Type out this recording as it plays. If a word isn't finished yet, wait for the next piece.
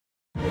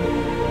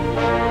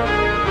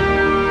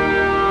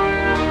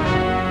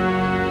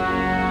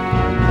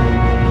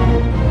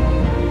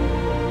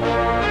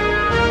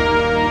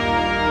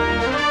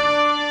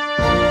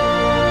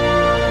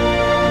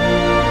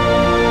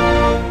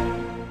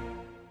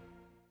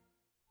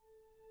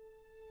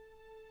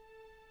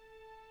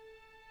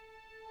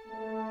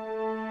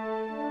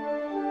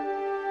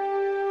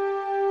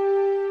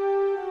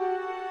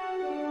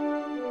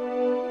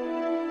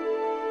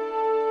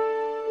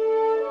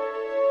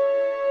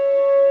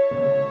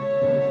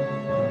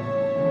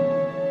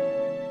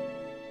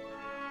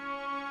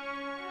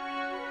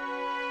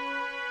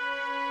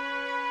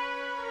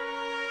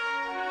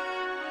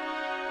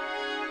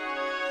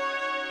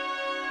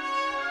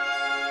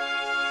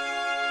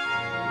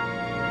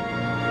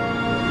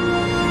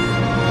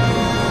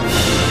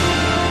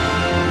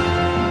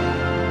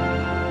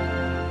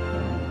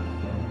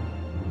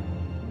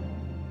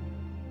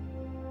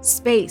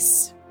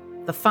Space,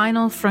 the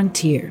final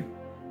frontier.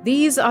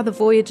 These are the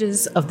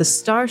voyages of the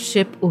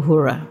starship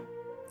Uhura.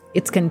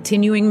 Its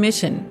continuing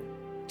mission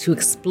to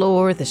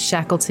explore the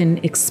Shackleton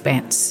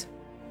Expanse,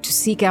 to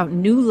seek out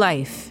new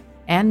life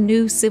and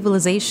new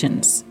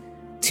civilizations,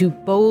 to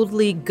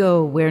boldly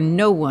go where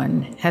no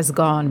one has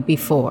gone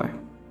before.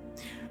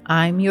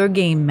 I'm your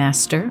game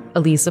master,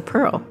 Elisa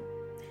Pearl.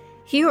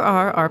 Here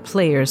are our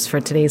players for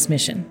today's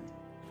mission.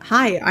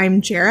 Hi,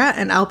 I'm Jera,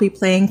 and I'll be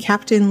playing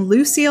Captain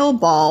Lucille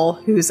Ball,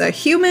 who's a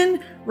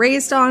human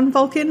raised on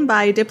Vulcan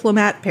by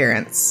diplomat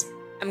parents.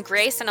 I'm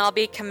Grace, and I'll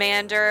be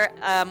Commander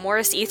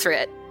Morris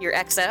Ethrit, your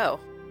XO.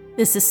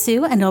 This is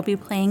Sue, and I'll be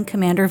playing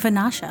Commander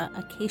Vanasha,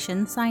 a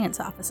Cation science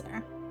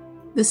officer.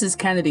 This is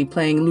Kennedy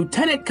playing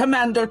Lieutenant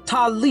Commander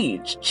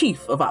Talij,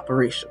 Chief of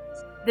Operations.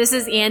 This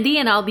is Andy,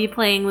 and I'll be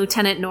playing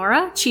Lieutenant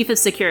Nora, Chief of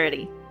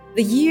Security.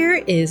 The year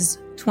is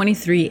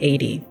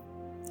 2380.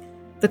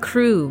 The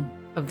crew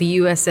of the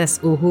USS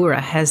Uhura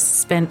has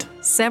spent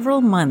several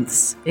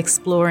months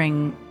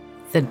exploring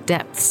the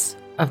depths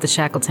of the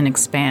Shackleton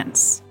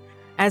Expanse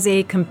as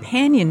a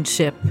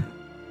companionship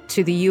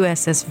to the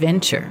USS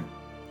Venture.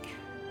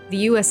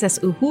 The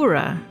USS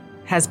Uhura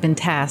has been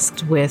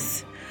tasked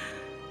with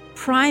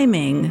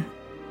priming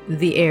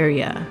the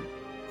area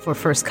for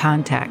first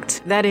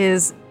contact. That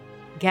is,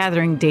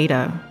 gathering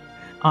data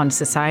on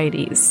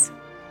societies,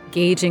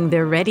 gauging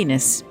their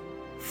readiness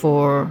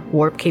for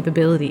warp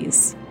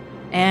capabilities,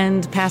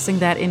 and passing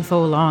that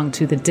info along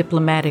to the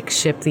diplomatic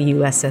ship, the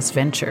USS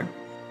Venture.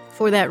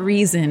 For that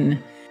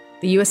reason,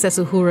 the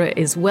USS Uhura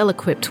is well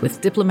equipped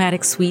with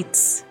diplomatic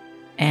suites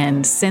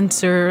and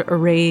sensor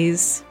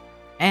arrays,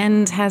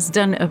 and has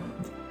done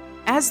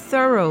as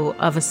thorough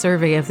of a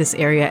survey of this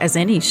area as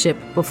any ship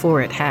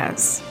before it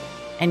has.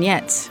 And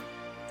yet,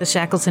 the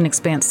Shackleton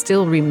Expanse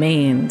still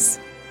remains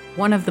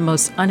one of the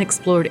most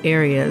unexplored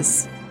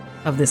areas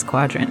of this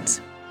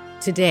quadrant.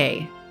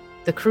 Today,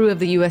 the crew of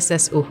the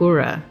USS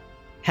Uhura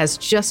has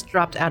just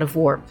dropped out of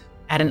warp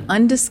at an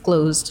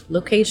undisclosed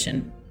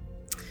location.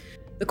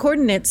 The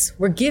coordinates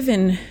were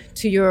given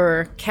to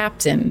your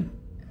captain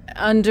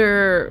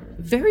under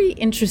very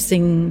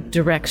interesting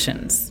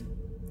directions.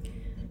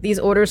 These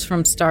orders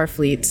from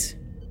Starfleet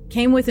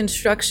came with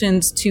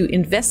instructions to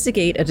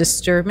investigate a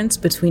disturbance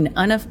between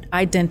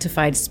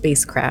unidentified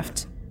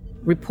spacecraft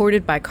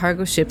reported by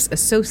cargo ships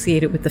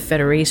associated with the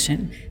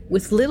Federation,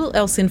 with little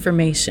else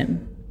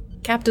information.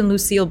 Captain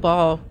Lucille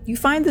Ball, you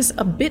find this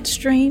a bit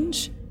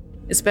strange,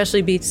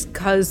 especially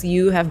because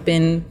you have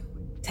been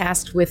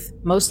tasked with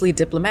mostly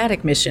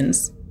diplomatic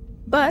missions.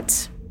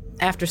 But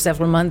after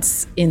several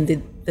months in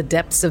the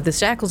depths of the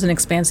Shackleton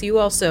Expanse, you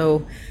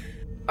also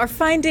are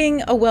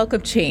finding a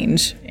welcome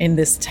change in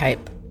this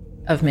type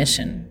of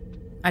mission.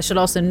 I should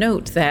also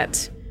note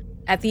that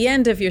at the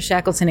end of your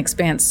Shackleton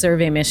Expanse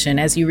survey mission,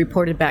 as you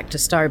reported back to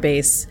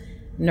Starbase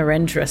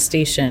Narendra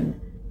Station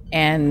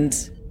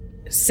and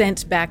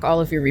sent back all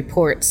of your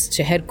reports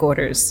to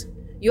headquarters,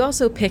 you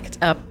also picked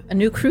up a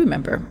new crew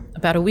member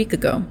about a week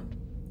ago,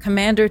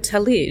 Commander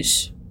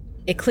Talij,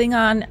 a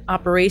Klingon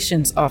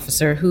operations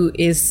officer who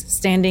is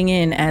standing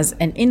in as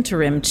an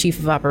interim chief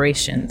of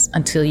operations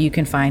until you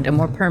can find a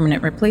more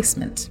permanent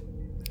replacement.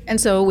 And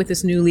so with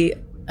this newly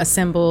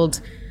assembled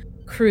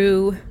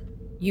crew,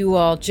 you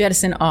all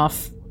jettison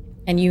off,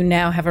 and you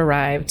now have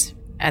arrived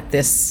at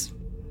this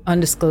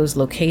undisclosed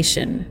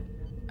location.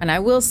 And I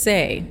will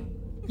say,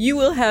 you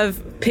will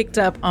have picked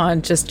up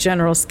on just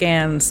general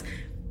scans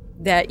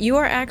that you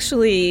are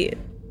actually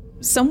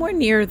somewhere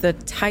near the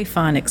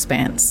Typhon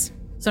Expanse.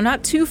 So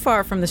not too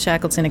far from the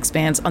Shackleton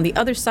Expanse, on the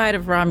other side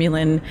of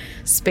Romulan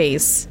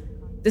space.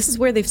 This is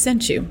where they've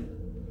sent you.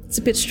 It's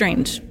a bit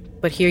strange,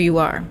 but here you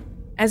are.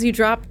 As you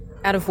drop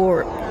out of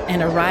warp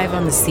and arrive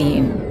on the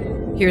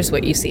scene, here's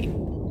what you see.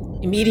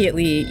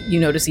 Immediately, you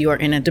notice you are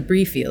in a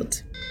debris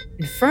field.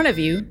 In front of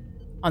you,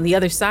 on the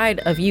other side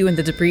of you in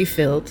the debris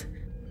field,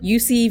 you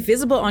see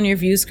visible on your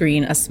view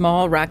screen a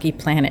small rocky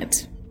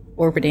planet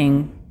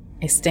orbiting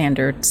a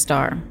standard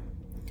star.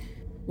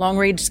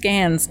 Long-range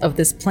scans of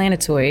this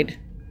planetoid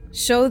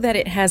show that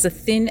it has a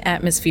thin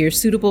atmosphere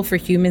suitable for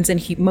humans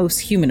and most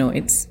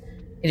humanoids.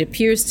 It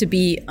appears to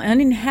be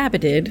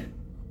uninhabited,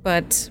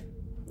 but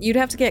you'd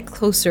have to get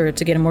closer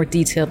to get a more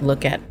detailed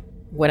look at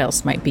what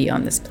else might be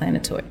on this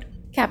planetoid.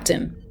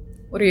 Captain,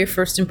 what are your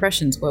first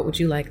impressions? What would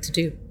you like to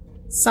do?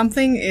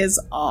 Something is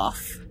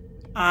off.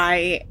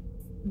 I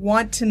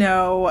want to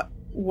know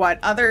what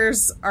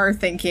others are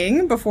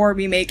thinking before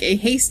we make a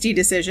hasty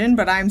decision,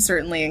 but I'm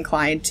certainly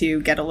inclined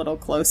to get a little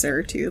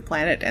closer to the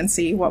planet and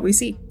see what we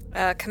see.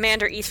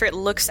 Commander Ethrit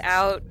looks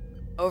out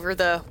over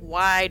the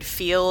wide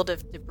field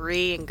of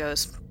debris and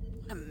goes,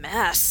 "What a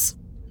mess."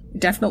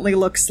 It definitely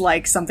looks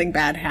like something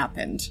bad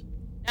happened.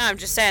 No, I'm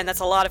just saying, that's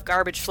a lot of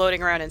garbage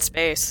floating around in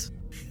space.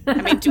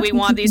 I mean, do we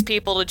want these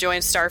people to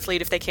join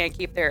Starfleet if they can't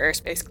keep their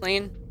airspace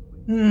clean?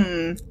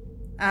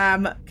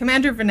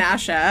 Commander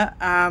Vanasha,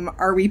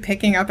 are we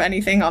picking up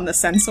anything on the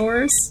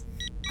sensors?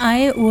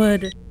 I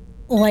would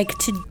like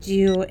to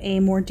do a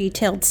more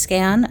detailed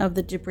scan of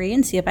the debris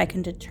and see if I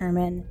can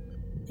determine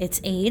its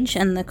age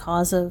and the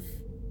cause of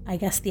I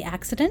guess, the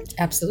accident?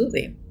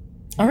 Absolutely.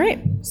 All right.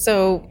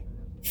 So,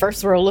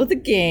 first roll of the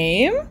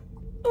game.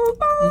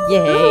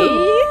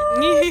 Yay.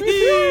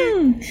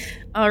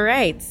 All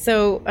right.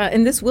 So,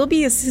 and this will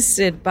be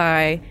assisted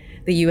by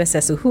the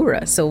USS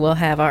Uhura. So we'll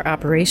have our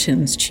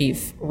operations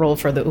chief roll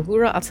for the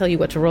Uhura. I'll tell you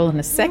what to roll in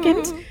a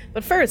second.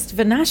 But first,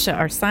 Vanasha,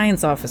 our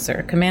science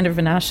officer, Commander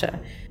Vanasha.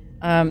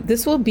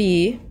 This will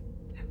be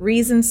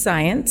reason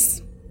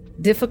science.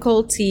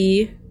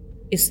 Difficulty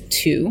is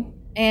 2.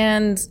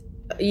 And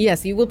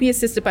yes, you will be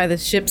assisted by the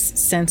ship's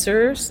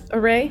sensors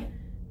array.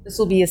 This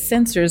will be a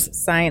sensors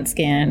science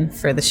scan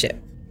for the ship.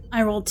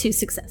 I rolled 2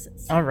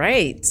 successes. All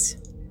right.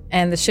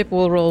 And the ship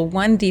will roll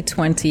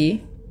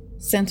 1d20.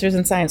 Sensors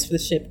and science for the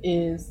ship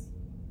is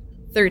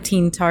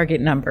 13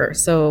 target number.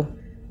 So,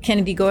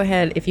 Kennedy, go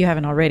ahead, if you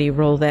haven't already,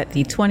 roll that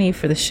d20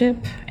 for the ship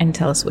and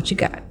tell us what you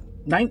got.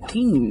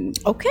 19.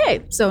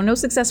 Okay, so no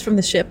success from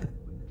the ship,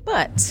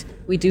 but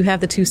we do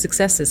have the 2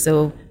 successes.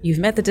 So you've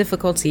met the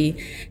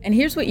difficulty. And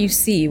here's what you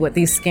see, what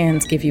these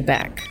scans give you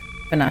back,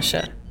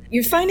 Vanasha.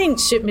 You're finding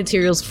ship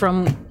materials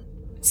from,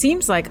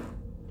 seems like,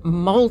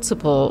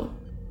 multiple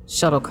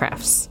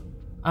shuttlecrafts.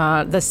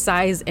 The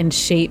size and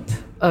shape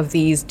of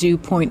these do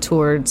point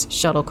towards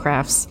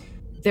shuttlecrafts.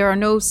 There are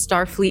no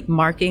Starfleet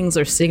markings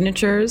or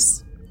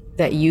signatures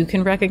that you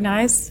can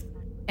recognize.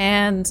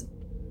 And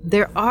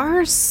there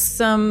are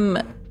some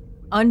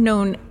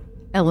unknown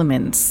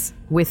elements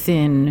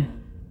within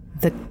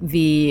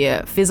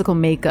the physical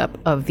makeup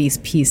of these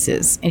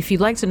pieces. And if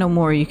you'd like to know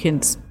more, you can...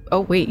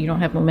 Oh, wait, you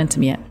don't have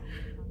momentum yet.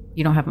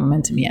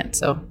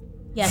 So...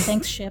 Yeah,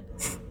 thanks, ship.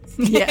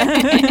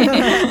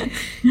 Yeah.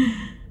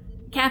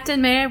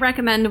 Captain, may I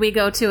recommend we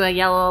go to a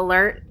yellow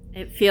alert?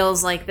 It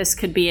feels like this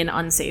could be an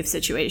unsafe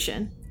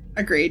situation.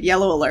 Agreed.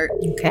 Yellow alert.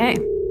 Okay.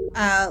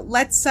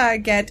 Let's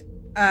get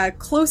a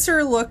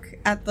closer look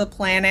at the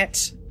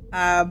planet,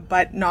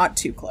 but not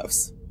too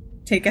close.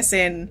 Take us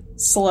in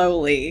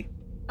slowly.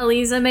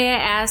 Eliza, may I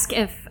ask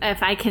if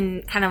I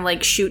can kind of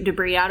like shoot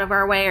debris out of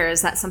our way, or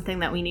is that something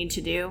that we need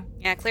to do?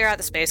 Yeah, clear out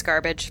the space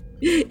garbage.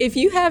 If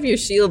you have your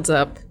shields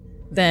up,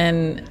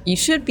 then you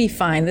should be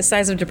fine. The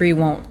size of debris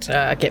won't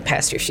get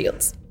past your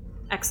shields.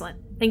 Excellent.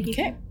 Thank you.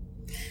 Okay.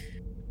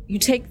 You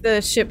take the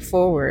ship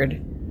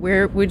forward.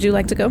 Where would you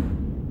like to go?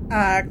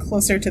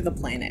 Closer to the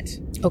planet.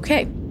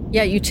 Okay.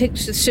 Yeah, you take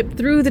the ship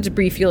through the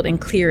debris field and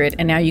clear it,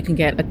 and now you can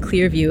get a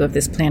clear view of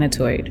this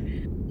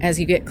planetoid. As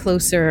you get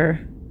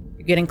closer,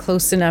 you're getting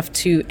close enough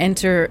to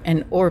enter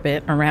an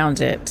orbit around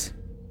it.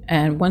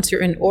 And once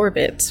you're in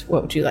orbit,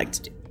 what would you like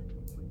to do?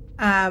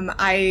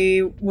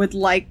 I would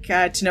like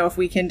to know if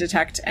we can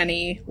detect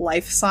any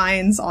life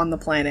signs on the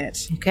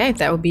planet. Okay,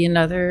 that would be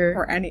another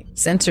Or any...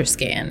 sensor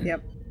scan.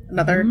 Yep.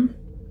 Another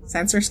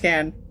sensor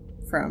scan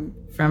from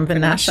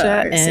Vanasha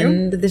I assume.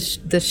 and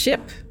the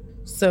ship.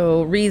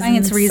 So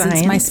Science reason's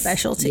science, my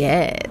specialty.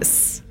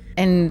 Yes.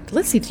 And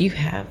let's see, do you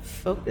have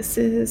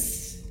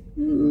focuses?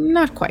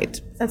 Not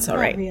quite. That's all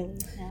right. Not really,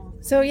 no.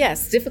 So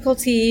yes,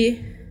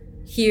 difficulty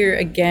here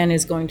again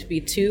is going to be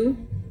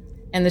 2.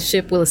 And the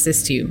ship will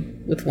assist you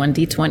with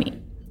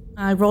 1d20.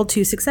 I rolled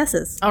 2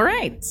 successes. All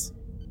right.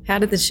 How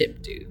did the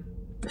ship do?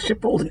 The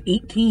ship rolled an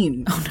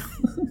 18. Oh,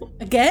 no.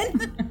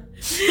 Again?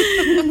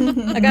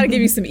 I got to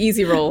give you some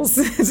easy rolls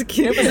to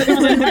It was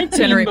a 19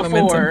 generate before,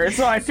 momentum.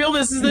 so I feel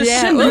this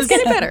ship let's get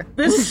it better.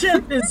 This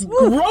ship is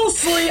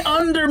grossly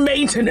under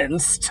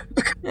maintenanced.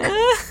 Give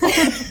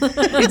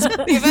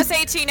us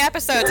 18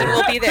 episodes and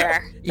we'll be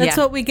there. That's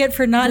what we get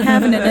for not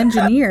having an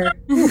engineer.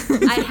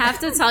 I have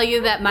to tell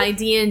you that my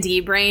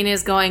D&D brain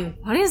is going,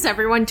 what is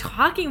everyone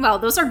talking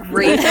about? Those are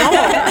great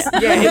rolls.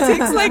 Yeah, it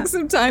takes like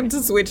some time to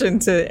switch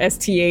into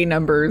STA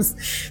numbers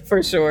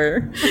for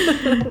sure.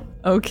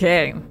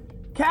 Okay.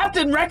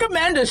 Captain,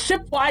 recommend a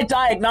ship-wide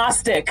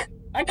diagnostic.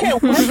 I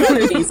can't work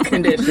under these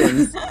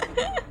conditions.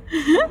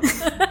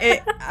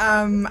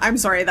 I'm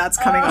sorry, that's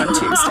coming on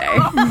Tuesday.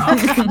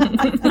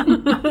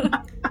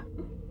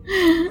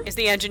 Is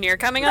the engineer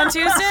coming on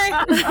Tuesday?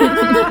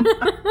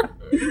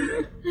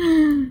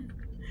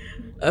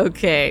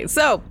 Okay,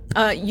 so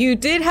you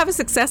did have a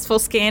successful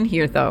scan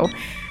here, though.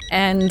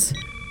 And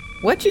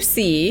what you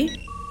see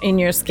in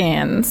your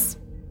scans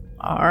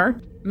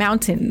are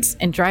mountains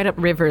and dried up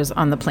rivers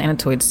on the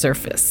planetoid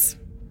surface.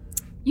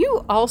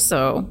 You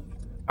also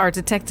are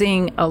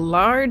detecting a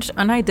large,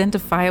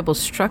 unidentifiable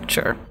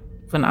structure,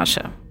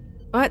 Vanasha,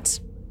 but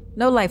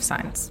no life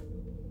signs.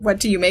 What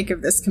do you make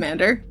of this,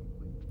 Commander?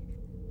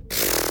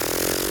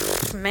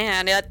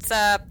 Man, it's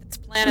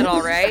planet,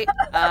 all right.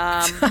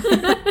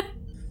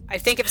 I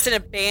think if it's an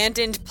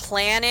abandoned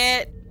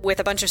planet with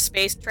a bunch of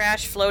space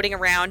trash floating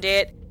around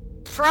it,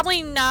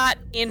 probably not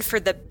in for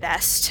the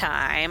best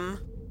time.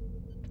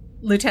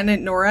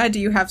 Lieutenant Nora, do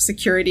you have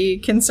security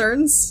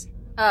concerns?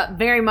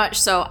 Very much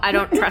so. I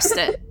don't trust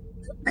it.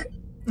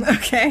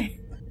 Okay.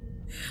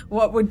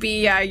 What would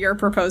be your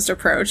proposed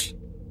approach?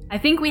 I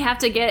think we have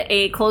to get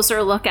a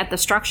closer look at the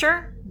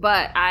structure,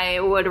 but I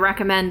would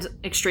recommend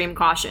extreme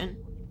caution.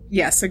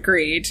 Yes,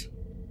 agreed.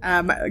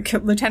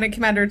 Lieutenant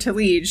Commander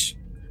Talij,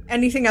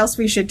 anything else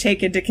we should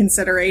take into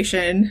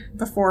consideration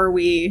before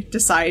we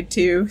decide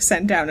to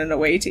send down an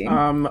away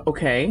team?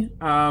 Okay.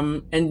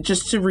 And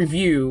just to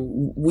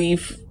review,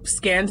 we've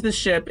scanned the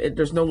ship.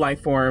 There's no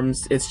life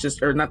forms. It's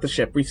just, or not the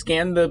ship. We've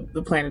scanned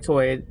the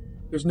planetoid.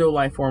 There's no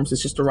life forms.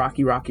 It's just a rock.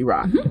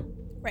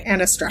 Mm-hmm. Right.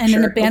 And a structure. And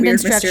an abandoned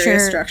a weird,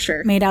 mysterious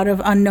structure made out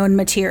of unknown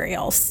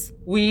materials.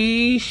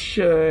 We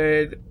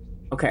should...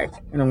 Okay.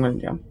 And I'm going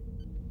to...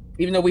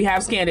 Even though we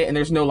have scanned it and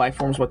there's no life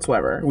forms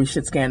whatsoever, we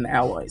should scan the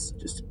alloys.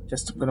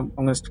 I'm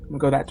gonna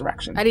go that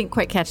direction. I didn't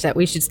quite catch that.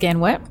 We should scan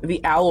what?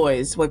 The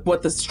alloys, like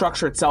what the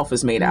structure itself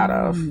is made out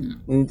of.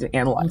 We need to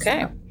analyze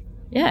that.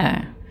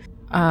 Yeah.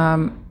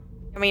 I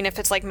mean, if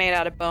it's like made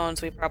out of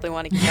bones, we probably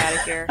want to get out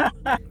of here.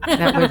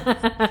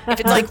 If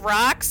it's like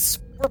rocks,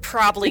 we're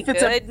probably good.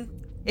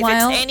 If it's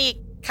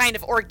any kind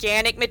of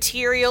organic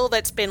material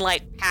that's been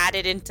like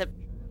padded into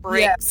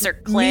bricks or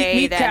clay,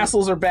 meat then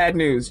castles are bad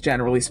news,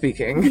 generally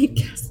speaking.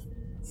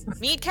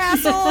 Meat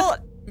castle,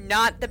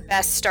 not the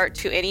best start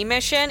to any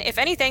mission. If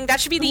anything, that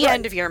should be the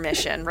end of your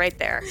mission, right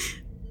there.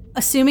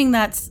 Assuming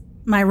that's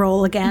my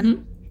role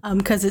again,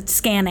 because it's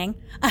scanning,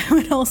 I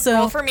would also...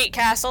 Roll for meat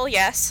castle,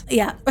 yes.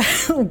 Yeah.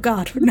 Oh,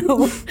 God,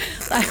 no.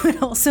 I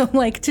would also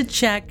like to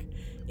check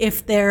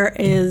if there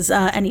is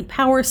any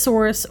power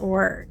source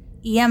or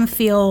EM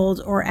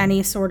field or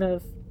any sort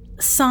of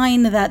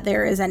sign that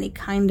there is any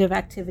kind of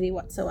activity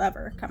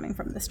whatsoever coming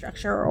from the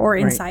structure or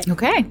inside.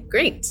 Okay,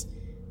 great.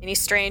 Any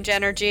strange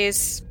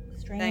energies?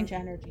 Strange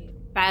energy.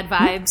 Bad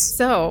vibes.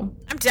 So,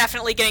 I'm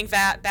definitely getting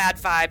bad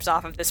vibes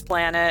off of this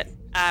planet.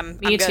 I'm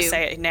Me gonna too.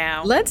 say it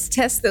now. let's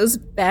test those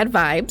bad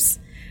vibes.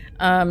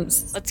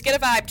 Let's get a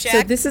vibe check.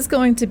 So this is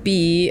going to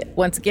be,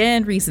 once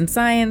again, reason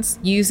science,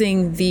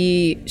 using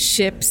the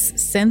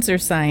ship's sensor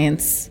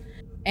science.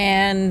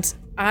 And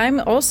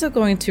I'm also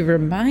going to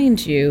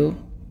remind you,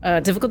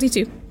 difficulty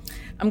 2,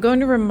 I'm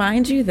going to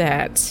remind you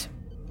that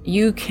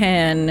you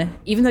can,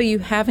 even though you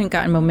haven't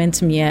gotten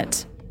momentum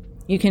yet,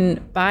 you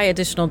can buy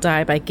additional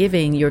die by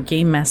giving your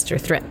game master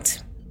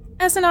threat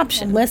as an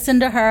option. Listen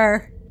to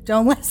her.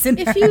 Don't listen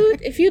to her.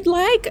 If you'd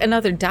like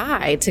another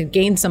die to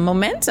gain some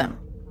momentum.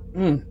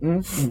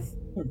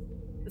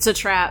 It's a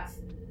trap.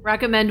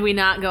 Recommend we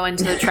not go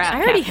into the trap.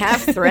 I already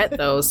have threat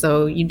though,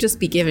 so you'd just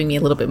be giving me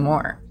a little bit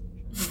more.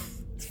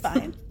 It's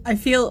fine. I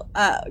feel,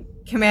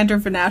 Commander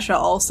Vanasha,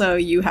 also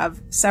you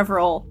have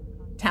several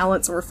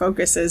talents or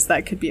focuses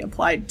that could be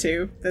applied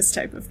to this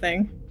type of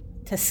thing.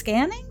 To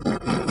scanning?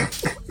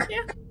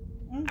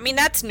 I mean,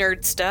 that's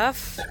nerd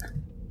stuff.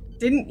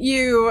 Didn't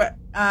you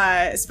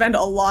spend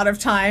a lot of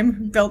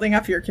time building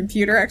up your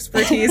computer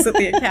expertise at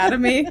the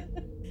academy?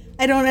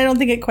 I don't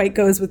think it quite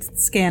goes with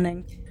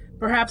scanning.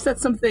 Perhaps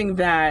that's something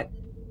that,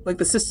 like,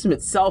 the system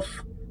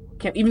itself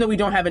can't, even though we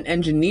don't have an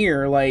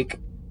engineer, like,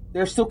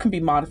 there still can be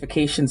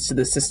modifications to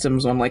the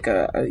systems on, like,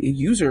 a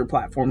user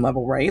platform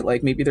level, right?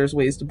 Like, maybe there's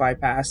ways to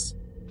bypass,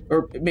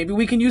 or maybe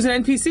we can use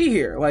an NPC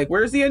here. Like,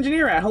 where's the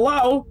engineer at?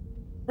 Hello?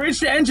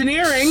 Bridge to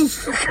engineering.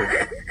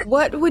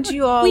 What would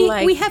you all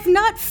like? We have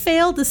not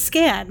failed to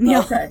scan. No.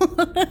 Okay.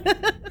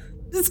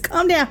 Just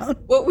calm down.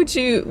 What would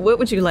you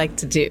like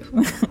to do?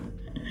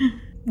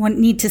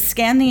 Need to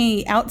scan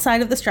the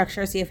outside of the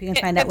structure, see if we can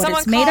find out what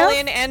it's made Can someone of. call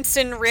in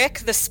Ensign Rick,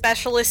 the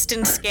specialist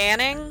in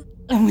scanning?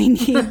 And we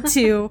need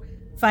to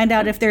find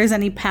out if there's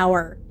any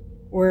power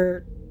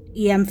or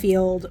EM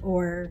field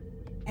or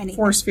any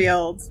Force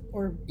field.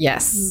 or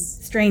Yes.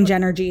 strange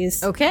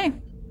energies. Okay.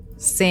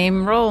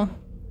 Same roll.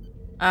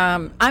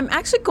 I'm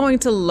actually going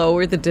to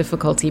lower the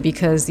difficulty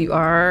because you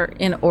are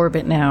in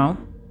orbit now.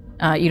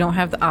 You don't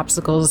have the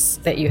obstacles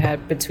that you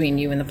had between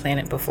you and the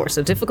planet before.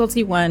 So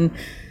difficulty 1,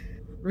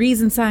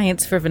 reason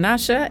science for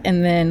Vanasha,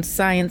 and then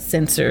science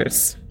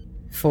sensors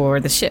for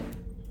the ship.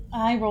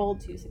 I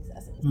rolled 2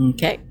 successes.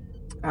 Okay.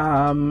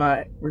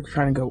 We're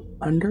trying to go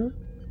under?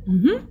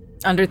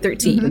 Under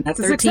 13. That's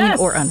a 13 success.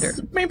 or under.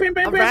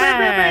 All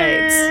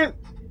right.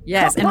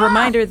 Yes, and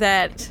reminder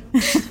that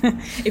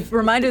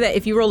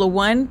if you roll a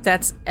 1,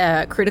 that's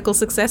a critical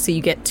success, so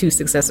you get 2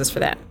 successes for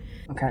that.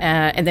 Okay.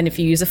 And then if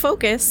you use a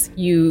focus,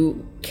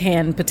 you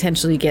can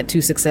potentially get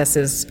 2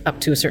 successes up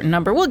to a certain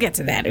number. We'll get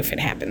to that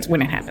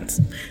when it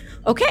happens.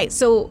 Okay,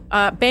 so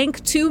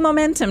bank 2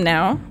 momentum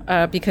now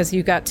because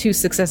you got 2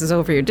 successes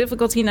over your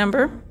difficulty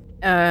number.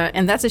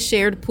 And that's a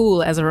shared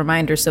pool as a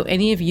reminder, so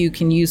any of you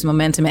can use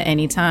momentum at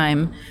any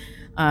time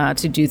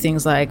to do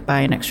things like buy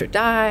an extra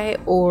die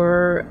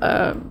or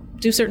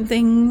do certain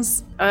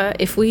things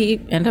if we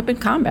end up in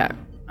combat.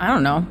 I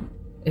don't know.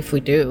 If we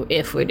do,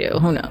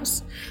 who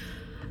knows?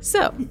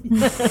 So,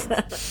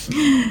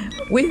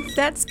 with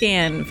that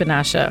scan,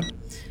 Vanasha,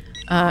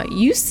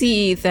 you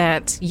see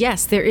that,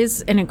 yes, there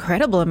is an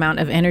incredible amount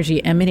of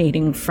energy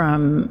emanating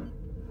from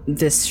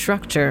this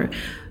structure.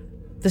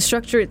 The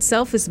structure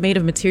itself is made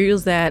of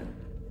materials that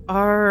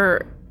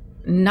are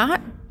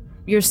not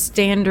your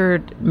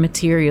standard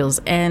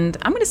materials. And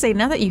I'm going to say,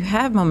 now that you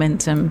have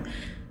momentum,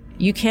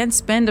 you can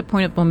spend a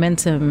point of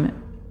momentum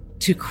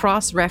to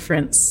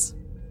cross-reference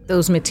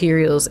those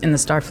materials in the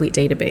Starfleet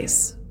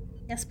database.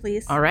 Yes,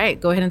 please. All right,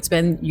 go ahead and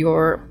spend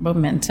your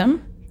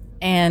momentum.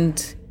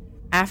 And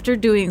After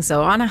doing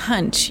so, on a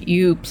hunch,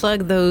 you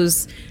plug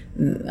those,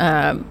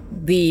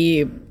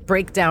 the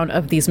breakdown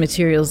of these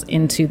materials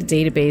into the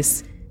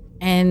database,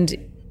 and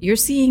you're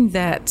seeing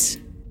that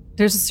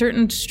there's a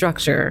certain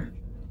structure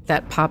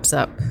that pops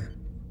up,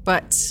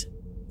 but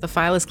the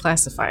file is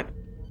classified.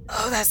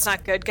 Oh, that's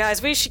not good,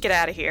 guys. We should get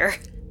out of here.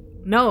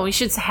 No, we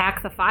should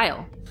hack the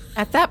file.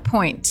 At that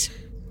point,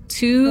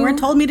 Lauren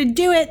told me to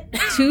do it.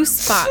 2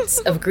 spots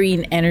of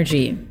green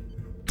energy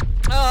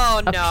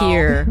Oh, no.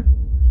 appear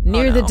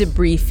near the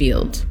debris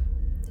field,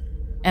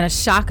 and a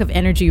shock of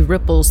energy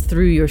ripples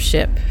through your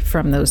ship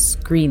from those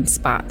green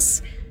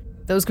spots.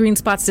 Those green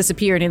spots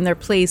disappear, and in their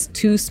place,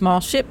 2 small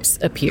ships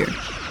appear,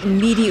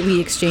 immediately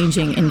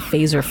exchanging in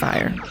phaser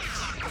fire.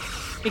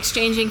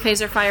 Exchanging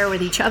phaser fire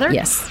with each other?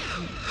 Yes.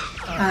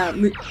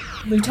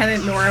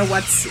 Lieutenant Nora,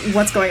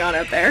 what's going on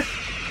out there?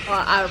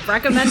 Well, I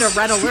recommend a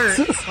red alert.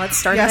 Let's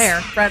start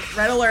there.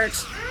 Red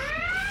alert.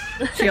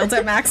 Shields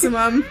at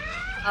maximum.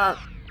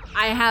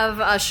 I have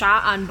a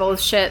shot on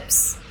both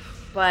ships,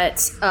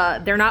 but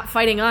they're not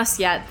fighting us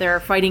yet.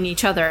 They're fighting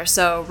each other,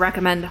 so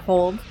recommend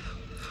hold.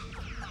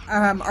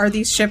 Are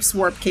these ships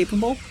warp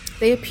capable?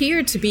 They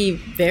appear to be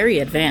very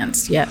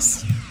advanced,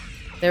 yes.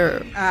 They're...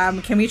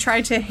 Can we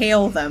try to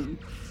hail them?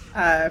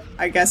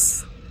 I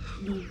guess...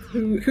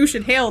 Who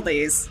should hail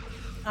these?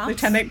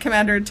 Lieutenant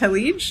Commander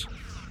Talij?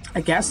 I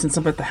guess, since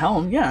I'm at the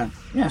helm, yeah.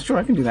 Yeah, sure,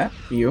 I can do that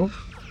for you.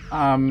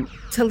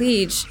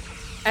 Talij,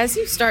 as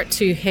you start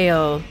to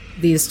hail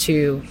these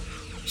 2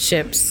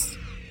 ships,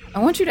 I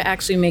want you to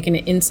actually make an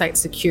insight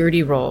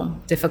security roll,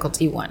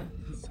 difficulty 1.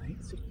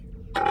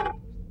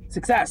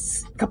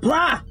 Success!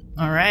 Kapla!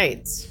 All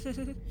right.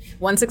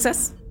 1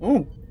 success.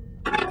 Ooh.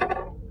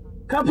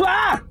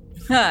 Kapla!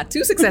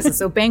 2 successes,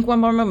 so bank 1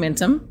 more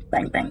momentum.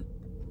 Bang, bang.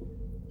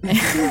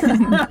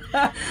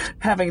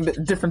 Having a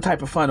different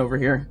type of fun over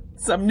here.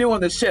 So I'm new on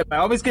the ship. I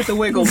always get the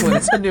wiggles when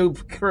it's a new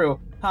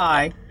crew.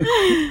 Hi.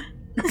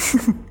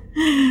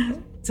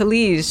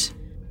 Talij,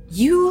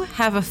 you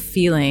have a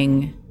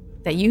feeling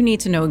that you need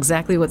to know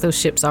exactly what those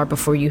ships are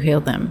before you hail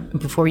them, and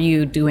before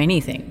you do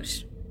anything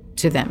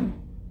to them.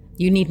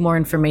 You need more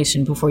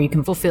information before you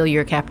can fulfill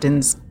your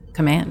captain's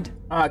command.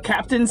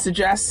 Captain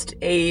suggests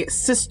a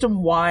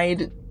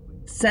system-wide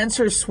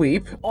sensor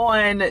sweep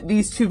on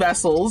these 2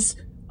 vessels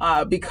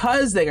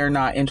because they are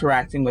not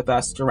interacting with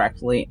us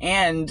directly,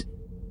 and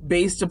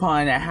based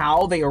upon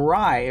how they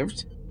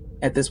arrived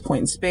at this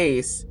point in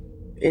space,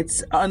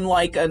 it's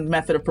unlike a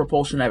method of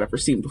propulsion I've ever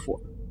seen before.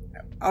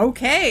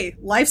 Okay,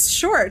 life's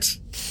short.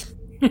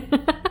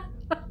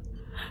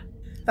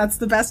 That's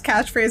the best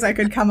catchphrase I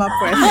could come up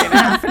with in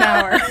half an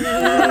hour.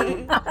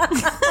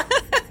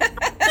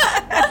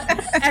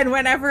 And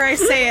whenever I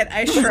say it,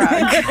 I shrug.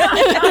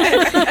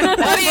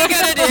 What are you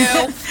gonna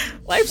do?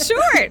 Life's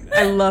short.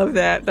 I love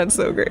that. That's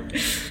so great.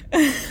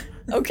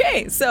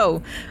 Okay,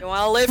 so... You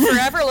want to live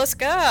forever? Let's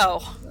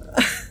go.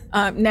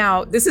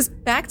 Now, this is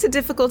back to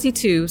difficulty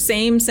 2,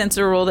 same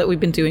sensor roll that we've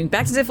been doing.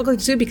 Back to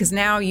difficulty 2 because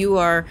now you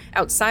are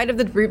outside of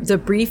the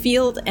debris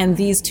field and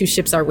these 2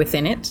 ships are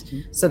within it.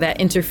 So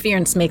that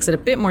interference makes it a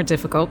bit more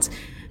difficult.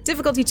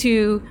 Difficulty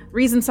 2,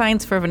 reason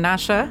science for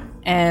Vanasha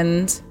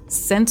and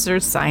sensor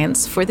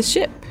science for the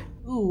ship.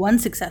 Ooh, 1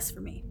 success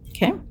for me.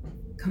 Okay.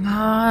 Come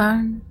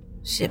on,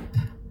 ship.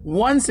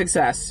 1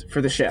 success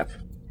for the ship.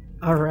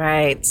 All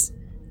right.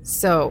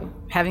 So,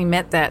 having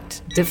met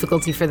that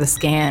difficulty for the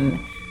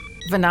scan,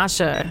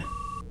 Vanasha,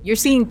 you're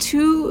seeing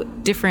 2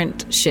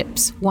 different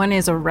ships. One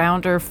is a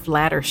rounder,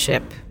 flatter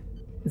ship.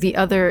 The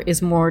other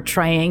is more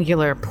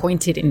triangular,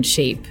 pointed in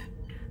shape.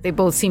 They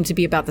both seem to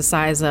be about the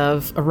size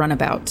of a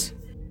runabout.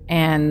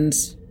 And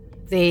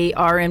they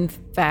are, in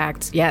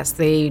fact, yes,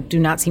 they do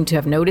not seem to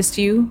have noticed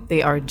you.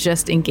 They are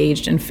just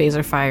engaged in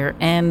phaser fire,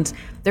 and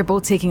they're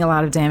both taking a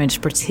lot of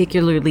damage,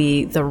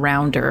 particularly the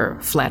rounder,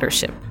 flatter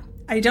ship.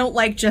 I don't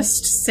like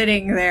just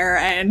sitting there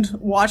and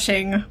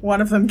watching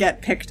one of them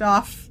get picked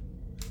off,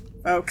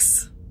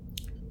 folks.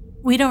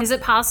 We don't. Is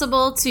it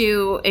possible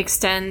to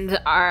extend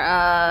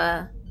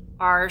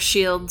our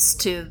shields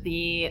to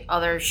the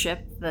other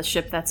ship, the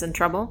ship that's in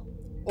trouble?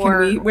 Can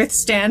we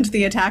withstand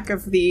the attack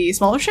of the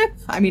smaller ship?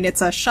 I mean,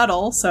 it's a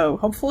shuttle, so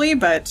hopefully,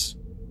 but...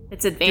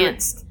 It's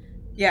advanced.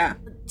 Yeah.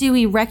 Do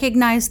we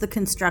recognize the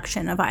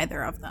construction of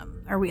either of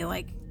them? Are we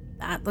like,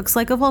 that looks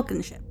like a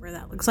Vulcan ship, or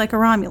that looks like a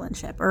Romulan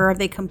ship, or are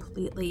they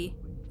completely...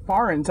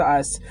 foreign to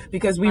us,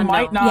 because we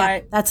might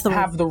not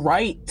have the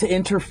right to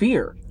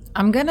interfere.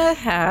 I'm gonna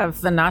have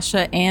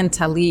Vanasha and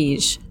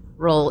Talij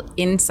roll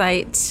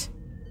insight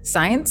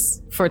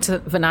science for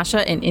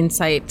Vanasha and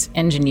insight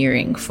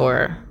engineering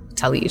for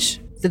Talij.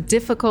 The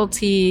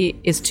difficulty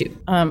is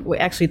 2.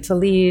 Actually,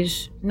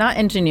 Talij, not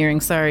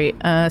engineering, sorry,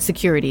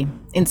 security.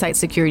 Insight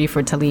security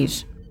for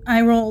Talij.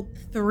 I rolled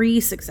 3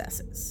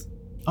 successes.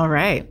 All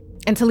right.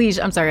 And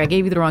Talij, I'm sorry, I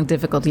gave you the wrong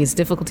difficulty. It's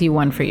difficulty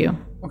 1 for you.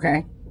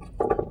 Okay.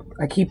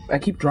 I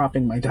keep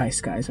dropping my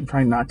dice, guys. I'm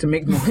trying not to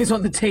make noise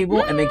on the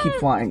table, and they keep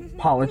flying.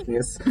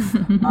 Apologies.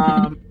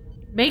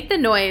 Make the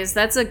noise.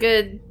 That's a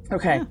good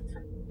okay.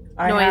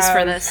 noise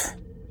for this.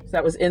 So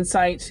that was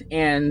insight,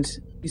 and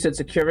you said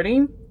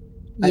security?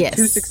 Yes.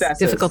 2 successes.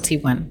 Difficulty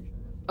 1.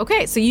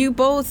 Okay, so you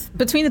both,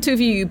 between the two of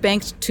you, you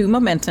banked 2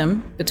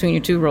 momentum between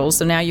your 2 rolls,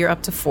 so now you're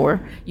up to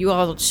 4. You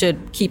all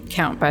should keep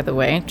count, by the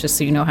way, just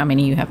so you know how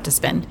many you have to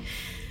spend.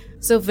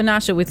 So,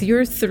 Vanasha, with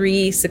your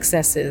 3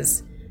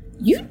 successes,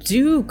 you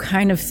do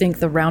kind of think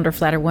the rounder,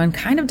 flatter one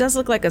kind of does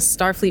look like a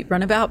Starfleet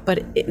runabout,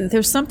 but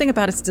there's something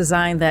about its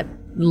design that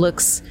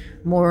looks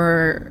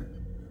more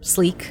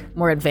sleek,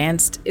 more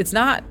advanced. It's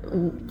not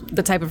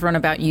the type of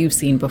runabout you've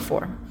seen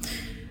before.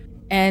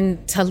 And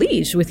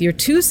Talij, with your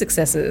 2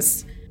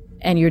 successes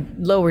and your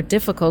lower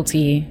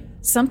difficulty,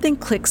 something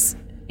clicks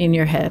in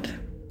your head.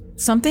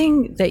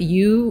 Something that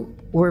you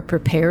were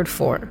prepared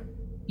for.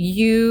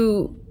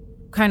 You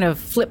kind of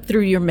flip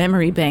through your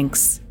memory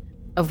banks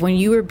of when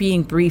you were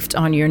being briefed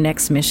on your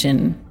next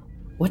mission.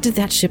 What did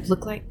that ship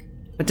look like?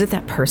 What did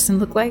that person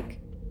look like?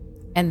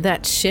 And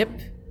that ship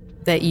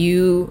that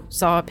you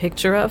saw a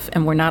picture of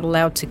and were not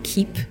allowed to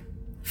keep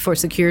for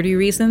security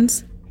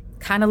reasons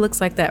kind of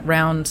looks like that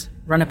round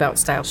runabout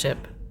style ship.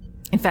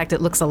 In fact,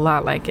 it looks a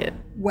lot like it.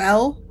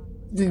 Well,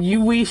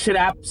 We should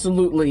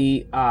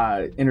absolutely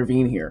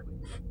intervene here.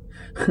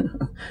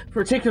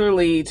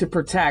 Particularly to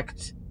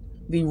protect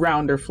the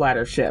rounder,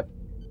 flatter ship.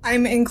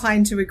 I'm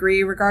inclined to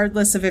agree,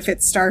 regardless of if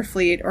it's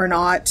Starfleet or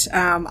not.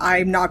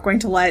 I'm not going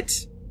to let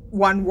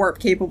one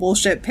warp-capable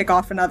ship pick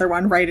off another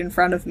one right in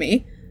front of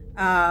me.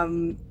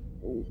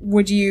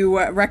 Would you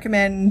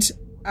recommend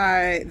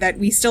that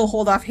we still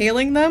hold off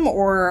hailing them,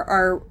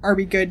 or are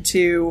we good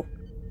to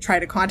try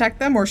to contact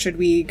them, or should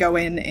we go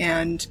in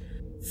and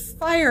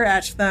fire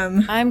at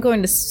them? I'm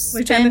going to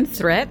spend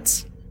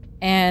threat,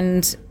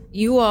 and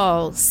you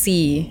all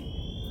see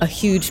a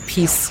huge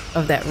piece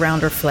of that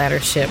rounder, flatter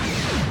ship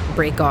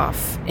break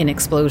off in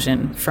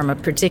explosion from a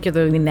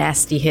particularly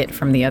nasty hit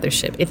from the other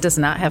ship. It does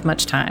not have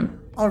much time.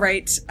 All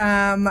right.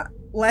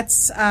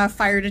 Let's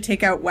fire to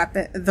take out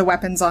the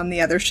weapons on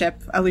the other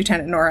ship,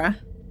 Lieutenant Nora.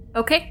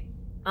 Okay.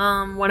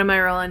 What am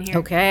I rolling here?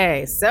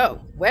 Okay,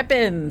 so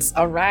weapons.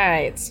 All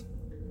right.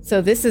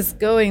 So this is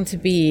going to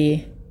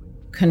be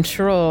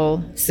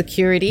control,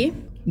 security,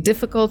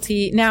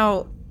 difficulty.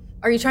 Now,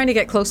 are you trying to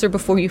get closer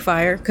before you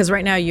fire? Because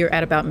right now you're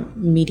at about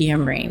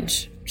medium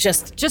range,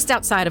 just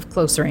outside of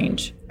close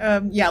range.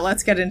 Yeah,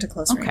 let's get into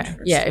close range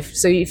first. Yeah,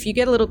 if you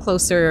get a little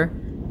closer,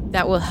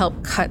 that will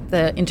help cut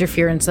the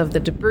interference of the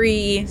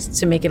debris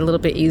to make it a little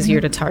bit easier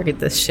to target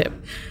this ship.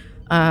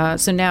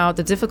 So now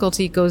the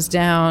difficulty goes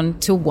down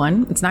to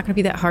 1. It's not going to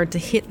be that hard to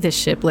hit this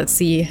ship. Let's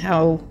see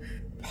how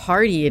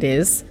hardy it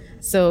is.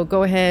 So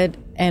go ahead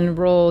and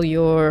roll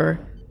your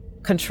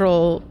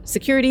control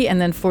security, and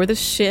then for the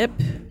ship,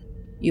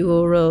 you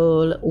will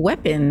roll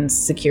weapons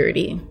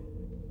security.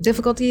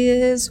 Difficulty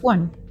is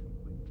 1.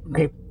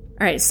 Okay.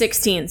 All right,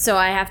 16. So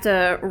I have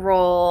to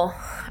roll.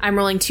 I'm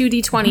rolling 2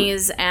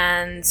 d20s,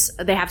 and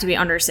they have to be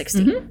under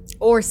 16.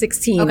 Or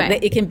 16. Okay.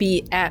 It can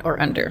be at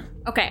or under.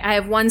 Okay, I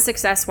have 1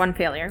 success, 1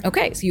 failure.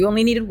 Okay, so you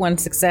only needed 1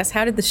 success.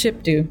 How did the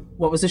ship do?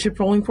 What was the ship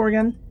rolling for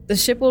again? The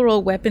ship will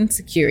roll weapon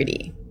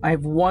security. I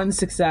have 1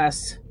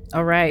 success.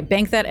 All right,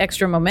 bank that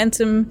extra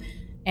momentum.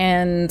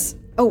 And,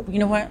 oh, you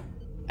know what?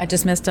 I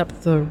just messed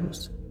up the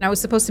rules. I was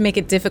supposed to make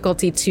it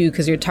difficulty 2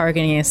 because you're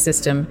targeting a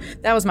system.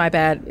 That was my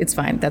bad. It's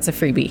fine. That's a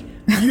freebie.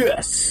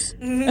 Yes!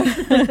 We'll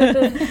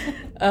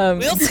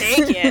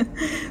take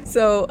it.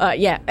 So,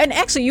 yeah. And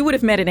actually, you would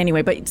have met it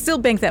anyway, but still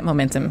bank that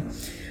momentum.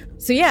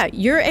 So, yeah,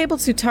 you're able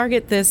to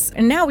target this.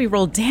 And now we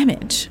roll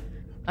damage.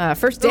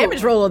 First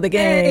damage roll of the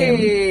game.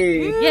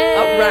 Hey! Yay!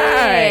 All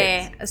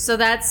right. So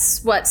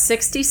that's, what,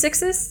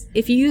 66s?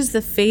 If you use the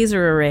phaser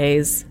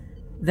arrays,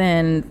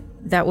 then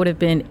that would have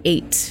been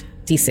 8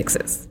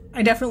 d6s.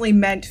 I definitely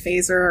meant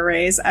phaser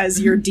arrays as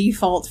your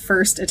default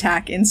first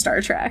attack in Star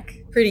Trek.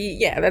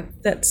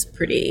 That's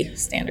pretty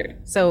standard.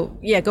 So,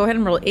 yeah, go ahead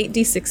and roll 8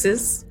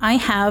 d6s. I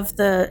have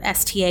the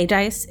STA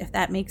dice, if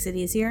that makes it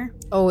easier.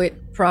 Oh,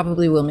 it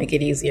probably will make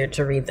it easier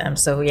to read them.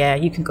 So, yeah,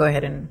 you can go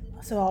ahead and...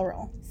 So I'll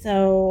roll.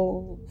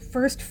 So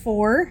first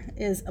 4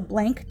 is a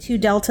blank, 2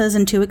 deltas,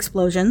 and 2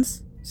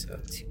 explosions. So,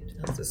 2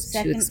 deltas, 2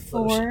 Second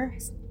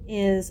explosions. 4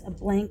 is a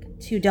blank,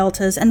 2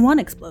 deltas, and 1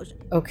 explosion.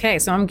 Okay,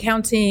 so I'm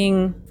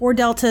counting... 4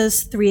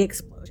 deltas, 3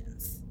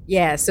 explosions.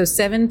 Yeah, so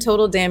 7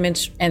 total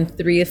damage and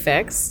 3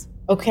 effects.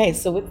 Okay,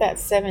 so with that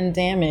 7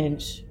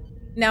 damage...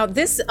 Now,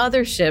 this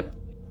other ship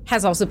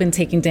has also been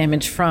taking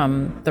damage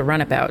from the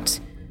runabout.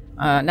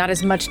 Not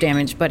as much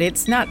damage, but it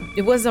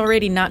was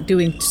already not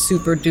doing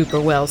super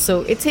duper well.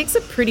 So it takes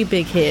a pretty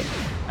big hit.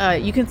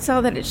 You can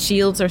tell that its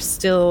shields are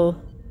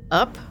still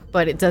up,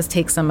 but it does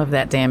take some of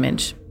that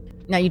damage.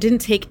 Now, you didn't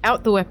take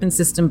out the weapon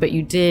system, but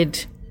you do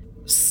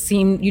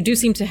seem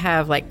to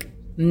have,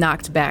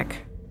 knocked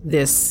back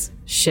this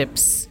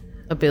ship's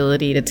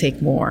ability to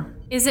take more.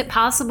 Is it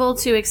possible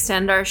to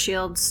extend our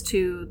shields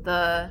to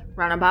the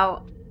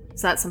runabout?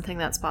 Is that something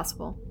that's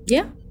possible?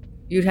 Yeah.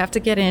 You'd have to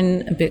get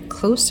in a bit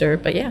closer,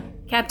 but yeah.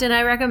 Captain,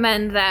 I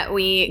recommend that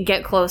we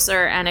get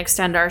closer and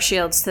extend our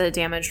shields to the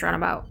damaged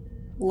runabout.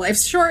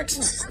 Life's short.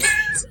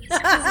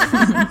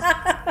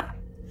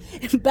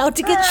 About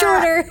to get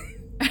shorter.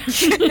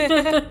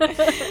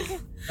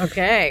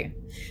 Okay.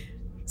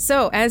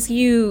 So as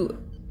you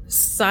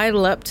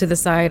sidle up to the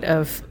side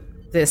of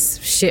this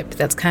ship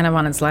that's kind of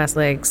on its last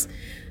legs,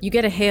 you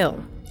get a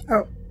hail.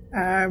 Oh,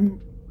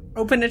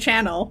 open a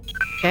channel.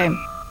 Okay.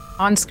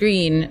 On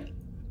screen,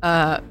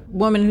 a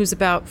woman who's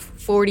about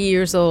 40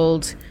 years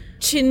old,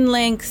 chin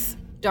length,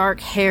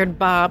 dark-haired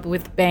bob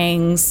with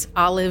bangs,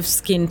 olive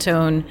skin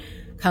tone,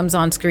 comes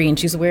on screen.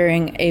 She's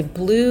wearing a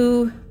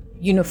blue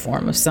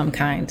uniform of some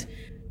kind.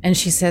 And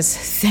she says,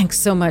 "Thanks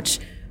so much.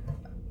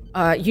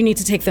 You need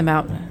to take them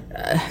out.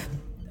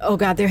 Oh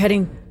God, they're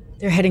heading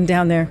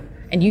down there."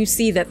 And you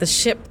see that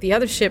the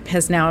other ship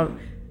has now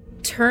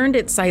turned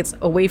its sights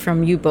away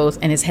from you both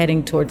and is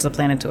heading towards the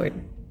planetoid.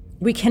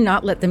 We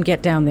cannot let them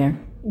get down there.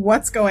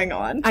 What's going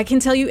on? I can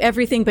tell you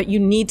everything, but you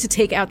need to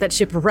take out that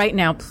ship right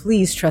now.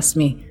 Please trust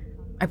me.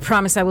 I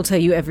promise I will tell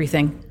you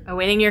everything.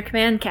 Awaiting your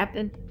command,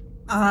 Captain.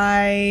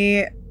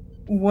 I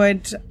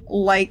would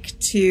like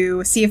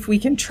to see if we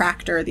can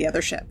tractor the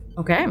other ship.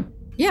 Okay.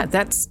 Yeah,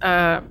 that's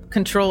a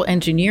control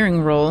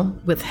engineering roll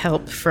with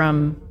help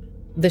from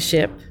the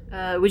ship.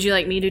 Would you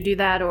like me to do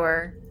that,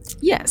 or?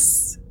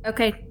 Yes.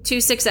 Okay,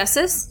 2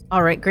 successes.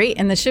 All right, great.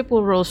 And the ship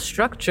will roll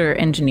structure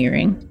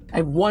engineering. I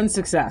have 1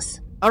 success.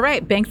 All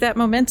right, bank that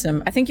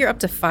momentum. I think you're up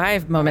to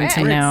 5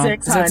 momentum We're now. at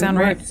 6, Does that sound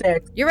We're right? at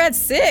 6. You're at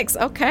 6.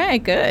 Okay,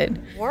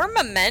 good. We're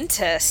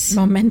momentous.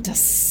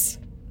 Momentous.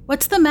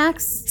 What's the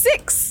max?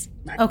 6.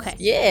 Okay.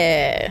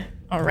 Yeah.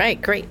 All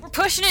right, great. We're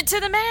pushing it to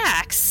the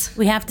max.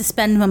 We have to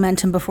spend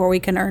momentum before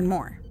we can earn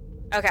more.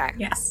 Okay.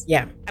 Yes.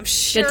 Yeah. I'm to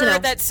sure know.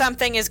 that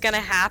something is going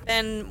to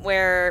happen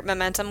where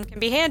momentum can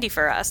be handy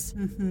for us.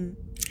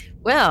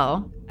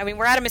 Well, I mean,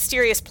 we're at a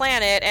mysterious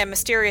planet, and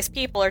mysterious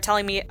people are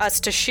telling us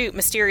to shoot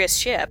mysterious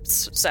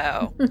ships,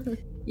 so...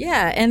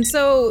 yeah, and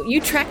so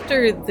you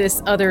tractor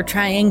this other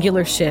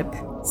triangular ship,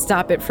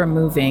 stop it from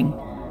moving,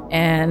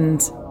 and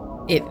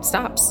it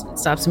stops. It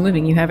stops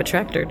moving. You have it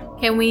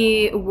tractored. Can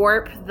we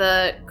warp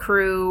the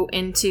crew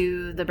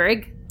into the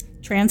brig?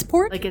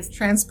 Transport? Like it's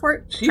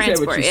Transport? She said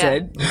what she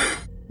Transport,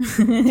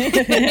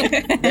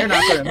 said. They're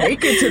not going to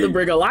make it to the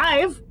brig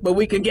alive, but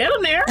we can get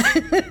them there.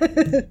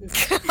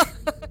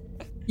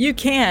 You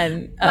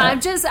can.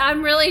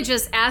 I'm really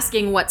just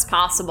asking what's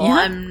possible. Yeah.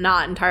 I'm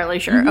not entirely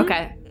sure.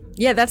 Okay.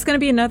 Yeah, that's going to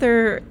be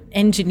another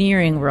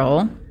engineering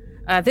role.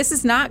 This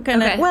is not going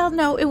to... Okay. Well,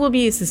 no, it will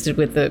be assisted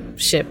with the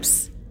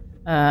ship's...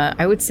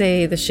 I would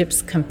say the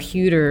ship's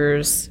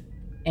computers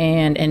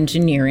and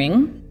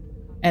engineering.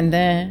 And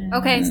then...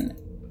 Okay.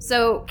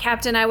 So,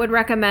 Captain, I would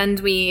recommend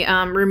we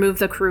remove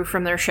the crew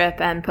from their ship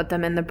and put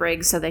them in the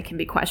brig so they can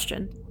be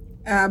questioned.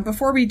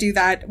 Before we do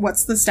that,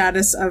 what's the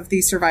status of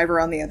the survivor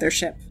on the other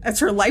ship? Is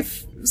her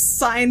life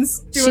signs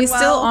doing She's well?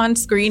 still on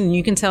screen, and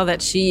you can tell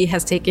that she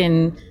has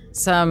taken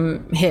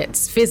some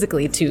hits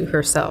physically to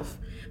herself.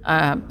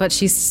 But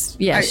she's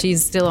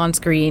still on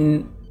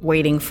screen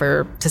waiting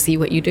to see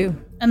what you do.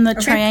 And the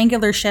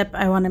triangular ship,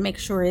 I want to make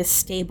sure is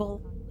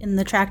stable in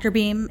the tractor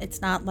beam.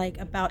 It's not like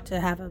about to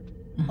have a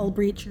hull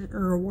breach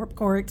or a warp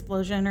core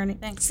explosion or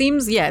anything. It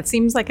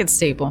seems like it's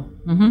stable.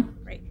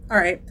 Mm-hmm. Great. All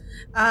right.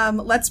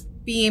 Let's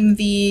beam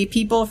the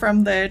people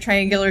from the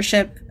triangular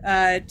ship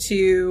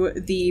to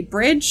the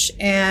bridge.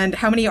 And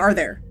how many are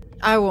there?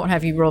 I won't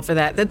have you roll for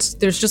that.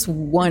 There's just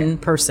one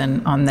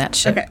person on that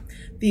ship. Okay.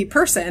 The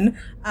person.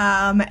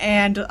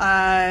 And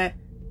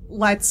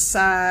let's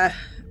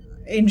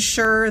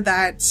ensure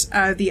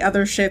that the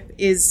other ship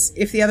is,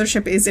 if the other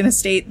ship is in a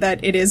state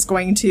that it is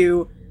going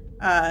to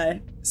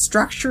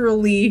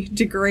structurally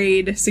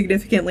degrade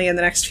significantly in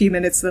the next few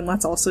minutes, then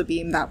let's also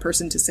beam that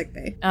person to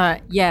sickbay.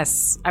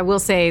 Yes, I will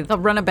say the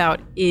runabout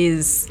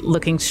is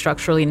looking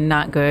structurally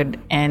not good,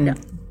 and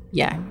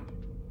yeah.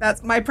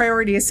 That's my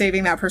priority, is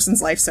saving that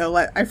person's life, so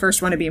I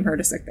first want to beam her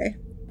to sickbay.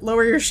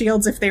 Lower your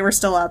shields if they were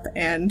still up,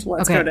 and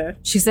let's go to...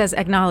 She says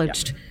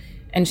acknowledged,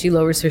 and she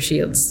lowers her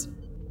shields.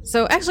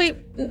 So actually,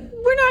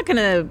 we're not going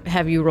to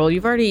have you roll.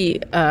 You've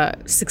already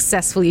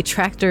successfully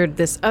tractored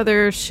this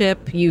other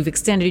ship. You've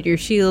extended your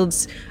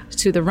shields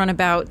to the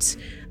runabout.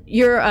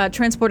 You're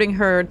transporting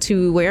her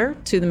to where?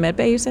 To the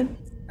medbay, you said?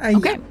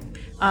 Okay.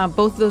 Yeah.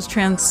 Both of those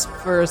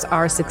transfers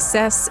are a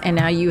success, and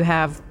now you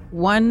have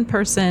one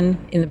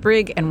person in the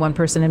brig and one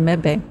person in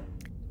medbay.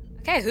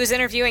 Okay, who's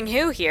interviewing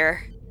who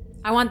here?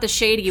 I want the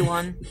shady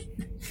one.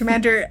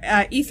 Commander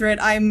Ethrit,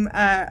 I'm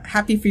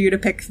happy for you to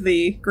pick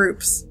the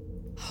groups.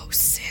 Oh,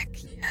 sick.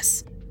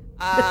 Yes.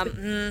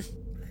 Lieutenant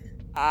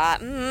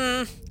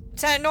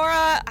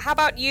Nora, how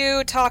about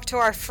you talk to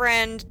our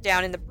friend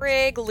down in the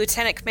brig,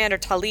 Lieutenant Commander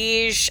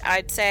Talij?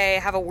 I'd say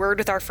have a word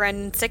with our friend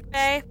in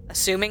sickbay,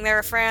 assuming they're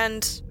a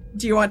friend.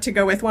 Do you want to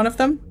go with one of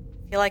them?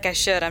 I feel like I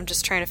should. I'm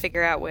just trying to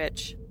figure out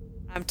which.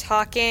 I'm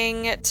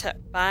talking to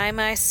buy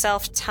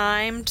myself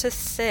time to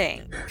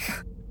think.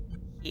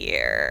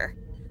 Here.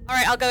 All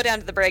right, I'll go down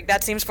to the brig.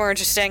 That seems more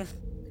interesting.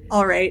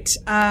 All right.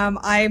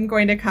 I'm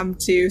going to come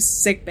to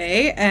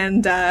sickbay,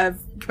 and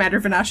Commander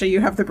Vanasha,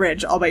 you have the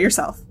bridge all by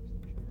yourself.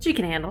 She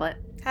can handle it.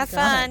 Have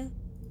fun.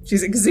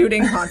 She's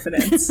exuding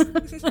confidence.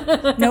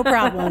 No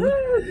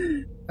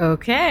problem.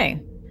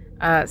 Okay.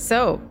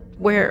 So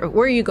where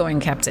are you going,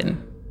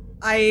 Captain?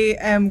 I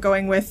am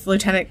going with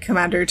Lieutenant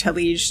Commander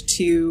Talij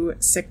to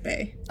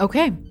sickbay.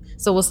 Okay,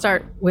 so we'll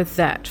start with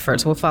that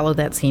first. We'll follow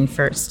that scene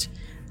first.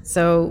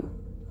 So,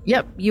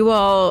 yep, you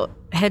all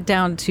head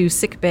down to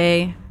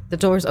sickbay. The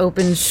doors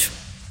open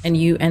and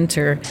you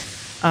enter.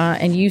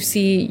 And you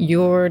see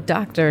your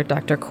doctor,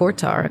 Dr.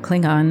 Kortar, a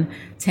Klingon,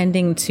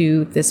 tending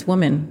to this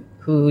woman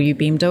who you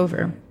beamed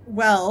over.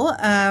 Well,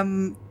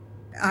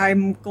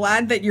 I'm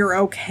glad that you're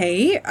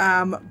okay,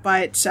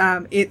 but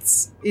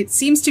it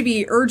seems to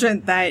be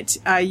urgent that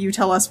you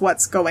tell us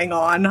what's going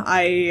on.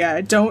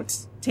 I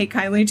don't take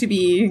kindly to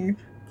being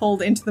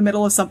pulled into the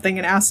middle of something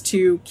and asked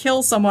to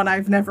kill someone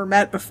I've never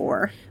met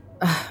before.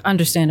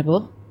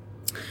 Understandable.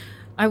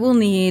 I will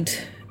need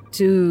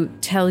to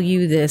tell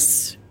you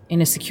this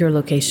in a secure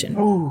location.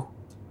 Oh,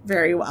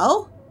 very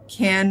well.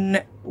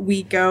 Can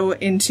we go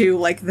into,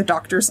 like, the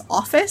doctor's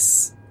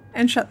office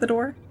and shut the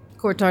door?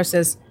 Kortar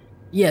says,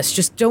 yes,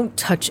 just don't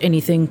touch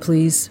anything,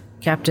 please,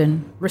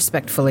 Captain.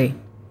 Respectfully.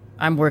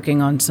 I'm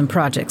working on some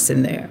projects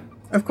in there.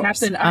 Of course.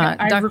 Captain,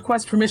 I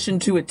request permission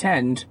to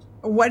attend.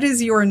 What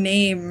is your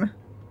name?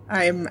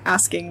 I'm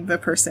asking the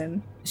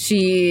person.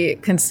 She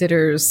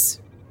considers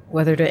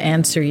whether to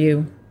answer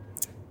you.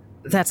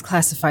 That's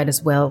classified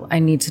as well. I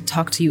need to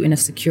talk to you in a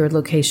secured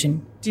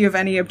location. Do you have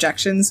any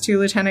objections to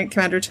Lieutenant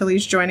Commander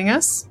Talij joining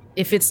us?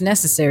 If it's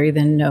necessary,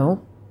 then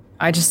no.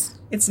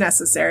 It's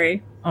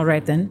necessary. All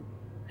right, then.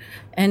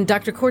 And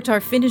Dr. Kortar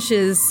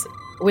finishes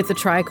with the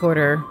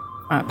tricorder,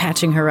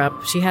 patching her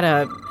up. She had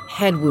a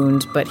head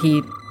wound, but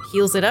he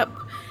heals it up.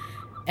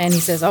 And he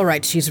says, all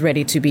right, she's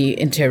ready to be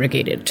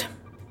interrogated.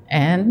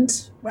 And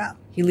wow.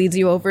 He leads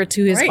you over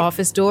to his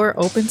office door,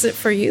 opens it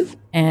for you,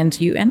 and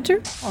you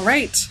enter. All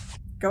right.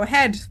 Go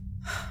ahead.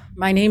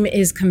 My name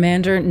is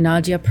Commander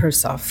Nadia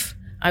Persov.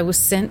 I was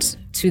sent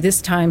to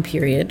this time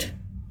period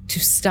to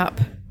stop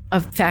a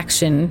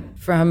faction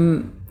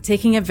from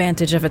taking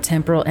advantage of a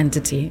temporal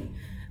entity.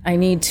 I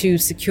need to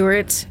secure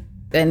it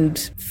and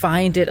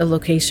find it a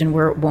location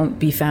where it won't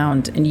be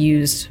found and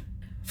used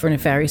for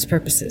nefarious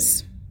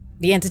purposes.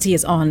 The entity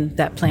is on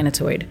that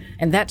planetoid.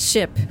 And that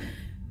ship,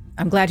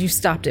 I'm glad you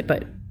stopped it,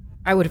 but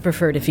I would have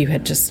preferred if you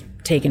had just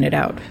taken it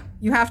out.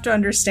 You have to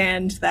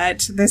understand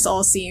that this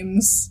all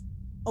seems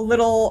a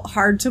little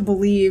hard to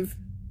believe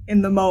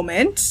in the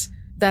moment.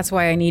 That's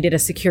why I needed a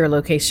secure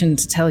location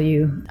to tell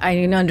you.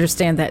 I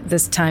understand that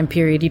this time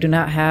period you do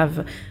not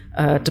have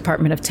a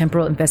Department of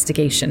Temporal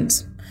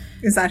Investigations.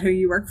 Is that who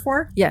you work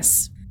for?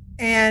 Yes.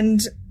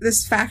 And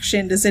this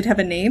faction, does it have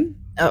a name?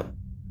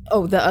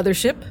 Oh, the other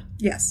ship?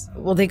 Yes.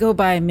 Well, they go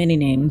by many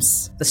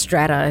names. The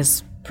Strata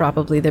is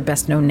probably their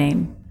best known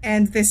name.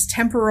 And this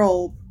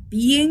temporal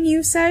being,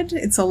 you said?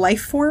 It's a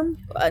life form?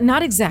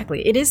 Not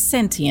exactly. It is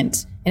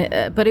sentient,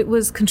 but it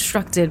was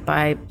constructed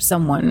by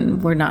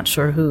someone, we're not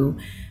sure who,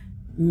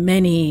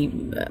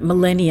 many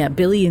millennia,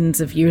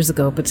 billions of years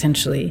ago,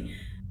 potentially.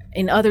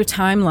 In other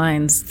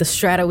timelines, the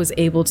Strata was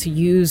able to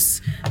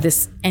use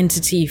this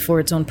entity for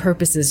its own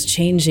purposes,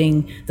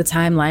 changing the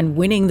timeline,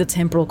 winning the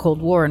temporal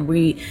Cold War. And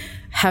we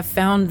have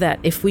found that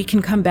if we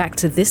can come back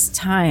to this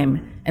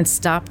time and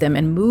stop them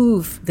and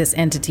move this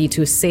entity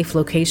to a safe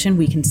location,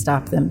 we can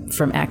stop them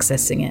from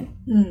accessing it.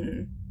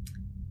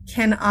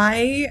 Can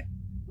I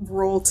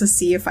roll to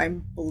see if I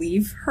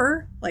believe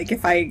her? Like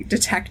if I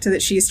detect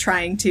that she's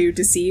trying to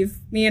deceive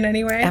me in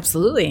any way?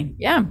 Absolutely,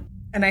 yeah.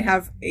 And I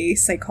have a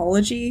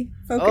psychology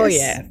focus? Oh,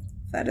 yeah.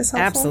 That is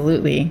helpful.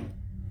 Absolutely.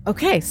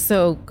 Okay,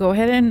 so go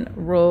ahead and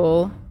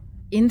roll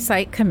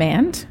Insight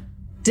Command.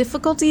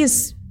 Difficulty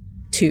is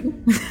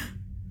 2.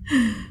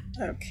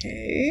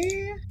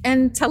 Okay.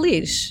 And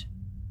Talij,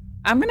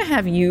 I'm going to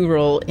have you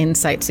roll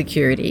Insight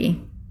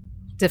Security.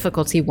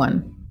 Difficulty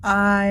 1.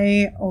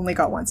 I only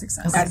got 1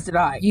 success. Okay. As did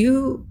I.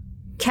 You,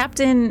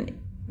 Captain,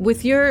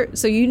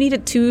 so you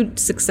needed 2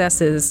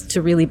 successes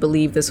to really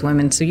believe this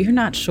woman, so you're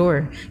not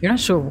sure. You're not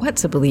sure what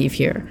to believe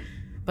here.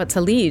 But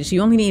Talij,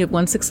 you only needed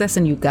 1 success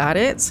and you got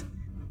it.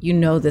 You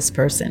know this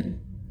person.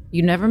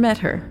 You never met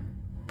her,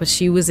 but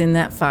she was in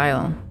that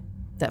file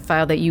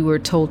that you were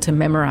told to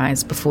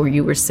memorize before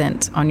you were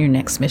sent on your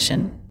next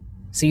mission.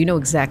 So you know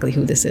exactly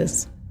who this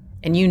is.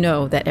 And you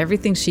know that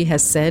everything she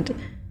has said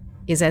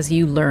is as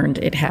you learned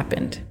it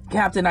happened.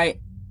 Captain, I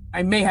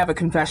may have a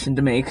confession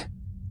to make.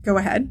 Go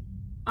ahead.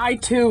 I,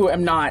 too,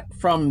 am not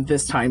from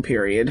this time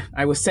period.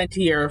 I was sent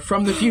here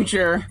from the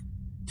future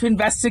to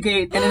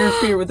investigate and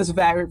interfere with this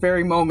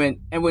very moment.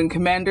 And when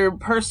Commander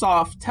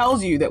Persov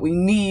tells you that we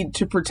need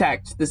to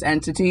protect this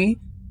entity,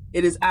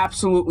 it is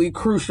absolutely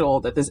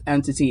crucial that this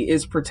entity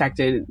is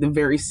protected. The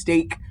very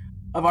stake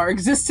of our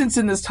existence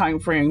in this time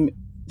frame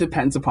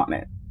depends upon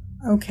it.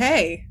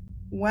 Okay.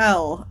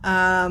 Well,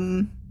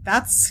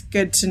 that's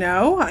good to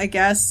know. I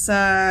guess,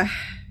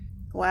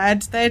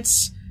 glad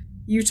that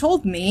you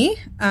told me.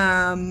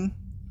 I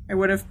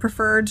would have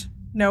preferred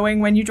knowing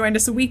when you joined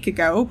us a week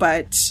ago,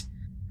 but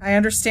I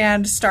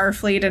understand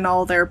Starfleet and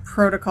all their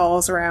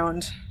protocols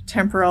around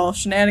temporal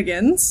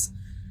shenanigans.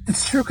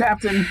 It's true,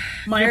 Captain.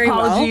 My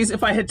apologies.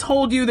 If I had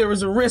told you there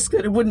was a risk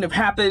that it wouldn't have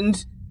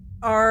happened.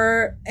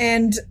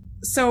 And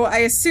so I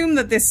assume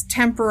that this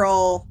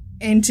temporal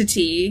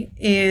entity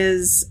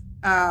is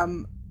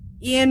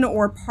in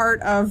or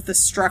part of the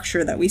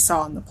structure that we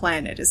saw on the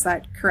planet. Is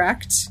that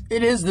correct?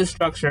 It is the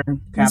structure, Ms.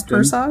 Captain.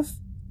 Pursov?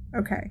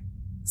 Okay.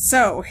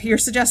 So, you're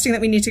suggesting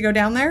that we need to go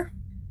down there?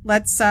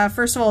 Let's,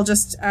 first of all,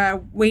 just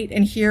wait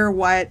and hear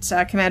what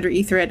Commander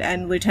Ethrid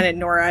and Lieutenant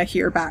Nora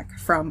hear back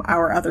from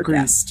our other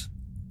guest.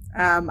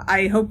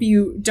 I hope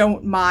you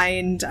don't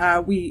mind.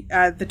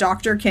 The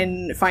doctor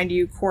can find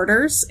you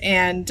quarters,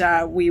 and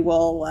we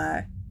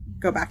will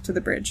go back to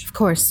the bridge. Of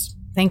course.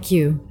 Thank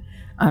you.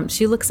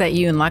 She looks at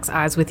you and locks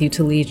eyes with you,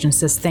 Talij, and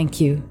says,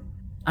 thank you.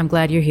 I'm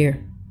glad you're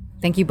here.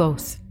 Thank you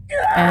both.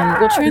 And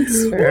we'll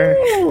transfer.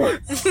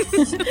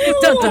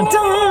 Dun, dun,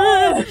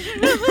 dun.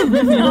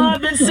 Oh,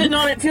 I've been sitting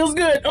on it. Feels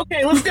good.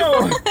 Okay, let's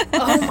go.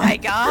 Oh my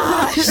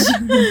gosh.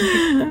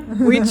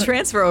 We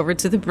transfer over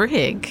to the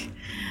brig.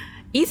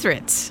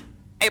 Ethrit.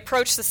 I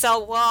approach the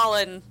cell wall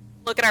and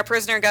look at our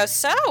prisoner and go,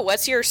 so,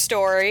 what's your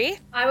story?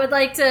 I would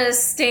like to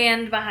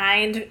stand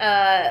behind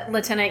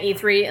Lieutenant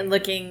E3 and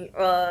looking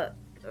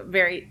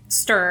very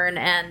stern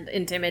and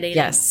intimidating.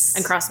 Yes.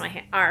 And cross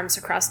my arms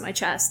across my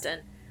chest,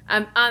 and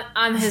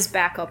I'm his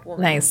backup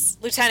woman. Nice.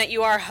 Lieutenant,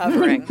 you are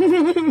hovering.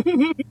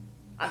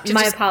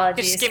 My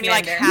apologies. Just give me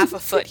like Commander. half a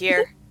foot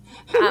here.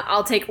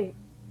 I'll take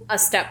a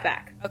step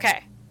back.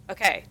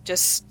 Okay.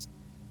 Just,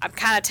 I'm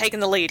kind of taking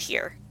the lead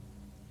here.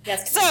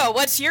 Yes. So,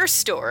 what's your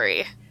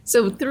story?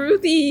 So through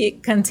the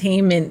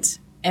containment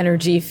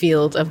energy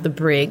field of the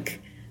brig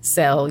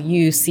cell,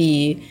 you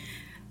see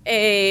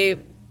a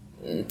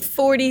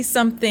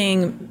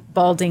 40-something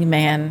balding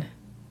man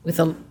with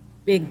a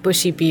big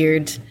bushy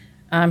beard.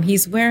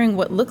 He's wearing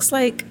what looks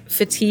like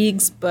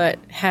fatigues, but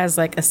has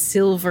like a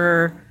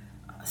silver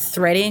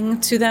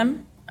threading to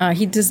them.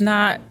 He does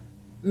not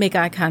make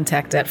eye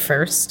contact at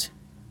first.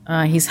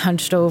 He's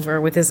hunched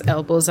over with his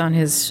elbows on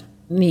his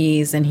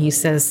knees, and he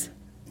says,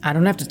 I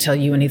don't have to tell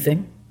you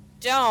anything.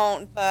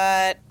 Don't,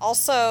 but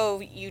also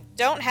you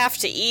don't have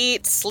to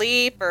eat,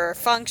 sleep, or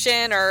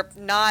function, or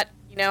not,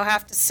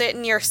 have to sit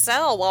in your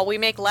cell while we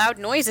make loud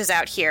noises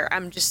out here.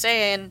 I'm just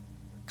saying,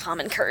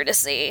 common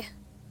courtesy.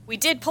 We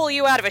did pull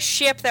you out of a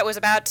ship that was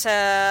about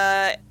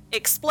to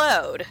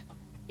explode.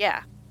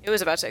 Yeah, it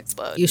was about to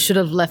explode. You should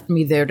have left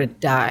me there to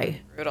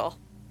die. Brutal.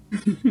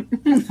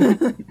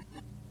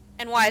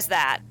 And why is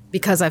that?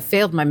 Because I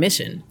failed my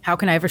mission. How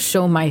can I ever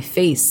show my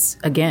face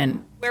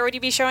again? Where would you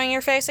be showing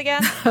your face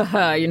again?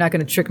 You're not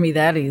going to trick me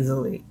that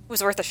easily. It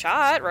was worth a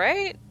shot,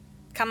 right?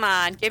 Come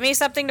on, give me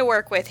something to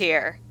work with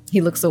here. He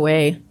looks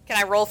away. Can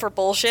I roll for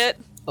bullshit?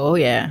 Oh,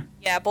 yeah.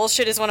 Yeah,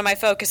 bullshit is one of my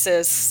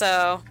focuses,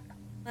 so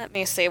let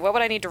me see. What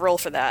would I need to roll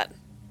for that?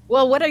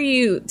 Well, what are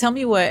you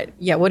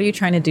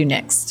trying to do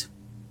next?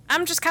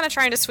 I'm just kind of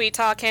trying to sweet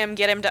talk him,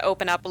 get him to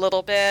open up a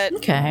little bit.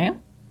 Okay.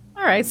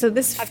 All right, so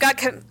this... I've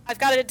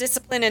got a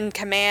discipline and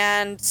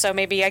command, so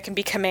maybe I can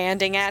be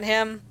commanding at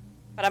him.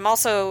 But I'm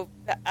also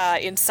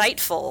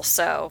insightful,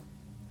 so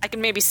I can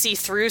maybe see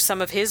through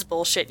some of his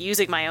bullshit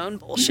using my own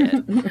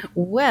bullshit.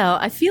 Well,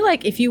 I feel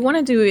like if you want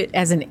to do it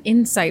as an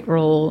insight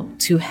roll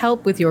to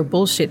help with your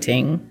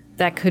bullshitting,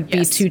 that could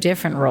be two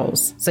different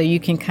roles. So you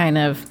can kind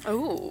of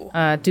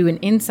do an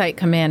insight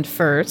command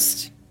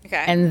first,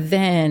 and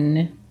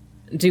then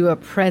do a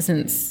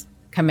presence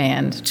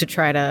command to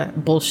try to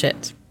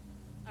bullshit.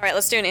 All right,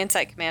 let's do an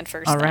insight command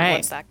first. All right.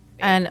 What's that gonna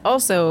be? And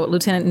also,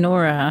 Lieutenant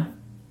Nora,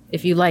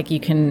 if you like, you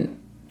can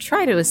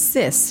try to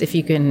assist if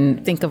you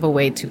can think of a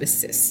way to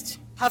assist.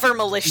 Hover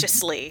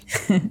maliciously.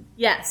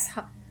 Yes.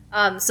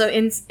 So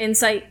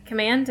insight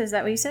command, is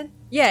that what you said?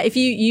 Yeah, if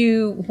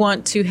you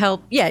want to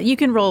help, you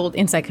can roll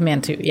insight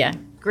command too, yeah.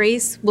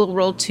 Grace will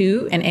roll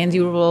 2 and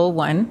Andy will roll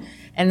 1.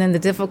 And then the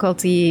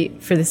difficulty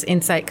for this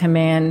insight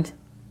command,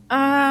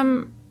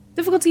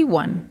 difficulty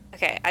 1.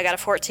 Okay, I got a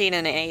 14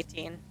 and an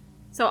 18.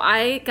 So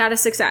I got a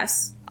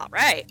success. All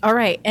right. All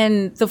right,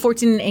 and the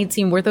 14 and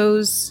 18, were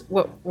those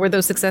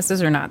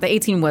successes or not? The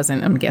 18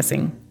 wasn't, I'm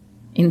guessing.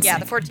 Insight. Yeah,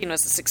 the 14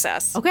 was a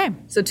success. Okay,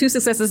 so 2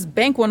 successes,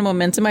 bank 1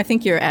 momentum. I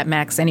think you're at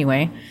max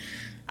anyway.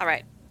 All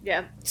right.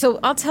 Yeah. So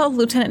I'll tell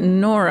Lieutenant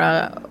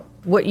Nora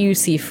what you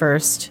see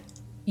first.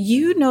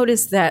 You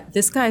notice that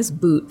this guy's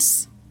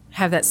boots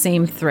have that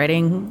same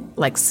threading,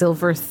 like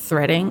silver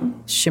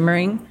threading,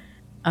 shimmering,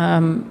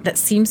 that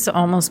seems to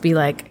almost be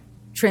like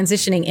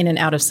transitioning in and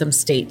out of some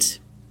state.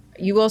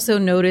 You also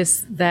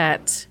notice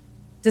that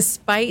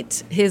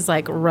despite his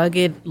like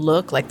rugged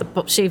look, like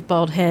the shaved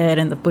bald head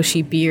and the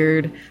bushy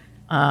beard,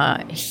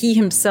 he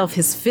himself,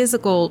 his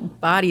physical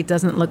body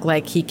doesn't look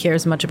like he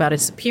cares much about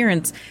his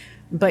appearance,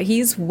 but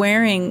he's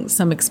wearing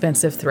some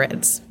expensive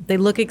threads. They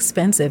look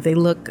expensive. They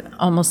look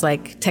almost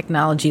like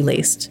technology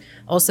laced.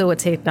 Also a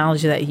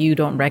technology that you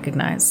don't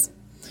recognize.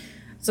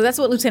 So that's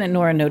what Lieutenant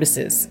Nora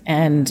notices.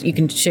 And you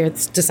can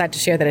decide to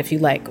share that if you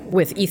like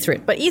with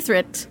Ethrit. But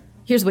Ethrit,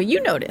 here's what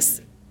you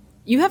notice.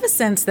 You have a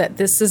sense that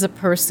this is a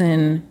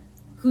person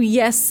who,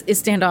 yes, is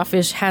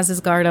standoffish, has his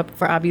guard up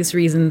for obvious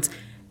reasons.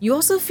 You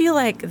also feel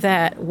like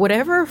that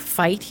whatever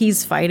fight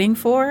he's fighting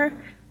for,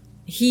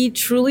 he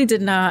truly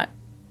did not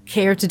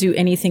care to do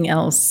anything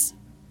else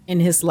in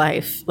his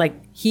life. Like,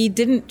 he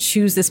didn't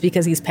choose this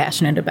because he's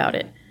passionate about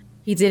it.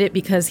 He did it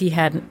because he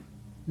had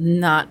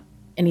not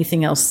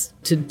anything else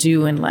to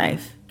do in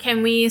life.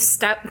 Can we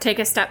take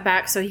a step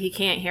back so he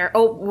can't hear?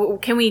 Oh,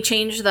 can we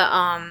change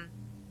the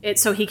it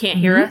so he can't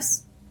hear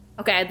us?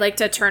 Okay, I'd like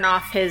to turn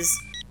off his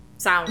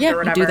sound or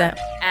whatever. Do that.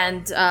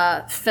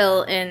 And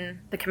fill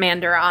in the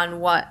commander on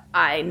what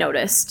I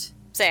noticed.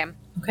 Same.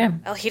 Okay.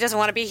 Well, he doesn't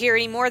want to be here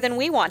any more than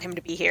we want him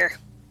to be here.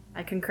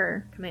 I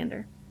concur,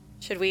 Commander.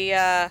 Should we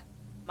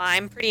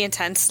mime pretty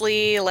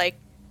intensely, like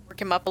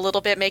work him up a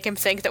little bit, make him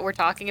think that we're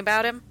talking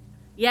about him?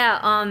 Yeah,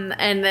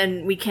 and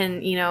then we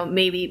can,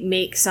 maybe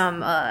make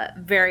some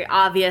very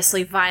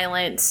obviously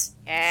violent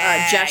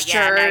gestures.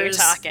 Yeah, now you're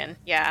talking.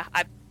 Yeah,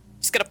 I'm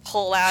just gonna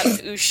pull out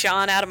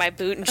Ushan out of my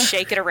boot and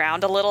shake it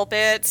around a little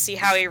bit, see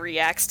how he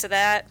reacts to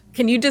that.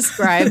 Can you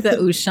describe the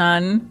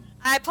Ushan?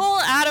 I pull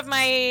out of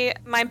my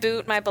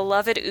boot my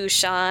beloved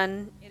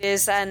Ushan. It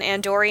is an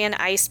Andorian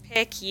ice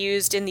pick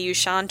used in the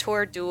Ushan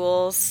Tour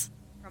duels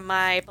from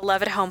my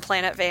beloved home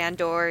planet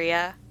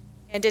Vandoria.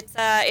 And it's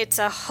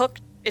a hook.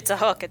 It's an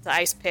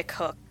ice pick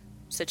hook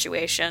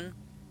situation.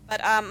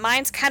 But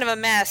mine's kind of a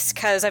mess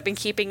because I've been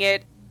keeping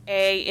it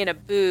A, in a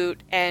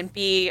boot, and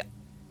B,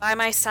 by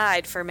my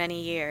side for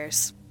many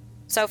years.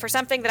 So for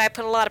something that I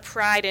put a lot of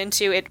pride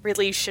into, it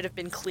really should have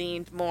been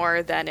cleaned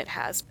more than it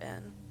has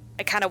been.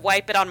 I kind of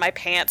wipe it on my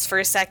pants for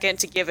a second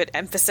to give it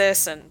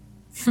emphasis, and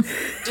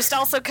just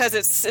also because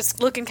it's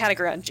looking kind of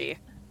grungy.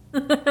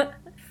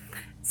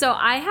 So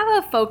I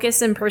have a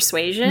focus in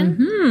persuasion.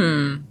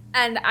 Mm-hmm.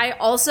 And I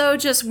also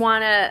just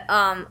want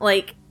to,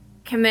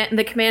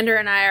 the commander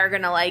and I are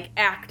going to,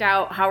 act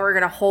out how we're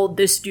going to hold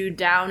this dude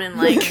down and,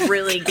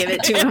 really give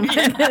it to him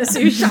for this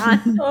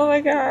Ushan. Oh my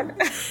god.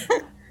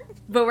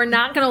 But we're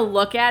not going to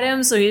look at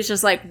him, so he's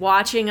just,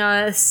 watching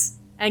us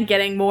and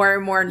getting more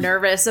and more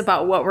nervous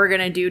about what we're going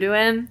to do to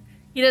him.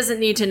 He doesn't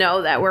need to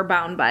know that we're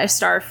bound by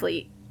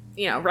Starfleet,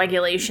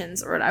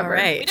 regulations or whatever. All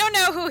right. We don't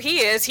know who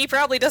he is. He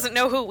probably doesn't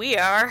know who we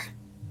are.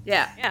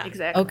 Yeah,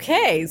 exactly.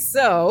 Okay,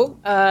 so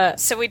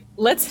So we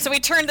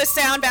turn the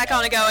sound back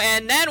on and go,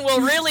 and then we'll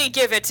really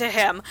give it to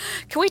him.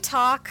 Can we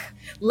talk?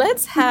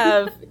 let's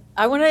have.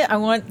 I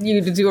want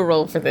you to do a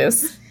roll for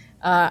this.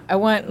 I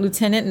want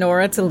Lieutenant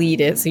Nora to lead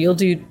it. So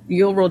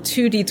you'll roll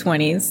 2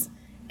 d20s,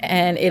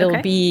 and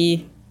it'll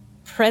be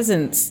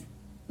presence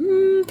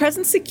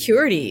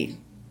security.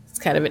 It's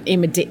kind of an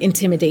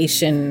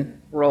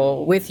intimidation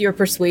roll with your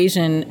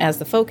persuasion as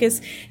the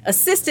focus,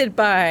 assisted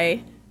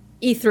by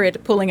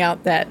Ethrit pulling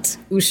out that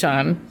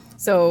Ushan.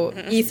 So,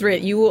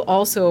 Ethrit, you will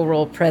also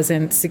roll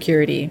present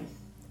security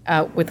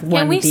with 1 d20.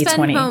 Can we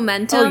spend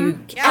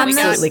momentum? Oh, you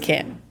absolutely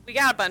can. We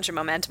got a bunch of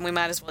momentum. We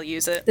might as well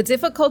use it. The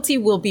difficulty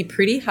will be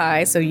pretty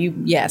high, so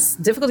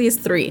difficulty is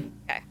 3.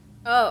 Okay.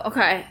 Oh,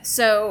 okay.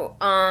 So,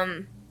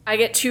 I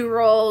get 2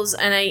 rolls,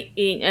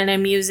 and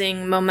I'm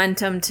using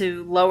momentum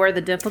to lower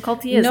the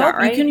difficulty. Is that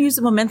right? You can use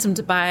the momentum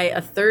to buy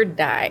a 3rd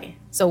die.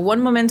 So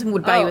 1 momentum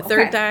would buy you a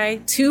 3rd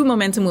die, 2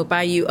 momentum will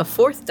buy you a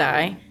 4th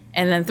die,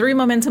 and then 3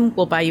 momentum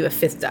will buy you a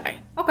 5th die.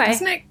 Okay.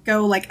 Doesn't it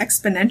go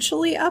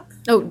exponentially up?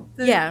 Oh,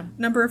 yeah.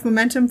 Number of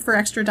momentum for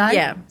extra die?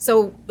 Yeah.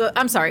 So,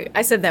 I'm sorry,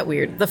 I said that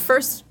weird. The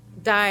first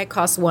die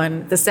costs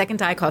 1, the second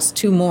die costs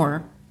 2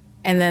 more,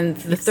 and then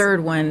the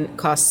third one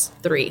costs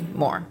 3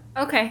 more.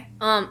 Okay.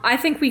 I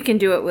think we can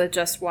do it with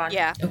just 1.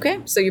 Yeah. Okay,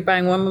 so you're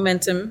buying 1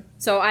 momentum.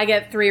 So I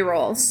get 3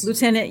 rolls.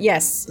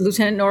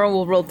 Lieutenant Nora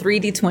will roll 3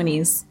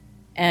 d20s,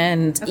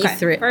 and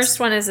Ethrit First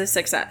one is a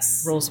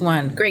success. rolls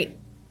 1. Great.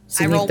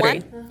 So I you need roll 3.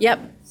 1? Yep.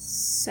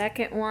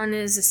 Second one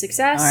is a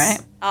success.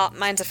 All right.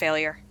 Mine's a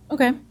failure.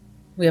 Okay.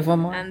 We have 1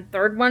 more. And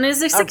third one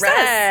is a success. All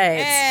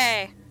right.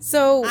 Hey,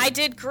 So I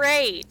did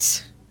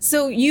great.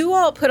 So you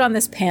all put on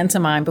this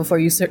pantomime before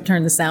you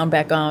turn the sound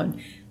back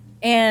on,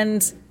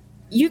 and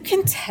you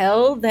can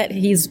tell that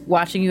he's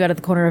watching you out of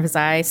the corner of his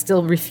eye,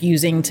 still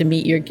refusing to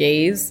meet your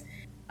gaze.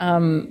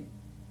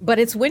 But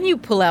it's when you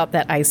pull out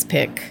that ice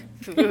pick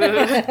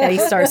that he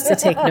starts to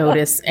take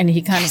notice, and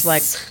he kind of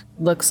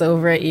looks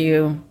over at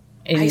you.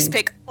 And Ice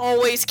pick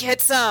always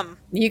gets them.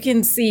 you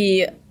can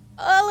see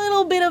a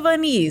little bit of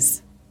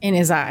unease in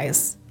his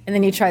eyes, and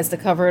then he tries to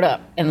cover it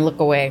up and look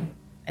away.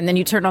 And then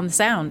you turn on the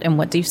sound, and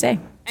what do you say?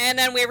 And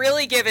then we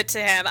really give it to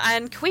him.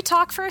 And can we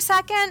talk for a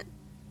second?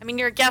 I mean,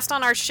 you're a guest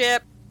on our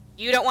ship.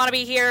 You don't want to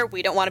be here.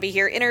 We don't want to be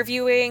here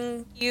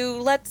interviewing you.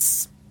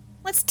 Let's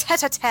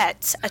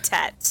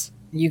tete-a-tete.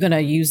 You gonna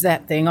use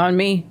that thing on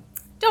me?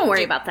 Don't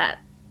worry about that.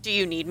 Do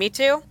you need me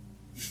to?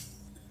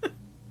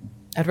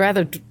 I'd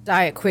rather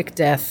die a quick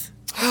death.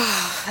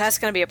 That's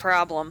going to be a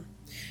problem.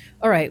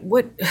 All right,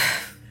 what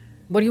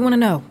do you want to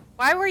know?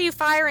 Why were you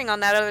firing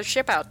on that other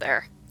ship out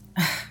there?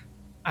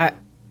 I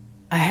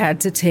had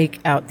to take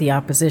out the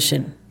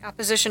opposition.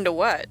 Opposition to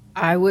what?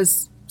 I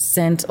was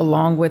sent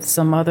along with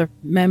some other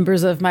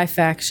members of my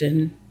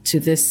faction to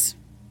this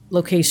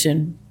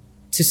location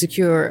to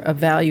secure a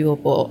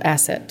valuable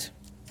asset.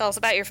 Tell us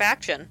about your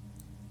faction.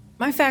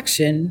 My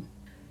faction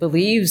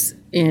believes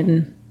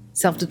in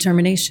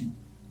self-determination.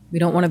 We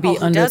don't want to be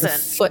who under the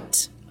doesn't?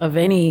 foot of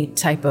any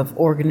type of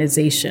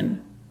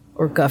organization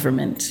or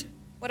government.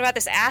 What about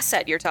this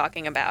asset you're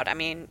talking about? I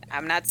mean,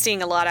 I'm not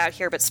seeing a lot out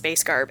here but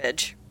space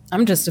garbage.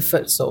 I'm just a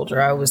foot soldier.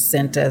 I was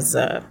sent as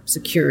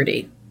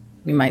security,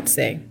 we might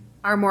say.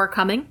 Are more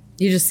coming?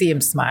 You just see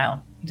him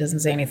smile. He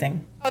doesn't say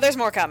anything. Oh, there's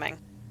more coming.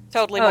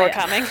 Totally more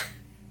coming.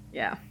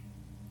 Yeah.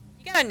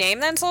 You got a name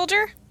then,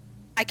 soldier?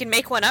 I can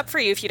make one up for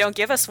you if you don't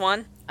give us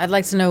one. I'd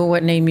like to know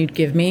what name you'd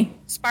give me.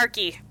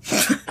 Sparky.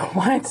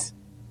 What?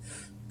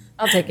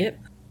 I'll take it.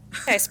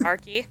 Okay,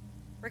 Sparky.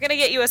 We're gonna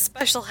get you a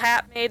special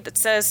hat made that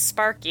says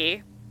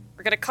Sparky.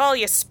 We're gonna call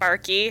you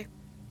Sparky.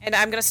 And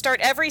I'm gonna start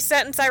every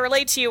sentence I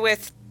relate to you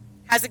with,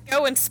 "How's it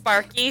going,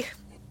 Sparky?"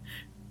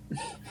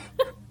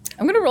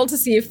 I'm going to roll to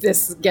see if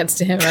this gets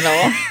to him at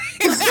all.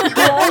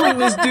 Calling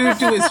this dude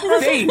to his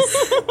face.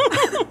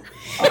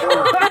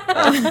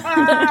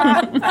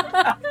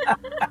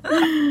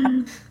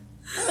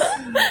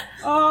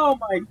 Oh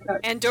my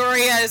god.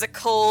 Andoria is a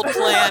cold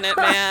planet,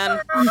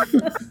 man.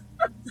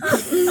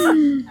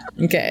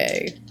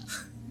 Okay.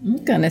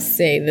 I'm going to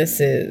say this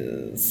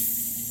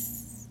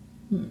is...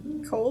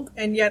 Cold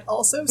and yet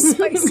also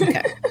spicy.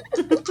 Okay.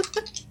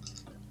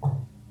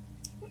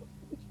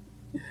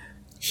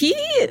 He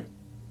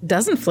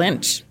doesn't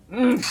flinch.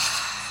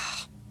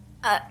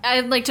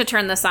 I'd like to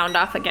turn the sound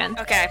off again.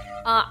 Okay.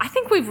 I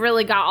think we've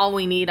really got all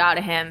we need out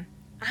of him.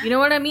 You know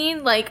what I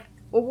mean? Like,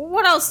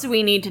 what else do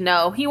we need to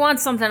know? He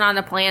wants something on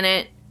the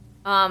planet.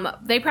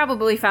 They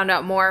probably found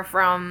out more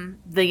from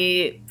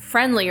the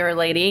friendlier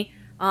lady.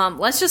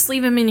 Let's just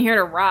leave him in here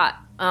to rot.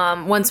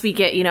 Once we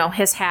get,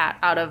 his hat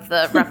out of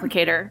the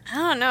replicator. I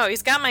don't know.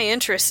 He's got my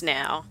interest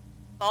now.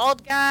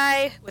 Bald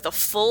guy with a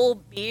full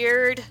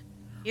beard.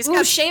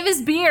 Ooh, shave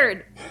his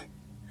beard.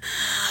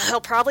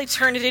 He'll probably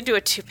turn it into a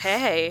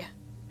toupee.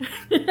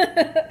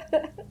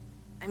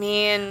 I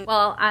mean...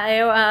 Well,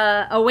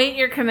 I await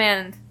your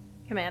command,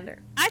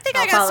 Commander. I think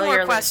I got some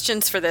more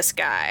questions for this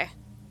guy.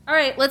 All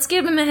right, let's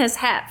give him his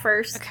hat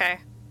first. Okay.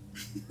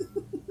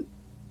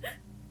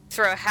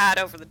 Throw a hat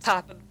over the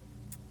top of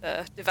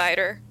the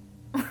divider.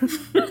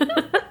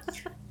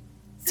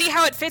 See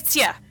how it fits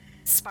ya,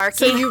 Sparky.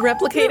 So you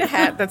replicate a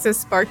hat that says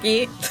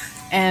Sparky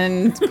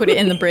and put it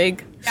in the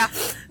brig? Yeah.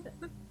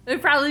 We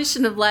probably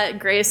shouldn't have let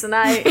Grace and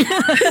I.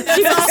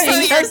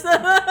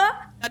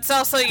 That's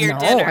also your No,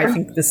 dinner. I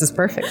think this is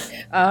perfect.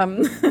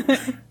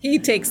 He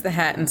takes the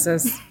hat and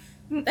says,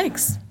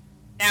 "Thanks."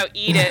 Now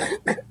eat it.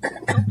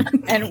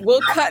 And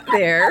we'll cut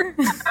there.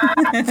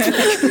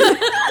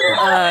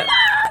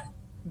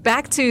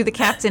 Back to the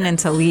captain and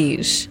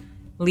Talij,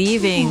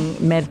 leaving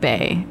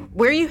Medbay.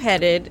 Where are you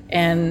headed,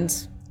 and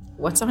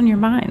what's on your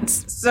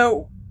minds?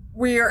 So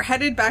we're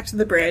headed back to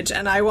the bridge,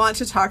 and I want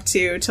to talk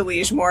to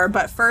Talij more,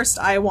 but first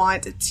I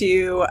want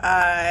to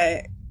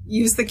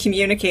use the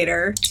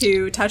communicator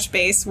to touch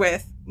base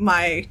with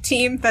my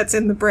team that's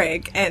in the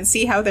brig and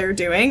see how they're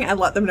doing and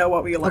let them know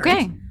what we learned.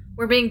 Okay.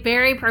 We're being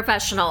very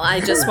professional.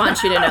 I just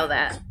want you to know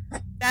that.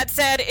 That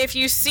said, if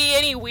you see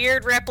any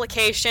weird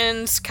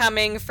replications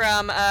coming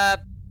from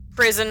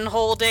prison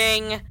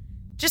holding,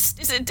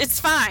 it's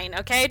fine,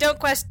 okay? Don't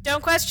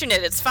question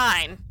it. It's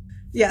fine.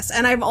 Yes,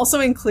 and I'm also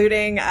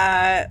including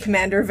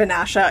Commander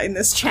Vanasha in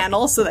this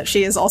channel so that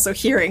she is also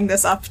hearing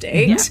this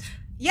update.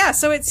 Yeah,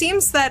 so it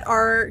seems that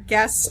our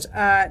guest,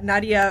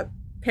 Nadia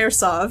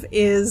Persov,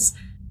 is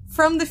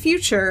from the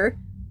future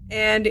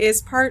and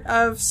is part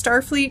of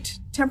Starfleet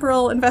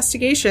temporal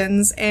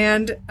investigations,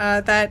 and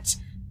that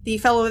the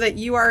fellow that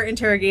you are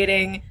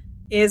interrogating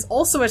is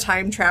also a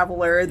time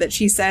traveler that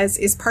she says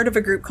is part of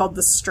a group called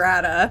the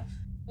Strata.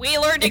 We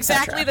learned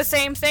exactly the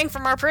same thing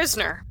from our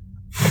prisoner.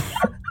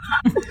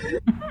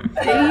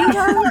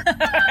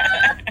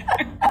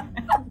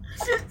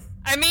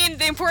 I mean,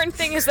 the important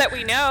thing is that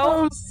we know.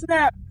 Oh,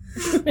 snap.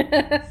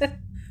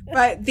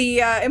 But the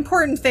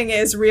important thing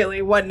is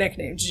really, what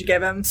nickname did you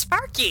give him?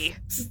 Sparky.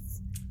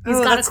 He's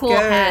got a cool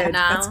hat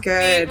now. That's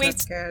good. We,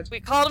 That's good.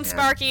 We called him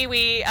Sparky.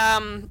 We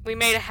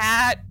made a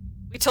hat.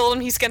 We told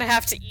him he's gonna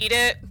have to eat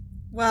it.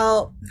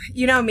 Well,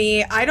 you know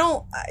me. I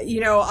don't.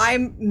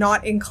 I'm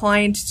not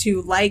inclined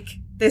to like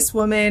this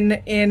woman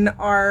in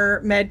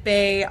our med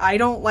bay. I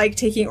don't like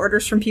taking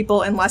orders from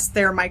people unless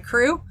they're my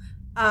crew.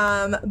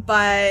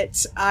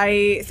 But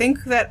I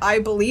think that I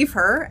believe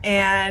her,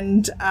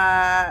 and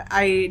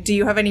do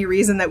you have any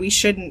reason that we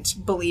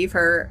shouldn't believe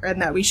her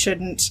and that we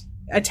shouldn't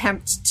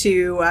attempt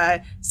to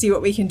see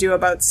what we can do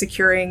about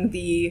securing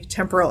the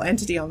temporal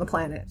entity on the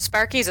planet?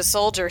 Sparky's a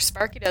soldier.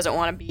 Sparky doesn't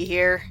want to be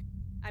here.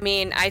 I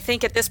mean, I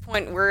think at this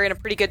point we're in a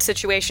pretty good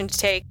situation to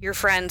take your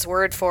friend's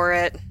word for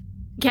it.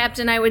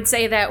 Captain, I would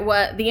say that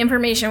what the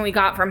information we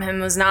got from him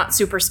was not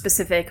super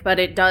specific, but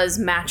it does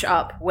match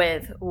up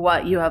with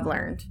what you have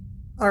learned.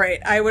 All right.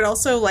 I would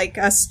also like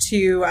us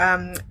to,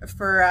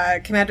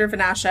 for Commander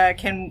Vanasha,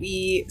 can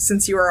we,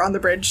 since you are on the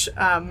bridge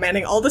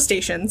manning all the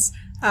stations,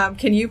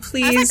 can you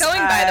please... How's that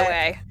going, by the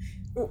way?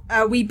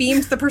 We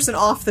beamed the person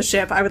off the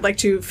ship. I would like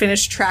to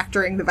finish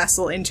tractoring the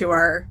vessel into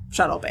our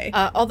shuttle bay.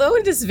 Although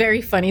it is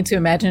very funny to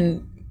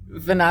imagine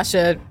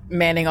Vanasha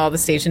manning all the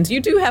stations,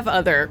 you do have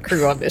other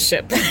crew on this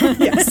ship.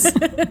 Yes.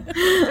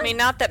 I mean,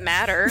 not that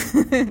matter.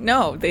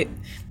 No,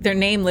 They're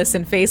nameless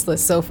and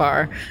faceless so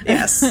far.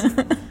 Yes.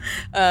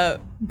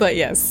 But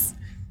yes.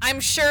 I'm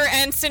sure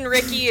Ensign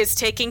Ricky is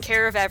taking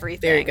care of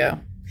everything. There you go.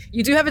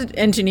 You do have an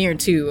engineer,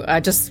 too. I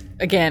just,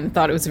 again,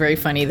 thought it was very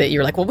funny that you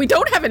were like, well, we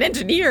don't have an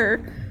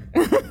engineer.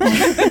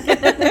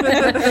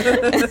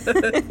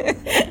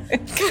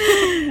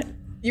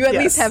 You at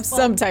least have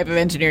some type of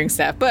engineering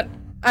staff. But,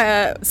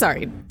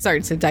 sorry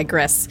to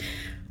digress.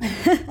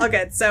 All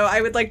good. So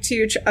I would like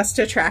us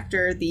to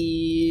tractor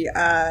the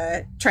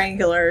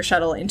triangular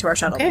shuttle into our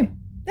shuttle. Okay.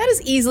 That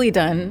is easily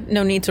done.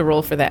 No need to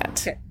roll for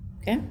that.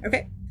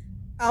 Okay.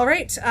 All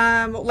right.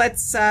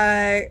 Let's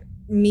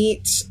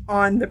meet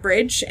on the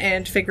bridge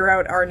and figure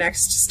out our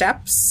next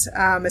steps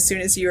as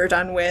soon as you are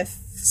done with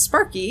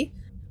Sparky.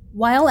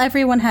 While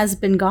everyone has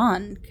been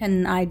gone,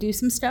 can I do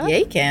some stuff? Yeah,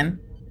 you can.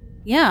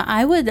 Yeah,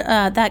 I would,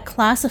 that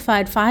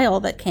classified file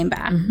that came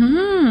back.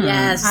 Mm-hmm.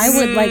 Yes. I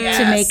would like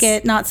to make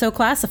it not so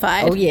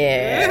classified. Oh,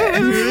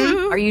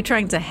 yeah. Are you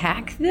trying to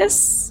hack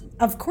this?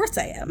 Of course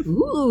I am.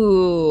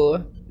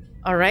 Ooh.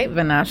 All right,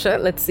 Vanasha,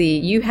 let's see.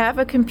 You have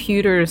a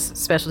computer's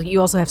specialty.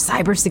 You also have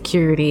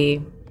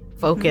cybersecurity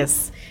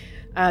focus.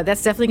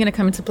 That's definitely going to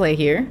come into play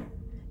here.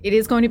 It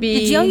is going to be...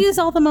 Did y'all use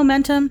all the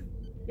momentum?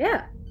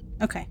 Yeah.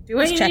 Okay. Do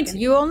what you need to.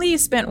 You only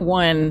spent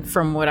 1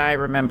 from what I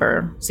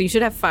remember. So you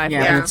should have 5.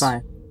 Yeah, that's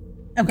fine.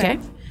 Okay.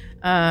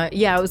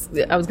 Yeah, I was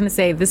going to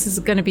say this is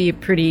going to be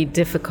pretty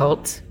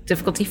difficult.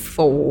 Difficulty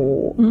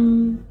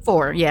 4.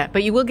 4, yeah.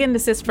 But you will get an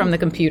assist from the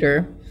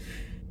computer.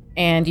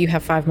 And you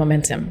have 5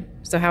 momentum.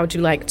 So how would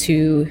you like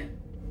to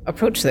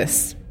approach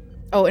this?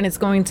 Oh, and it's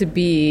going to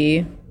be,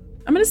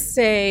 I'm going to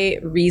say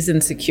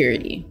reason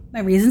security.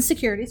 My reason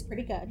security is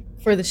pretty good.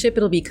 For the ship,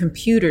 it'll be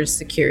computer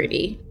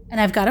security. And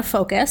I've got a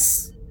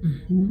focus.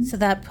 Mm-hmm. So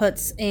that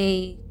puts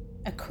a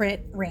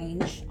crit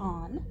range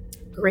on.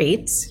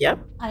 Great. Yep.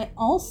 I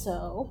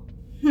also,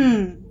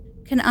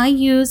 can I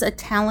use a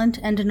talent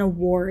and an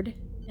award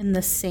in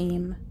the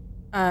same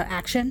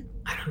action?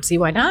 I don't see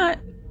why not.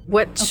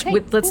 Let's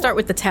start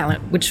with the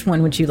talent. Which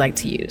one would you like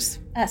to use?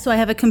 So I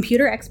have a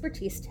computer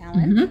expertise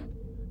talent. Mm-hmm.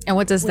 And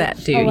what does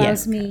that do?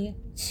 Allows me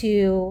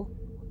to,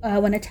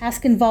 when a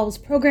task involves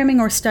programming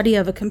or study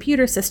of a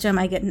computer system,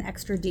 I get an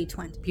extra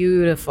D20.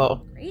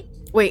 Beautiful. Great.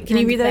 Wait, can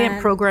you read that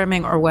again?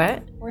 Programming or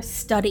what? Or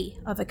study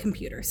of a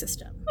computer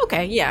system.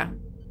 Okay, yeah.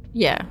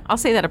 Yeah, I'll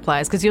say that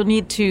applies because you'll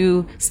need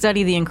to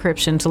study the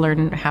encryption to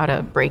learn how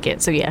to break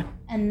it. So yeah.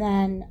 And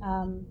then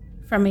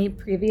from a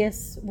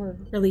previous or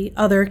really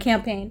other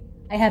campaign,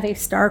 I have a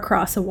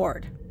Star-Cross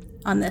Award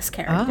on this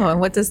character. Oh, and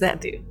what does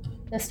that do?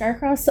 The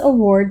Star-Cross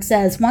Award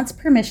says, once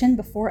permission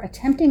before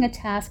attempting a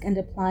task and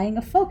applying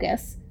a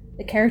focus,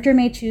 the character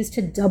may choose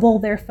to double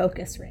their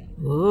focus range.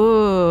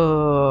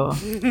 Ooh.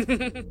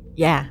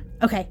 Yeah.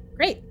 Okay,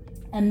 great.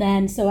 And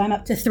then, so I'm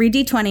up to 3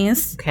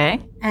 D20s. Okay.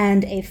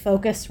 And a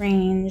focus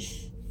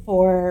range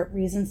for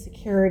reason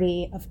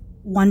security of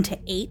 1 to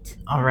 8.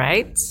 All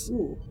right.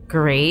 Ooh.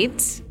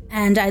 Great.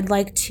 And I'd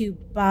like to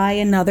buy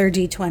another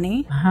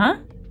D20. Uh-huh.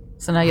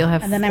 So now you'll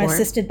have And then 4. I'm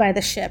assisted by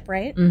the ship,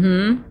 right?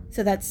 Mm-hmm.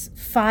 So that's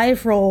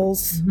 5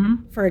 rolls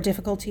for a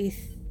difficulty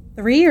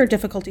 3 or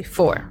difficulty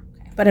 4? 4.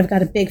 Okay. But I've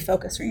got a big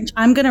focus range.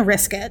 I'm going to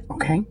risk it.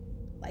 Okay.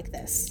 Like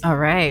this. All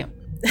right.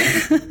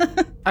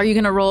 Are you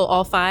going to roll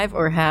all 5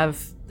 or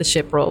have the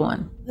ship roll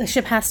 1? The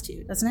ship has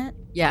to, doesn't it?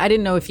 Yeah, I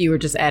didn't know if you were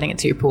just adding it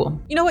to your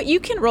pool. You know what? You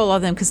can roll all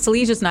of them because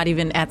Talesia's not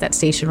even at that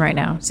station right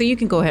now. So you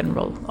can go ahead and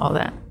roll all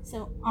that.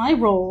 So I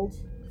rolled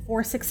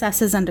 4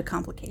 successes and a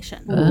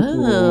complication.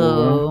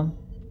 Oh.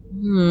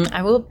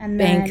 I will And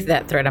bank then-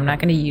 that thread. I'm not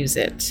going to use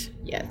it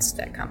yet,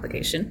 that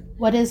complication.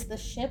 What is the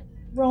ship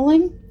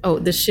rolling? Oh,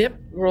 the ship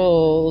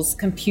rolls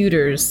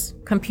computers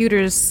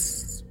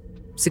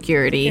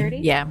security.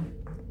 Yeah.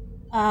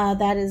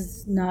 That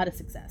is not a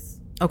success.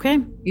 Okay.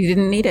 You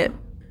didn't need it.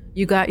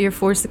 You got your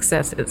 4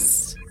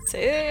 successes.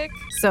 Sick.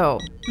 So,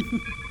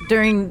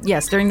 during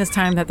this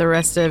time that the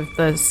rest of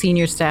the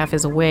senior staff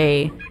is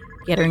away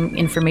getting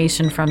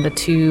information from the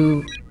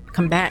 2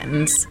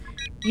 combatants,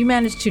 you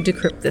managed to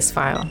decrypt this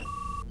file.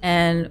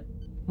 And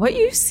what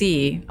you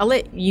see, I'll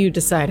let you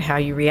decide how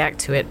you react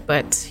to it,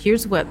 but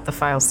here's what the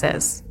file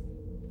says.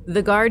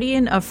 The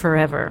Guardian of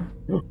Forever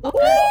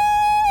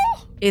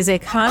is a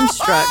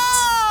construct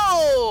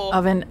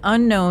of an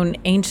unknown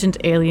ancient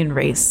alien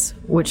race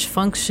which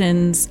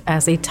functions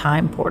as a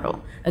time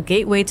portal, a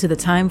gateway to the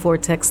time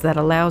vortex that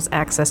allows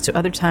access to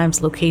other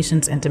times,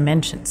 locations, and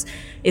dimensions.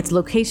 Its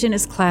location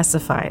is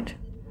classified.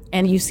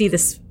 And you see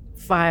this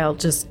file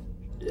just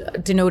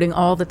denoting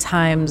all the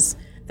times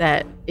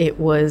that it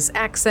was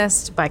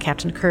accessed by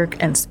Captain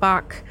Kirk and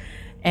Spock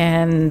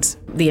and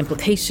the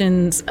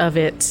implications of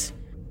it.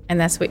 And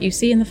that's what you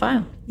see in the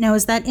file. Now,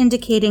 is that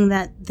indicating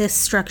that this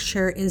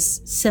structure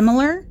is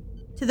similar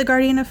to the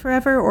Guardian of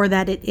Forever or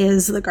that it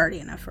is the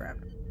Guardian of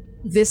Forever?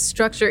 This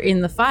structure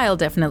in the file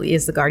definitely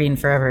is the Guardian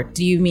Forever.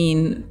 Do you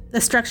mean... The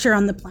structure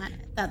on the planet.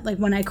 That, like,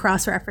 when I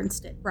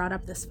cross-referenced it, brought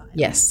up this file.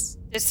 Yes.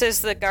 This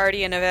is the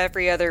guardian of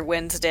every other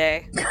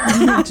Wednesday.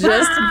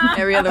 Just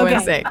every other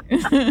Wednesday.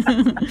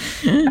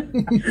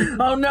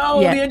 Oh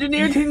no, Yeah. the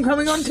engineer team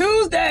coming on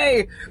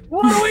Tuesday!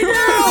 What do we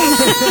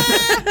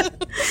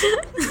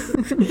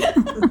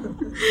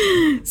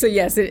do? So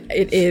yes, it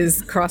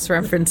is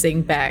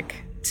cross-referencing back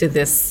to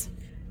this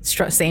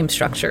same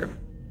structure.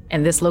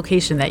 And this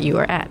location that you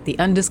are at, the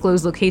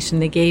undisclosed location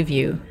they gave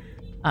you,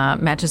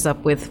 matches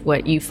up with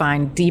what you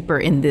find deeper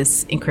in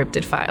this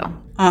encrypted file.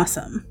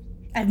 Awesome.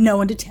 I have no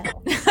one to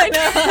tell.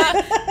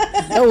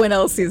 No one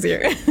else is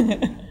here.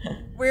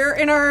 We're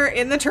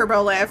in the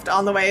turbo lift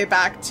on the way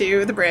back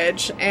to the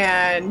bridge,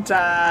 and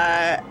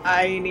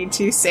I need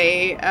to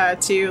say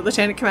to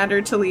Lieutenant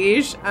Commander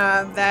Talij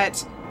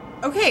that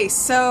okay,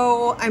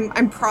 so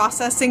I'm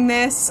processing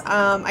this.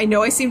 I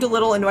know I seemed a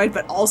little annoyed,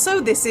 but also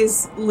this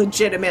is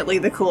legitimately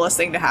the coolest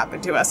thing to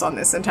happen to us on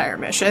this entire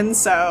mission.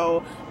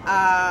 So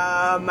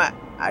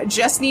I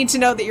just need to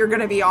know that you're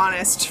going to be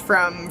honest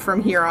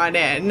from here on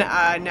in,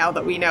 now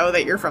that we know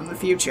that you're from the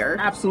future.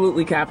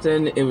 Absolutely,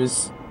 Captain. It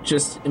was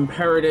just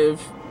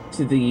imperative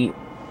to the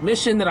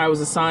mission that I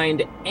was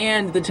assigned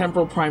and the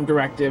Temporal Prime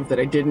Directive that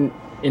I didn't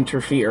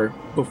interfere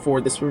before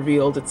this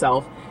revealed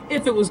itself,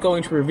 if it was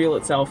going to reveal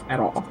itself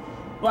at all.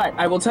 But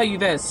I will tell you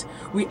this,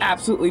 we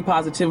absolutely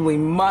positively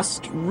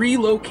must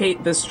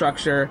relocate this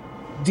structure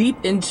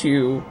deep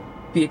into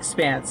the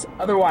expanse.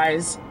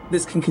 Otherwise,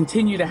 this can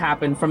continue to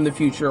happen from the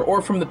future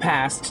or from the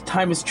past.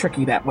 Time is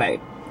tricky that way.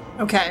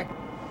 Okay.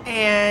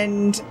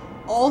 And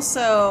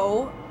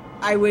also,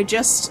 I would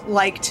just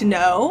like to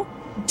know,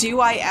 do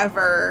I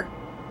ever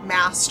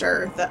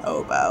master the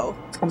oboe?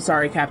 I'm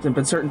sorry, Captain,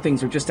 but certain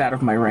things are just out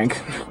of my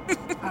rank.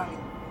 Oh,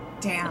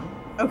 damn.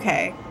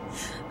 Okay.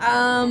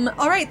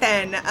 All right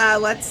then.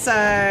 Let's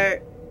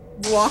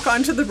walk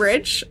onto the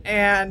bridge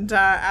and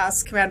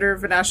ask Commander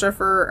Vanessa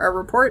for a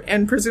report,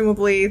 and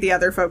presumably the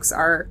other folks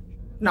are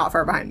not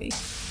far behind me.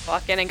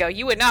 Walk in and go,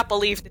 you would not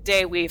believe the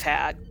day we've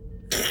had.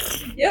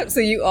 Yep, so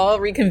you all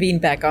reconvene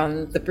back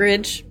on the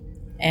bridge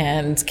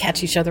and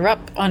catch each other up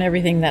on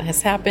everything that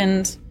has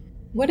happened.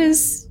 What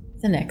is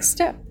the next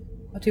step?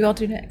 What do you all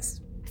do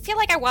next? I feel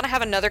like I want to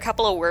have another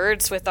couple of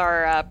words with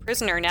our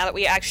prisoner now that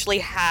we actually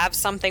have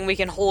something we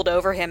can hold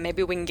over him.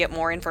 Maybe we can get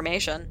more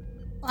information.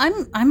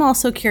 I'm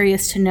also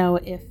curious to know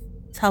if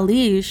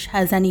Talij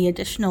has any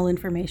additional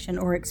information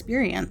or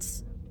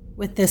experience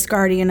with this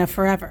Guardian of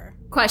Forever.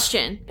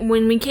 Question.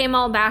 When we came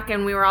all back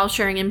and we were all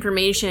sharing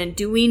information,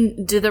 do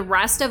the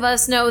rest of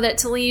us know that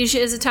Talij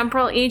is a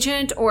temporal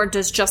agent, or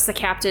does just the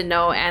captain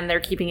know and they're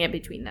keeping it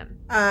between them?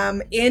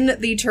 In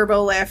the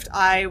turbo lift,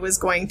 I was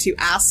going to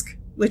ask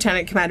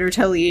Lieutenant Commander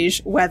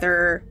Talij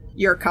whether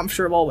you're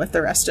comfortable with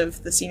the rest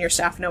of the senior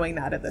staff knowing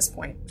that at this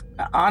point.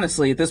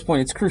 Honestly, at this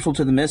point, it's crucial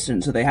to the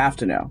mission, so they have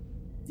to know.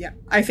 Yeah,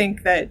 I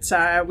think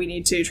that we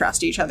need to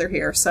trust each other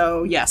here.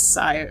 So yes,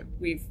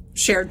 we've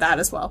shared that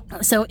as well.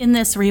 So in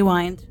this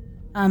rewind,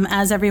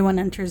 as everyone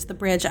enters the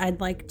bridge,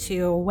 I'd like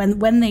to,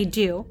 when they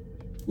do,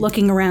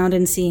 looking around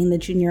and seeing the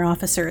junior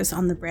officers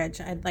on the bridge,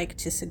 I'd like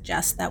to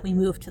suggest that we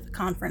move to the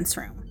conference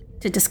room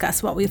to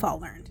discuss what we've all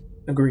learned.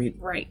 Agreed.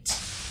 Right.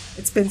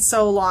 It's been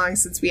so long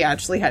since we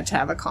actually had to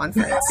have a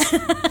conference.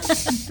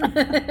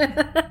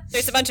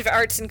 There's a bunch of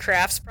arts and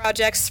crafts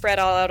projects spread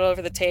all out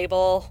over the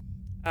table.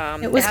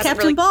 It was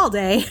Captain Ball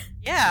Day.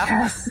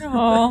 Yeah.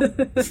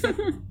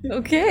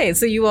 Okay,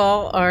 so you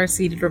all are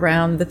seated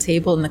around the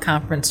table in the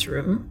conference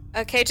room.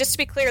 Okay, just to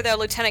be clear though,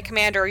 Lieutenant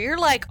Commander, you're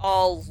like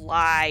all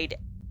lied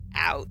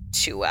out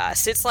to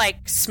us. It's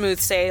like smooth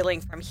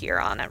sailing from here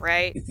on it,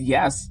 right?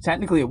 Yes,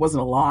 technically it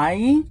wasn't a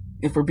lie.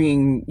 If we're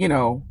being,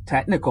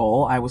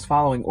 technical, I was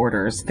following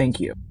orders.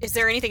 Thank you. Is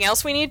there anything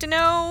else we need to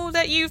know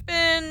that you've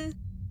been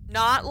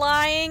not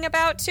lying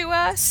about to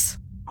us?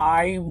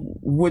 I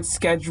would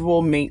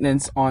schedule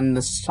maintenance on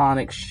the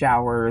sonic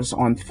showers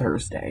on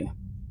Thursday.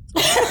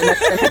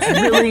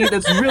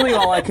 That's really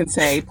all I can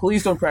say.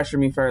 Please don't pressure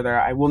me further.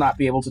 I will not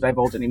be able to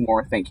divulge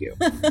anymore. Thank you.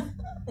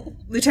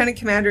 Lieutenant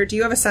Commander, do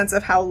you have a sense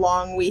of how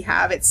long we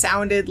have? It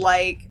sounded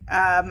like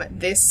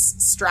this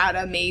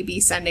strata may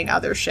be sending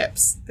other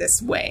ships this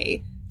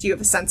way. Do you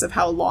have a sense of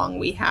how long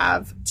we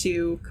have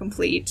to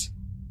complete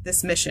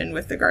this mission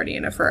with the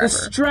Guardian of Forever?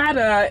 The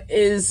strata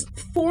is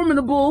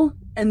formidable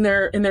in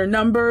their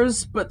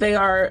numbers, but they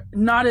are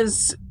not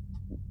as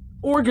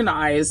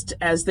organized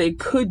as they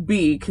could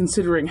be,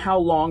 considering how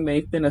long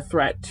they've been a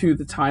threat to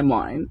the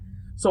timeline.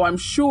 So I'm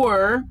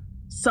sure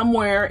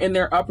somewhere in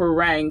their upper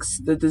ranks,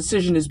 the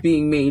decision is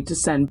being made to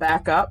send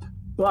backup,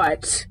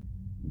 but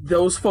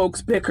those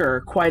folks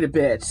bicker quite a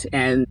bit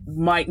and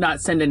might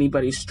not send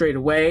anybody straight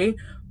away.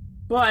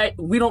 But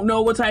we don't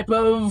know what type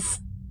of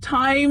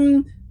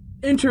time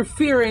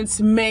interference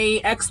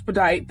may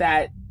expedite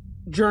that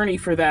journey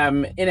for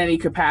them in any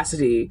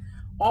capacity.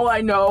 All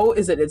I know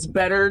is that it's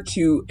better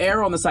to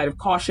err on the side of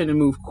caution and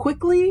move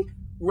quickly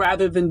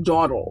rather than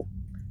dawdle.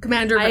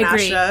 Commander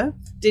Vanasha,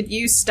 did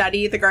you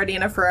study the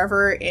Guardian of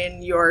Forever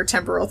in your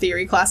temporal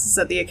theory classes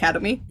at the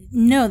Academy?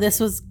 No, this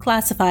was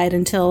classified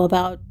until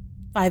about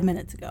 5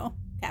 minutes ago,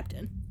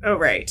 Captain. Oh,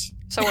 right.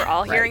 So we're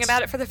all hearing Right.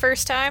 about it for the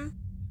first time?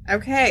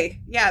 Okay.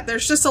 Yeah,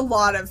 there's just a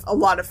lot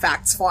of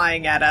facts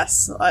flying at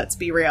us. Let's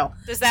be real.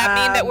 Does that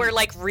mean that we're,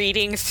 like,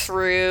 reading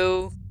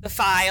through the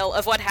file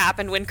of what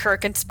happened when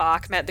Kirk and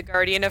Spock met the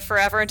Guardian of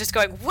Forever and just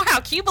going, wow,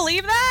 can you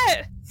believe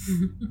that?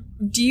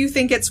 Do you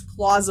think it's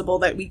plausible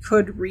that we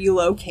could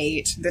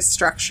relocate this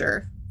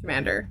structure,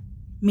 Commander?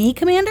 Me,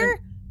 Commander?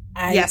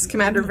 Yes,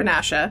 Commander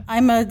Vanasha.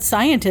 I'm a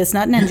scientist,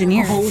 not an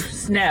engineer. Oh,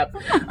 snap.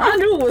 I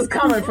knew it was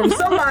coming from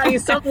somebody,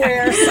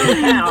 somewhere,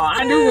 somehow.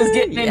 I knew it was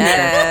getting in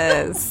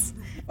there. Yes.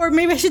 Or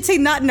maybe I should say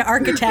not an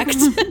architect.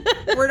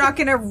 We're not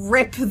going to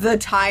rip the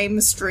time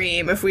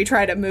stream if we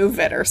try to move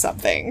it or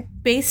something.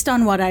 Based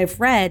on what I've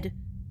read,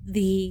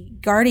 the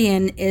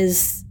Guardian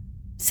is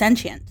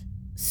sentient.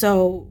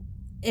 So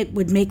it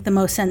would make the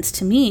most sense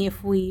to me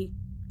if we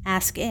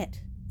ask it.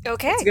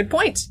 Okay. That's a good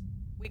point.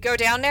 We go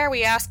down there,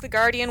 we ask the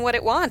Guardian what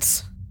it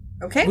wants.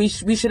 Okay.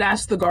 We should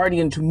ask the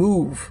Guardian to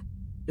move,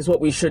 is what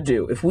we should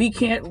do. If we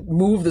can't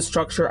move the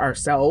structure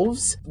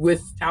ourselves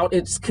without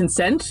its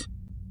consent,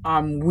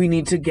 we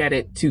need to get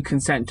it to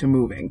consent to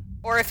moving.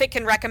 Or if it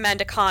can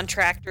recommend a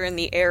contractor in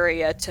the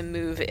area to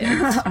move it.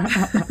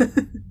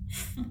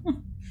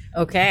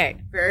 Okay.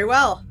 Very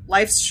well.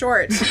 Life's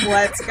short.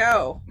 Let's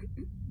go.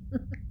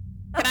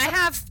 Can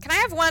I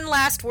have one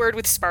last word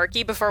with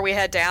Sparky before we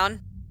head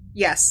down?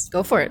 Yes.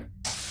 Go for it.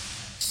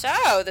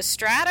 So, the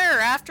Strata are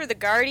after the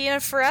Guardian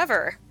of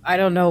Forever. I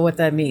don't know what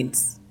that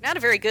means. Not a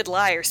very good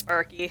liar,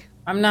 Sparky.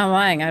 I'm not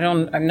lying.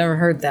 I've never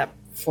heard that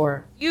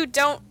before. You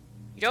don't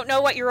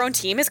know what your own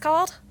team is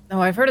called?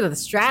 No, I've heard of the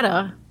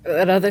Strata.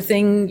 That other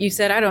thing you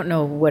said, I don't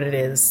know what it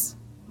is.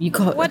 You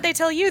call What'd they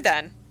tell you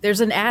then? There's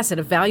an asset,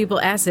 a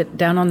valuable asset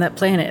down on that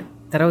planet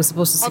that I was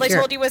supposed to All secure.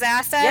 they told you was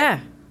asset? Yeah.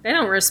 They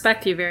don't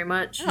respect you very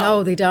much.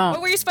 No, they don't.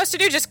 What were you supposed to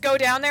do? Just go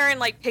down there and,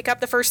 like, pick up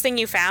the first thing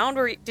you found?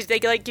 Or did they,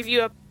 like, give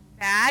you a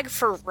bag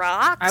for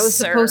rocks? I was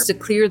supposed to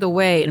clear the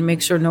way and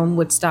make sure no one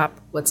would stop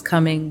what's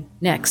coming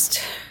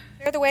next.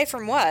 Clear the way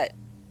from what?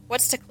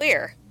 What's to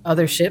clear?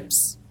 Other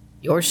ships,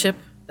 your ship,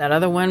 that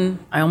other one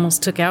I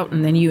almost took out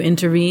and then you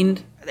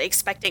intervened. Are they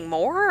expecting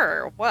more,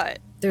 or what?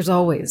 There's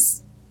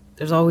always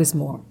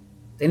more.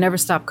 They never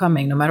stop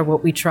coming, no matter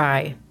what we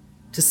try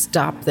to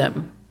stop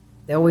them.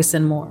 They always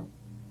send more.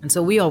 And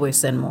so we always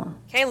send more.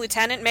 Okay,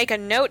 Lieutenant, make a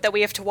note that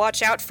we have to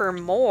watch out for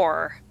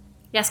more.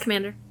 Yes,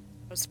 Commander.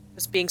 I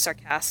was being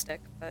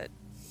sarcastic, but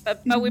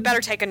we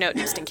better take a note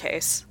just in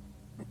case.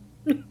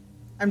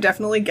 I'm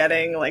definitely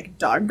getting, like,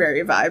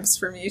 Dogberry vibes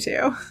from you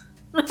two.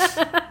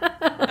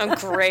 Oh,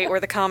 great, we're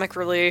the comic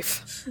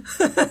relief.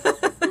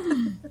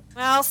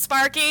 Well,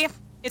 Sparky,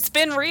 it's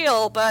been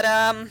real, but,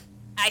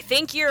 I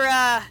think your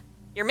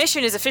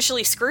mission is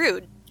officially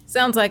screwed.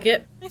 Sounds like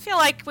it. I feel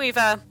like we've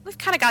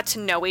kind of got to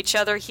know each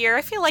other here.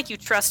 I feel like you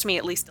trust me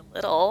at least a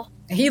little.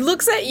 He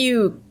looks at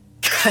you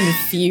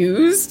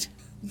confused.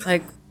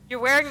 Like, You're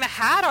wearing the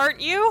hat, aren't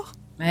you?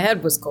 my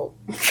head was cold.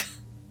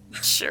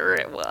 Sure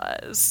it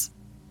was.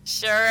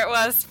 Sure it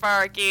was,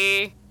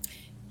 Sparky.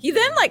 He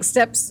then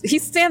he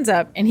stands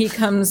up and he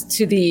comes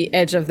to the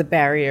edge of the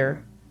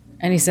barrier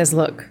and he says,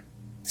 look,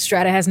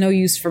 Strata has no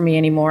use for me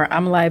anymore.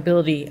 I'm a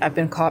liability. I've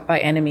been caught by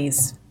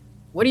enemies.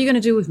 What are you going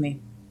to do with me?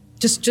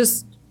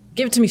 Just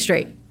give it to me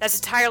straight. That's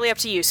entirely up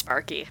to you,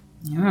 Sparky.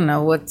 I don't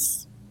know,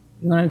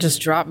 you want to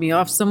just drop me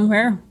off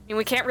somewhere? I mean,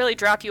 we can't really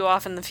drop you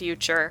off in the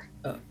future.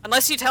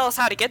 Unless you tell us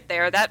how to get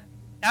there. That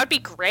would be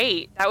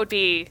great. That would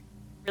be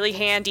really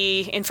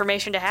handy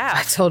information to I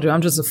have. told you,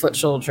 I'm just a foot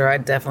soldier. I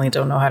definitely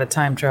don't know how to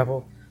time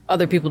travel.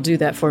 Other people do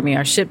that for me.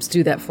 Our ships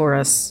do that for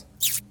us.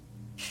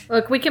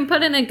 Look, we can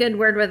put in a good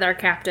word with our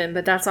captain,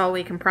 but that's all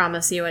we can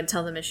promise you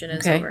until the mission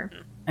is over.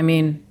 I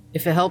mean,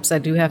 if it helps, I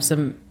do have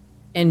some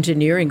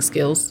engineering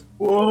skills.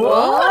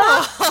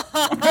 Sparky!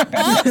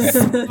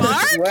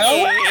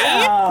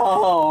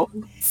 Wow.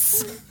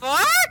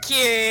 Sparky!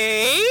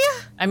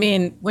 I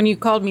mean, when you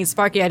called me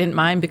Sparky, I didn't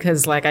mind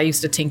because, like, I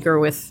used to tinker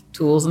with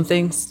tools and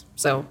things.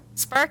 So,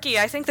 Sparky,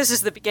 I think this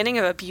is the beginning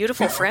of a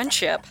beautiful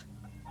friendship.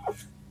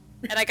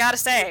 And I gotta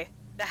say,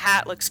 the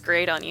hat looks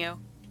great on you.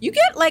 you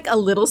get, like, a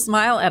little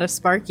smile out of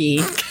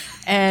Sparky,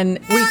 and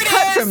we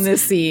cut from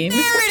this scene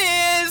There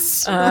it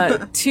is!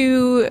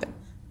 to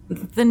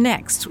the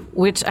next,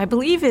 which I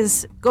believe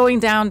is going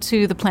down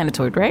to the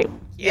planetoid, right?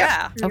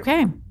 Yeah.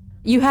 Okay.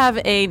 You have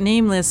a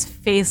nameless,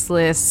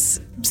 faceless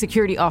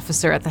security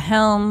officer at the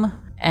helm,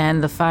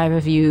 and the five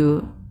of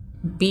you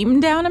beam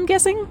down, I'm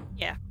guessing?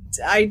 Yeah.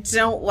 I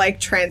don't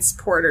like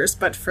transporters,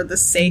 but for the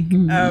sake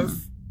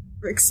of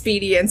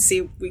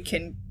expediency, we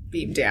can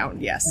beam down,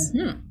 yes.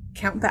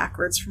 Count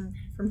backwards from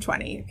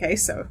 20, okay?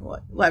 So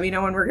let me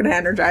know when we're going to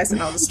energize,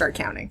 and I'll just start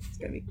counting.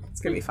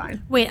 It's gonna be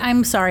fine. Wait,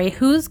 I'm sorry.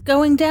 Who's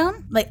going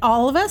down? Like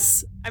all of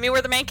us? I mean,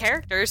 we're the main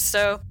characters,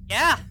 so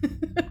yeah.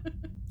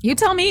 You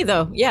tell me,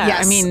 though. Yeah,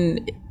 Yes. I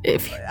mean,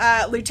 if...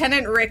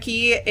 Lieutenant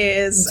Ricky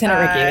is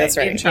Lieutenant Ricky, that's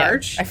right. in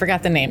charge. Yeah, I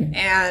forgot the name.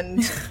 And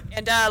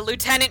And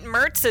Lieutenant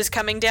Mertz is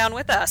coming down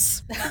with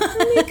us.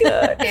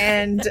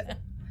 and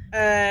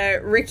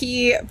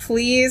Ricky,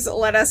 please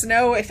let us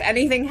know if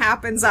anything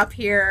happens up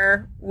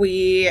here.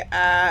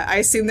 I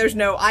assume there's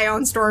no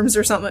ion storms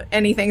or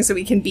anything, so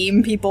we can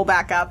beam people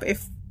back up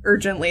if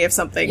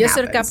something yes,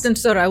 happens. Sir, Captain,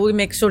 sir. I will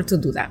make sure to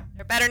do that.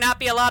 There better not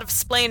be a lot of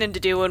splaining to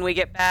do when we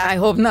get back. I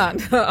hope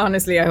not.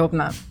 Honestly, I hope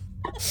not.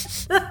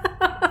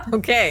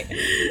 Okay.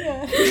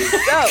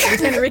 So,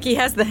 Lieutenant Ricky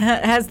has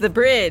the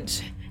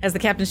bridge, has the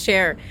captain's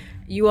chair.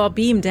 You all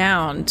beam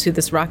down to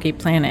this rocky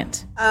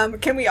planet.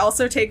 Can we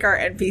also take our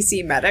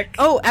NPC medic?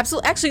 Oh,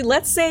 absolutely. Actually,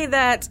 let's say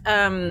that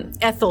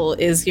Ethel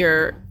is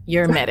your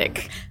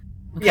medic.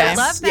 Okay? Yes.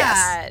 I love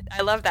that.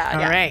 I love that.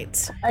 All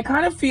right. I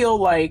kind of feel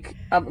like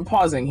I'm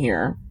pausing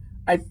here.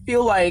 I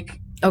feel like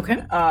Okay.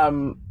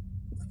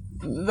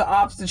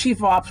 the chief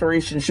of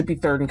operations should be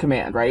third in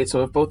command, right?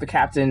 So if both the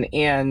captain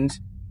and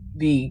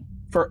the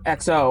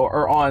XO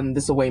are on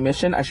this away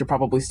mission, I should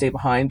probably stay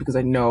behind because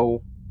I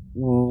know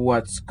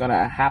what's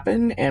gonna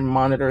happen and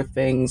monitor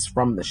things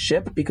from the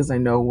ship because I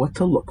know what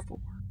to look for.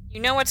 You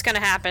know what's going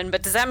to happen,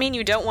 but does that mean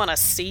you don't want to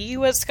see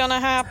what's going to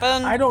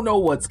happen? I don't know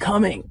what's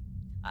coming.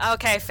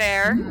 Okay,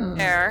 fair.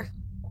 Fair.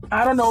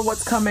 I don't know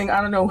what's coming.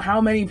 I don't know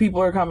how many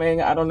people are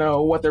coming. I don't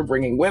know what they're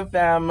bringing with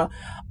them.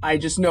 I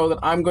just know that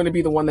I'm going to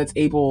be the one that's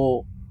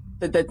able,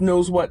 that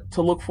knows what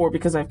to look for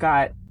because I've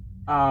got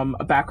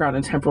a background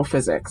in temporal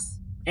physics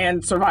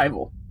and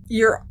survival.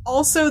 You're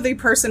also the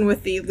person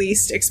with the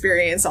least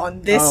experience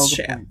on this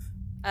ship.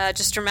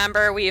 Just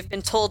remember, we have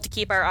been told to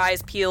keep our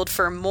eyes peeled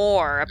for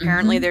more.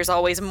 Apparently, there's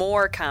always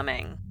more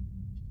coming.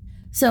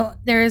 So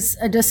there's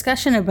a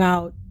discussion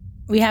about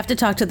we have to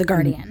talk to the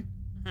Guardian.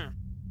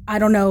 I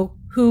don't know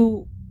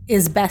who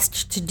is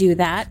best to do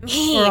that.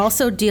 Me. We're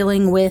also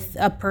dealing with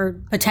a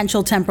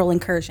potential temporal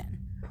incursion.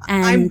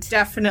 And I'm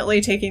definitely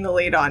taking the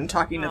lead on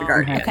talking to the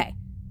Guardian. okay.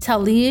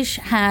 Talij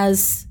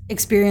has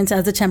experience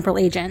as a temporal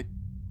agent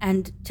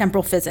and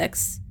temporal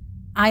physics.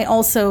 I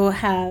also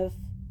have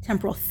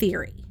temporal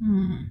theory.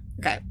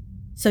 Okay.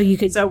 So you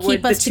could So would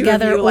keep us the two of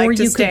together you like or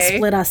to you could stay?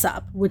 split us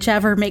up,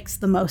 whichever makes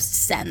the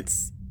most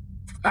sense.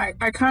 I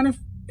kind of,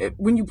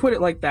 when you put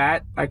it like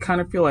that, I kind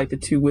of feel like the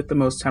two with the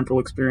most temporal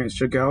experience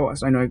should go.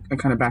 So I know I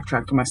kind of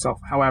backtracked to myself.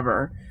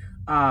 However,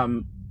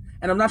 and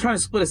I'm not trying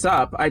to split us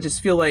up. I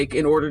just feel like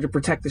in order to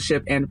protect the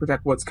ship and to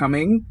protect what's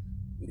coming,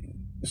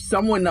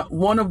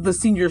 one of the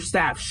senior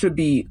staff should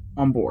be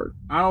on board.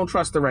 I don't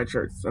trust the red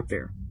shirts up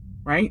there,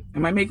 right?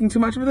 Am I making too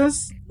much of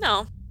this?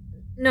 No.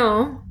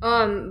 No,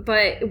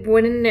 but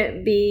wouldn't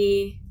it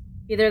be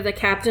either the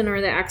captain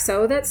or the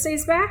XO that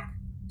stays back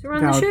to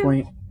run the Valid ship?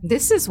 point.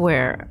 This is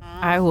where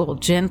I will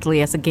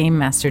gently, as a game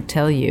master,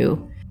 tell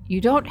you, you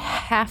don't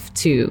have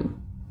to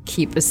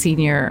keep a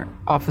senior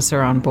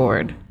officer on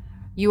board.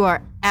 You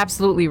are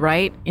absolutely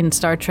right in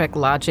Star Trek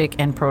logic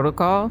and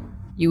protocol.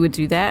 You would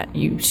do that.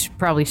 You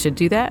probably should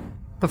do that.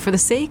 But for the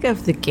sake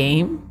of the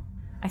game,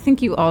 I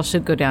think you all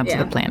should go down to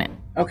the planet.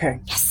 Okay.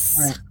 Yes.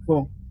 All right.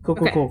 Cool.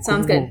 Okay,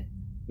 sounds good.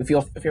 If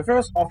your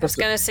first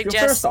officer, gonna if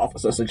your first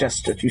officer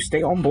suggests that you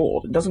stay on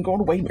board and doesn't go on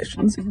away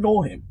missions,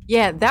 ignore him.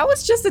 Yeah, that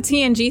was just a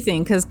TNG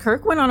thing because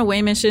Kirk went on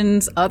away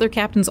missions. Other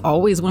captains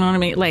always went on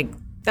away. Like,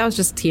 that was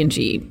just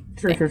TNG.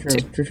 True.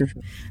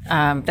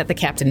 That the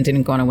captain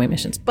didn't go on away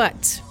missions.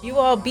 But you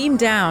all beam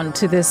down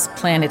to this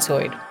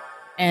planetoid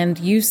and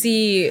you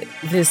see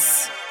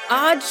this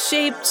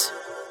odd-shaped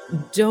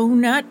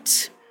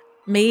donut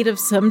made of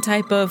some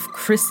type of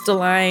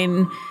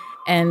crystalline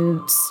and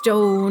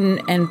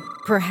stone and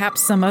perhaps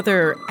some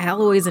other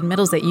alloys and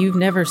metals that you've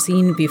never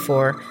seen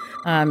before.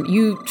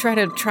 You try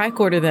to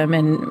tricorder them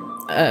and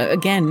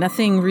again,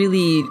 nothing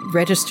really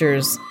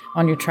registers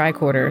on your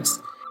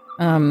tricorders.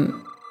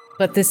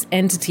 But this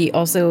entity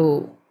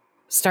also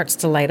starts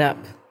to light up.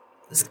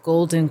 This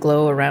golden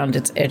glow around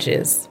its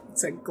edges.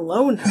 It's a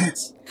glow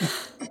nut.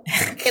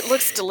 It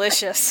looks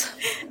delicious.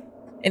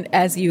 And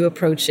as you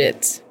approach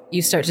it,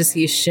 you start to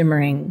see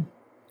shimmering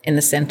in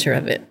the center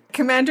of it.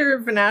 Commander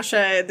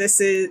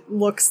Vanasha,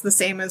 looks the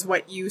same as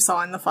what you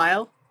saw in the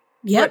file.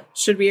 Yep. What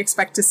should we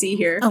expect to see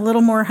here? A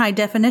little more high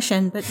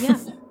definition, but yeah.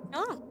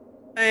 Oh.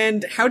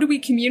 And how do we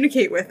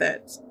communicate with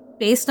it?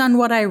 Based on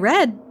what I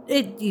read,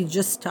 you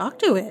just talk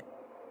to it.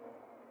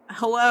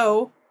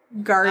 Hello,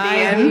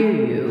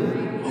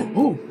 Guardian.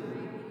 Ooh.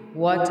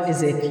 What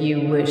is it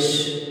you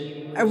wish?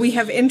 We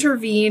have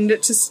intervened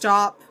to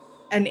stop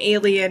an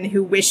alien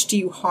who wished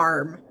you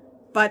harm,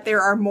 but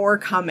there are more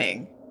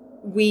coming.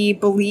 We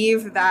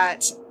believe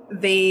that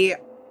they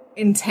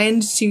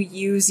intend to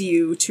use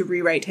you to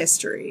rewrite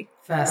history.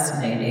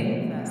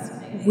 Fascinating.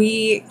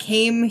 We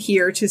came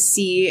here to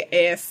see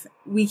if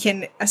we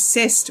can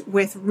assist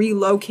with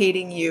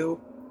relocating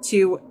you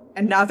to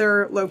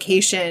another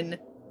location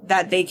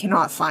that they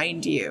cannot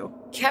find you.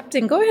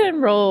 Captain, go ahead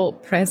and roll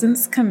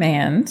Presence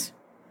Command,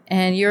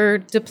 and your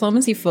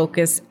diplomacy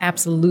focus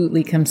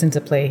absolutely comes into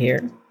play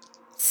here.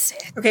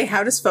 Okay,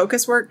 how does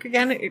focus work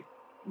again? It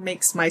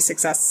makes my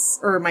success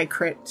or my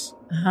crit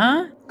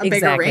Huh? a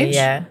bigger range?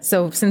 Yeah.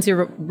 So since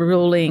you're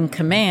rolling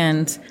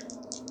Command,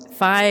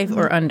 5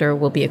 or under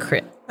will be a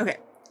crit. Okay.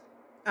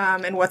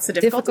 And what's the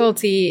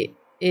difficulty? Difficulty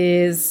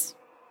is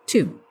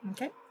 2.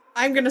 Okay.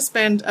 I'm going to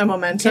spend a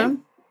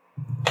momentum.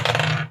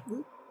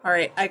 All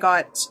right, I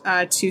got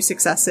 2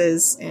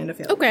 successes and a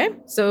failure. Okay,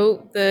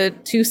 so the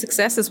 2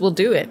 successes will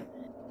do it.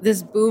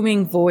 This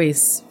booming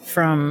voice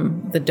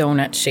from the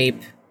donut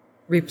shape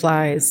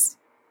replies,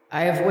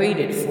 I have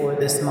waited for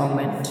this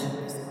moment,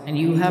 and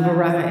you have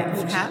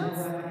arrived.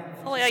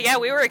 Oh, yeah,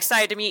 we were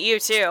excited to meet you,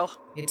 too.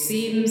 It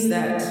seems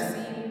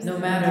that no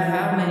matter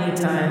how many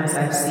times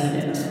I've seen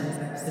it,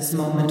 this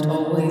moment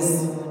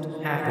always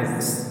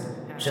happens,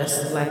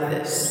 just like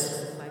this.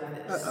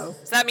 Uh-oh.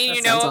 Does that mean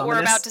you know what we're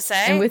about to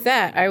say? And with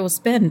that, I will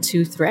spend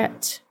 2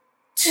 threat.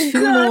 Two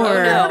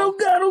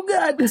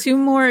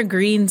more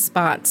green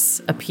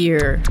spots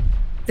appear.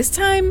 This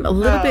time, a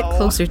little bit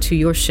closer to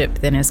your ship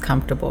than is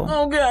comfortable.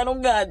 Oh god.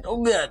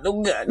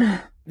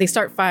 They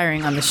start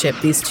firing on the ship,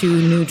 these 2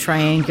 new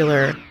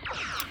triangular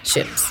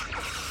ships.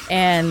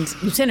 And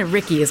Lieutenant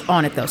Ricky is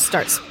on it, though.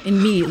 Starts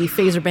immediately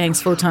phaser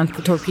bangs, photon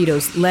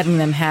torpedoes, letting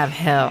them have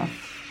hell.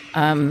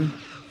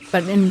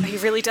 But he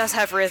really does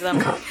have rhythm.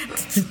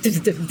 That's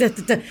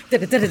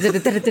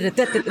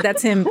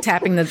him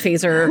tapping the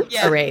phaser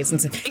arrays.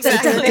 And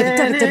Exactly.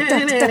 How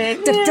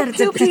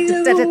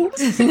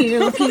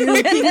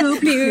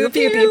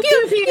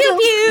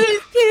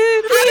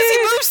does he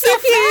move so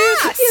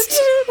fast?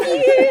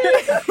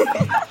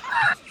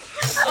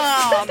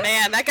 Oh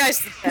man, that guy's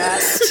the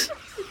best.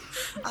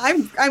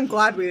 I'm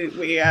glad we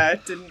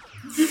didn't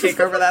take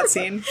over that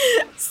scene.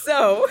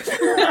 So,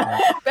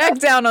 back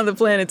down on the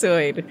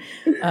planetoid.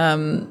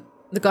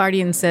 The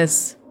Guardian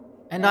says,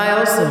 and I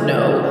also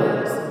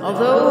know,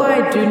 although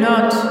I do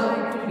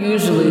not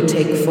usually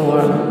take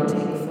form,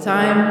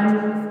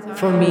 time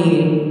for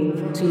me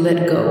to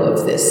let go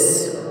of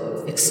this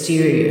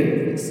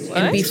exterior. What?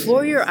 And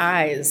before your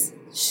eyes,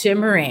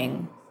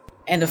 shimmering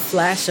and a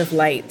flash of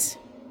light,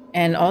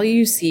 and all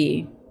you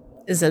see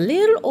is a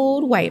little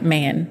old white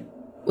man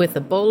with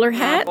a bowler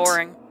hat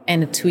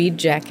and a tweed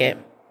jacket.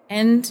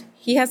 And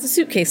he has a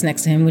suitcase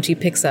next to him, which he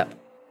picks up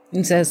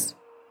and says,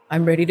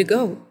 I'm ready to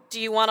go.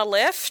 Do you want a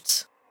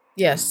lift?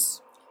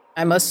 Yes,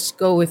 I must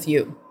go with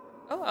you.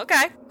 Oh,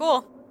 okay,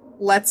 cool.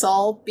 Let's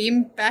all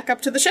beam back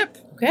up to the ship.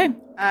 Okay.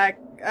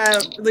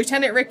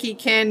 Lieutenant Ricky,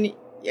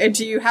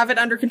 do you have it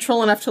under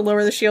control enough to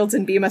lower the shields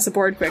and beam us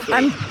aboard quickly?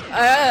 I'm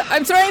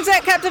throwing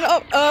that, Captain.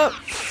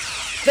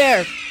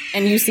 There.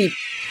 And you see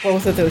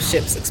both of those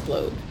ships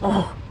explode.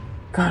 Oh,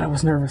 God, I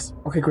was nervous.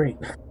 Okay, great.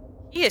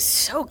 He is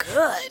so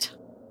good.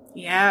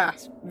 Yeah.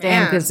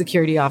 Damn good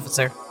security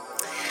officer.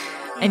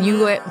 And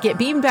you get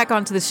beamed back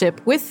onto the ship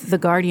with the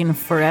Guardian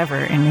Forever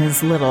in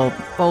his little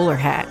bowler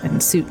hat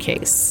and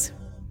suitcase.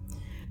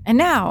 And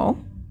now,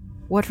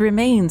 what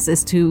remains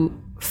is to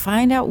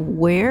find out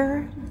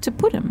where to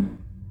put him.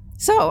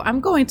 So I'm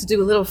going to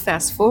do a little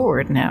fast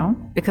forward now,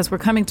 because we're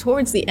coming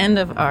towards the end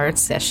of our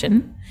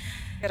session.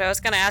 Good, I was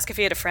going to ask if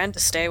he had a friend to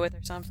stay with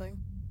or something.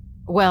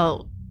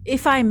 Well,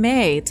 if I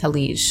may,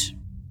 Talij.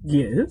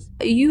 Yes?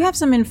 You have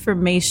some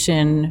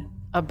information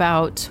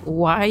about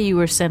why you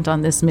were sent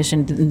on this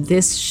mission,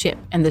 this ship,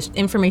 and the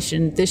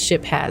information this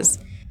ship has.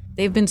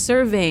 They've been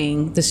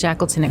surveying the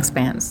Shackleton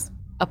Expanse,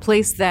 a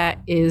place that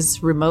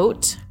is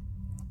remote,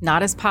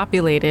 not as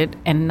populated,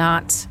 and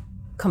not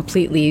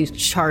completely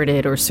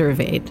charted or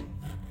surveyed.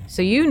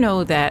 So you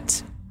know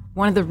that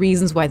one of the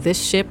reasons why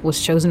this ship was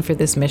chosen for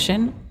this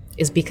mission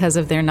is because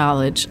of their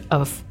knowledge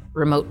of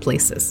remote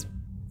places.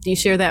 Do you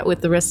share that with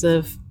the rest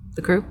of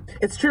the crew?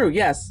 It's true,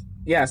 yes.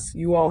 Yes,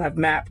 you all have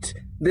mapped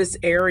this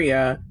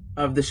area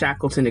of the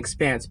Shackleton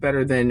Expanse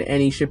better than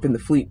any ship in the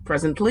fleet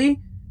presently.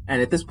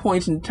 And at this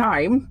point in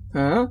time,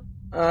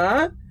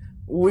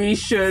 we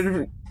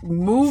should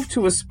move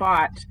to a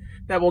spot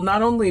that will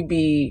not only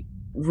be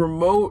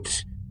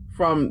remote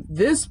from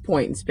this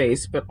point in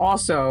space, but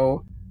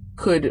also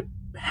could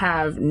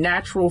have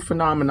natural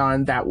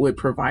phenomenon that would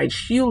provide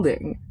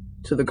shielding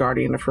to the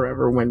Guardian of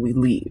Forever when we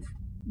leave.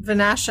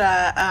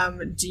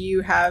 Vanasha, do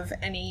you have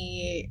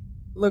any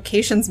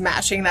locations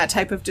matching that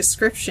type of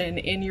description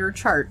in your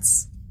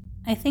charts?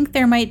 I think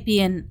there might be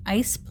an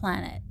ice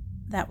planet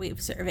that we've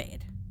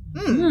surveyed.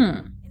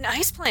 An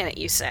ice planet,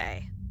 you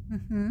say?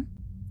 Mm-hmm.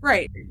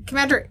 Right.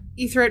 Commander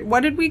Ethrid,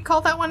 what did we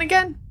call that one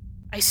again?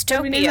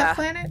 Did we name that Icetopia.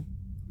 planet?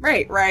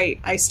 Right.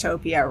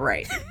 Icetopia,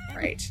 right.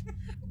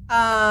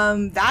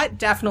 That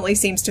definitely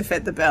seems to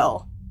fit the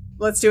bill.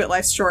 Let's do it,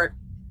 life's short.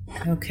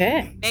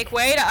 Okay. Make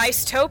way to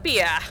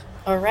Icetopia.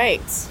 All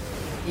right.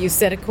 You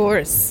set a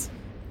course,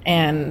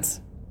 and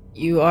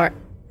you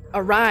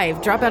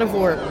drop out of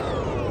warp,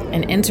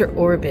 and enter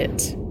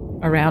orbit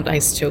around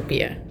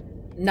Icetopia.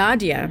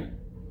 Nadia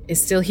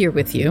is still here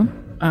with you,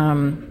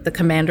 the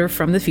commander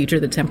from the future,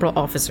 the temporal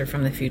officer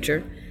from the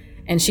future,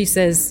 and she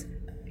says,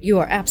 you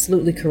are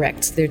absolutely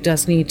correct. There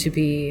does need to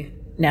be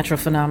natural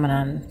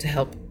phenomenon to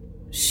help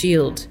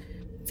shield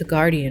the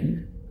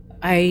Guardian.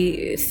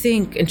 I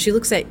think, and she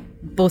looks at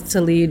both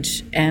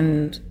Talij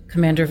and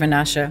Commander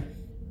Vanasha,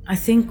 I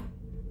think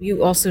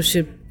you also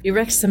should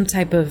erect some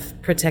type of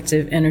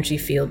protective energy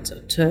field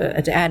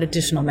to add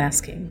additional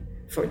masking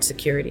for its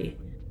security.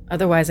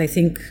 Otherwise, I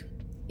think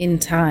in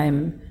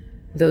time,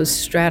 those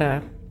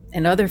strata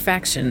and other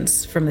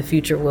factions from the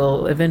future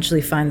will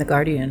eventually find the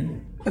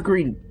Guardian.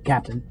 Agreed,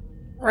 Captain.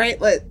 All right,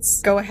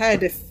 let's go ahead.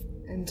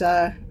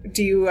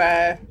 Do you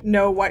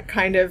know what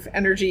kind of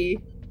energy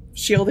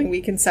shielding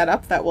we can set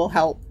up that will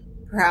help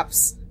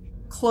perhaps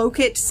cloak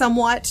it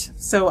somewhat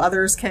so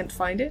others can't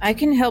find it? I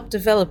can help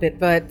develop it,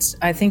 but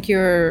I think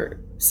your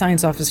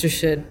science officer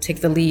should take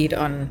the lead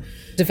on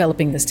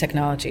developing this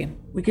technology.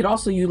 We could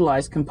also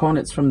utilize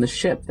components from the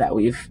ship that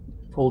we've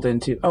pulled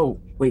into. Oh,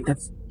 wait, from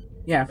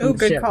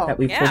the ship call. that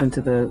we've pulled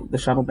into the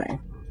shuttle bay.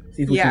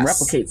 See if we can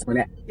replicate some of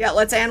that. Yeah,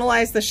 let's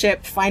analyze the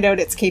ship, find out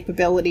its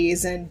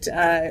capabilities, and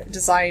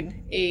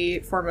design a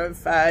form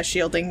of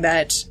shielding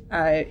that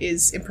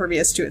is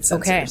impervious to its sensors.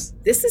 Okay,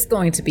 this is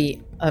going to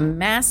be a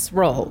mass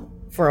roll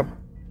for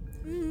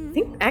I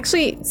think,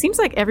 actually, it seems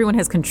like everyone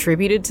has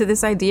contributed to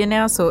this idea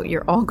now, so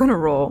you're all going to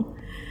roll.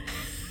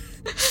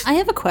 I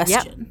have a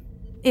question.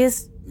 Yep.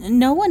 Is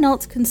no one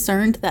else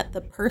concerned that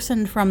the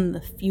person from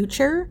the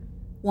future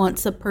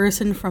wants a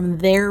person from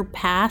their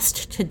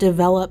past to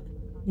develop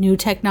new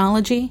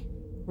technology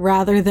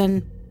rather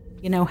than,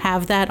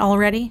 have that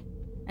already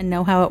and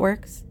know how it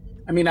works?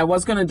 I mean, I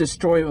was going to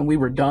destroy it when we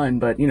were done,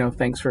 but,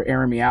 thanks for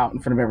airing me out in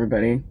front of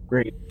everybody.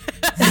 Great.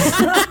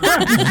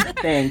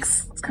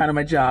 Thanks. It's kind of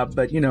my job,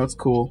 but, it's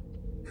cool.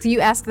 Do you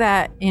ask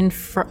that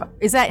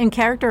is that in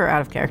character or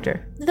out of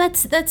character?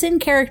 That's in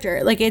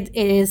character. Like, it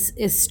is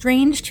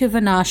strange to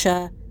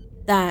Vanasha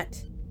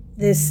that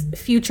this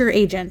future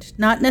agent,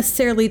 not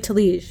necessarily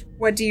Talij.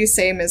 What do you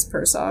say, Ms.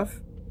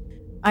 Persov?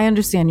 I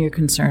understand your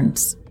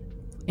concerns.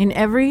 In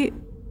every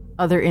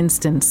other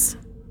instance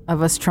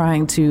of us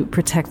trying to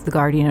protect the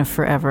Guardian of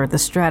Forever, the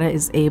Strata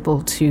is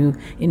able to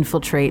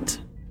infiltrate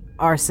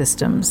our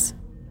systems.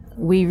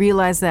 We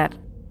realize that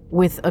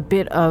with a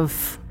bit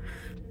of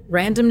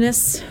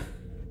randomness,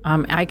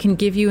 I can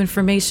give you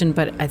information,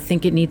 but I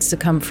think it needs to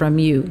come from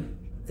you,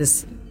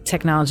 this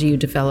technology you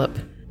develop.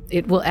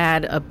 It will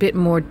add a bit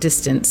more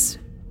distance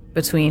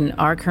between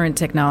our current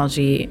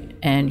technology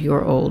and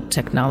your old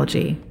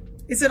technology.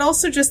 Is it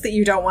also just that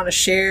you don't want to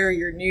share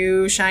your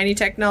new shiny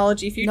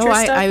technology future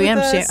stuff with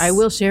us? I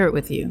will share it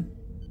with you,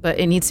 but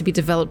it needs to be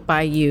developed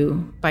by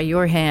you, by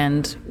your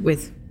hand,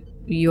 with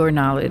your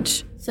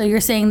knowledge. So you're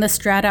saying the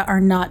Strata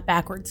are not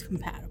backwards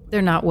compatible?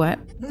 They're not what?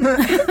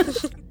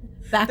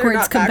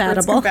 Backwards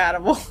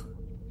compatible.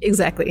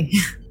 Exactly.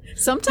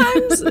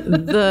 Sometimes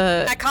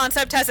that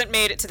concept hasn't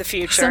made it to the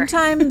future.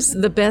 Sometimes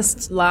the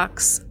best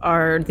locks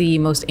are the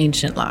most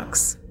ancient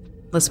locks.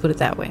 Let's put it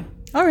that way.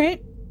 All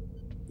right.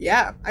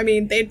 Yeah, I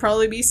mean, they'd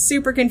probably be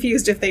super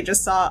confused if they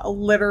just saw a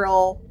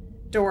literal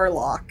door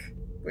lock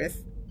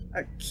with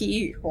a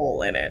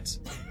keyhole in it.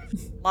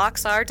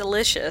 Locks are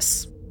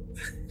delicious.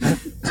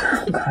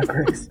 Oh, God,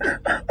 Grace.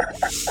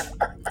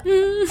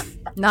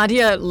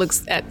 Nadia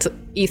looks at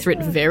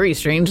Ethrit very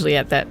strangely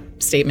at that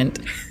statement.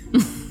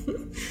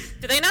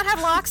 Do they not have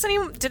locks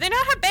anymore? Do they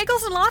not have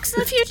bagels and locks in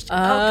the future? Oh,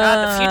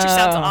 God, the future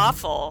sounds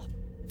awful.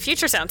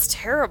 Future sounds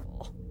terrible.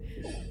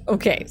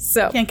 Okay,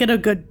 so can't get a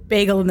good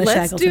bagel in the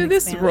Let's do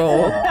this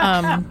roll.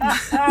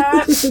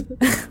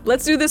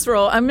 Let's do this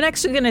roll. I'm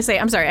actually going to say,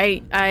 I'm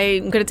sorry,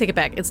 I'm going to take it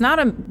back. It's not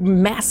a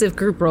massive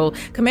group roll.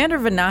 Commander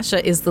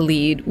Vanasha is the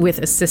lead with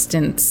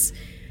assistants.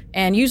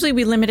 And usually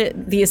we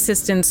limit the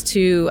assistants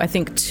to, I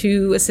think,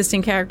 2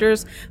 assisting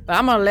characters. But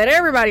I'm going to let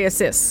everybody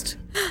assist.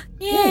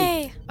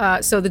 Yay!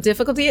 So the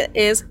difficulty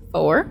is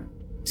 4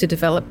 to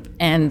develop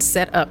and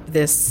set up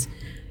this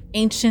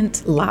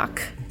ancient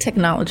lock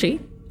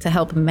technology to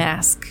help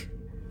mask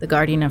the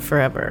Guardian of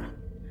Forever.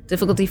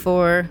 Difficulty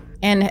 4.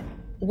 And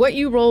what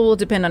you roll will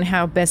depend on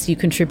how best you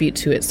contribute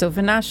to it. So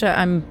Vanasha,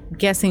 I'm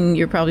guessing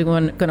you're probably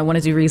going to want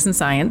to do reason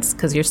science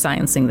because you're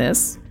sciencing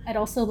this. I'd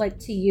also like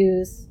to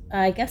use,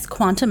 I guess,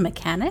 quantum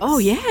mechanics. Oh,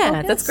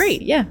 yeah. That's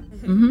great. Yeah.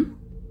 Mm-hmm.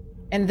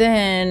 And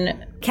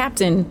then,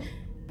 Captain,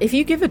 if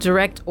you give a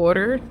direct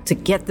order to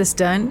get this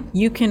done,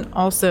 you can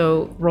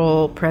also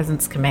roll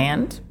presence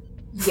command.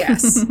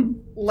 Yes.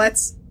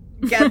 Let's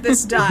get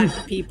this done,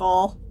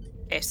 people.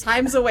 Okay, so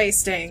time's a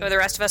wasting. So are the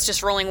rest of us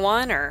just rolling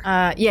 1, or?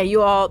 Yeah,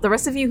 the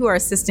rest of you who are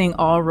assisting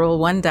all roll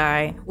 1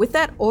 die. With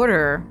that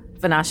order,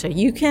 Vanasha,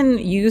 you can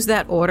use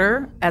that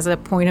order as a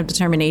point of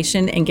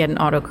determination and get an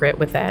auto crit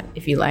with that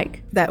if you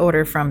like. That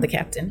order from the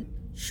captain.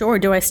 Sure.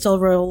 Do I still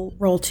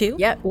roll 2?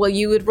 Yeah. Well,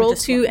 you would roll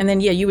 2, and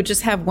then you would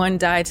just have 1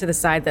 die to the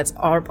side that's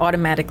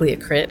automatically a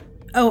crit.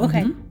 Oh,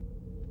 okay. Mm-hmm.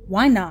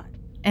 Why not?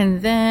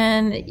 And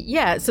then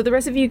so the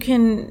rest of you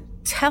can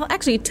tell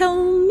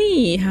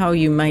me how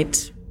you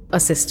might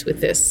assist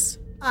with this.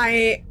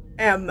 I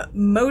am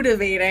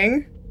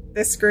motivating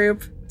this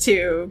group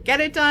to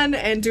get it done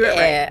and do it right.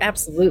 Yeah,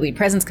 absolutely.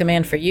 Presence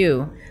command for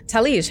you.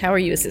 Talij, how are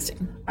you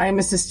assisting? I'm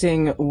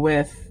assisting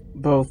with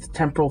both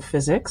temporal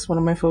physics, one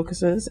of my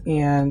focuses,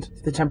 and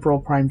the temporal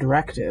prime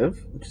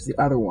directive, which is the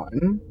other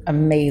one.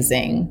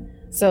 Amazing.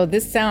 So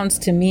this sounds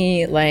to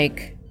me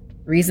like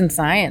reason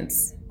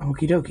science.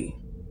 Okie dokie.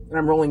 And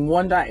I'm rolling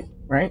 1 die,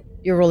 right?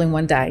 You're rolling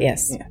 1 die,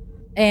 yes. Yeah.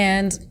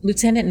 And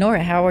Lieutenant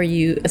Nora, how are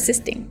you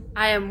assisting?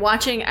 I am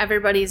watching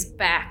everybody's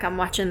back. I'm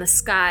watching the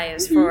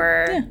skies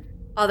for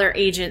other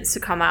agents to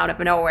come out of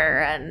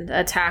nowhere and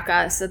attack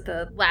us at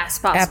the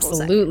last possible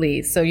second.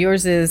 Absolutely. So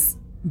yours is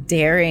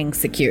daring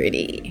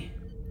security.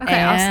 Okay,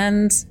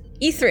 and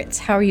Ethrit,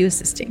 how are you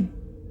assisting?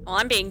 Well,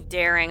 I'm being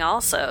daring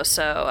also,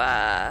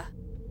 so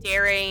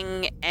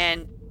daring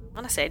and I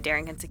want to say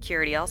daring and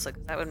security also,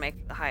 because that would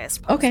make the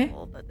highest possible. Okay.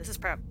 But this is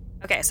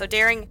okay. So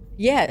daring.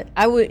 Yeah,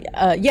 I would.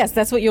 Yes,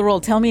 that's what you'll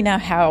roll. Tell me now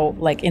how,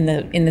 like in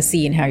the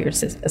scene, how you're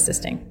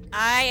assisting.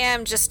 I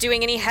am just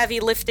doing any heavy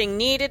lifting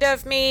needed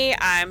of me.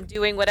 I'm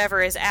doing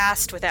whatever is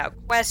asked without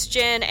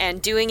question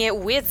and doing it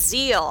with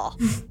zeal.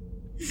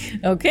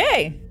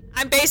 Okay.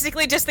 I'm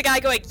basically just the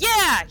guy going,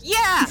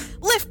 yeah,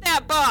 lift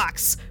that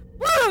box.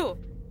 Woo!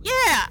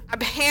 Yeah,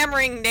 I'm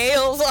hammering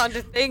nails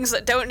onto things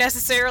that don't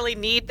necessarily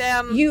need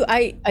them.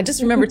 I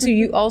just remember too,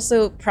 you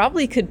also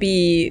probably could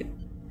be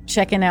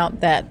checking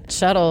out that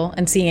shuttle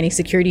and seeing any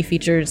security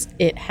features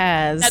it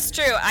has. That's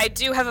true. I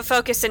do have a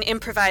focus in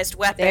improvised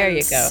weapons. There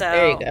you go. So,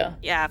 there you go.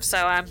 Yeah, so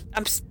I'm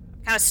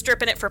kind of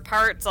stripping it for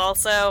parts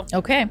also.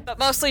 Okay. But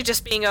mostly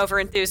just being over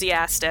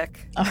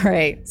enthusiastic. All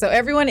right. So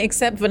everyone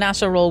except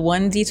Vanasha roll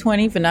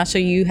 1d20.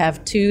 Vanasha, you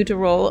have 2 to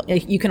roll.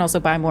 You can also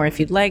buy more if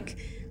you'd like.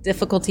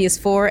 Difficulty is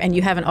 4, and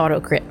you have an auto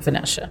crit,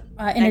 Vanasha.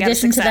 In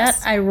addition to that,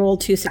 I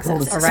rolled 2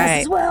 successes. All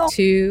right. as well.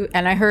 2,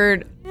 and I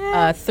heard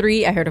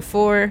 3. I heard a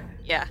 4.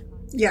 Yeah.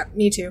 Yeah,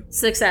 me too.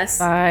 Success.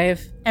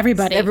 5.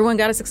 Everybody. Everyone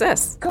got a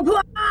success.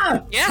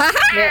 Kablam!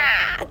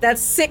 Yeah.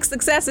 That's 6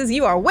 successes.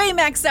 You are way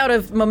maxed out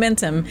of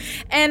momentum.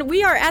 And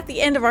we are at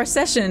the end of our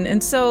session.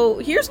 And so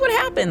here's what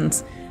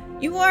happens.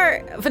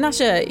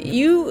 Vanasha,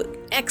 you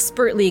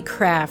expertly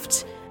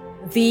craft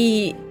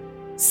the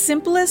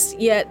simplest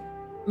yet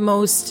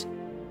most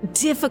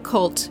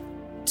difficult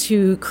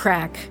to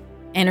crack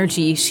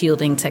energy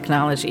shielding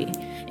technology.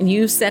 And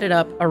you set it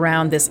up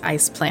around this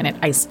ice planet,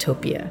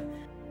 Icetopia.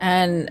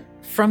 And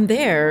from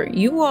there,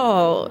 you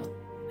all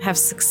have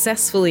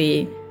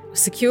successfully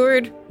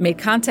secured, made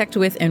contact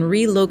with, and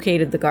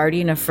relocated the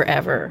Guardian of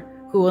Forever,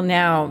 who will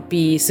now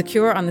be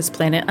secure on this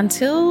planet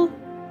until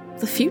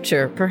the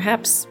future.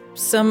 Perhaps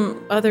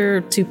some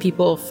other 2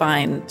 people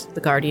find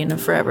the Guardian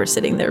of Forever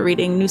sitting there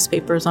reading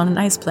newspapers on an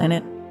ice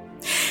planet.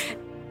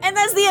 And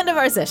that's the end of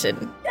our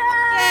session. Yay!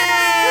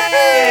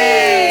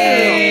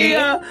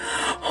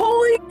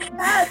 Holy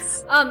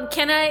cats!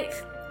 Can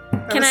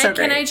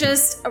I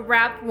just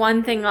wrap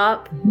one thing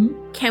up?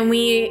 Mm-hmm. Can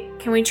we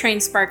train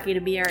Sparky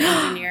to be our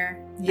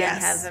engineer?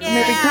 Yes. We kind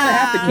of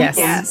have to keep him.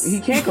 Yes. He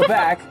can't go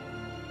back.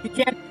 He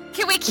can't.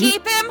 Can we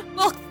keep him?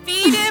 We'll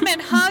feed him and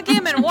hug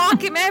him and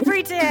walk him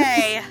every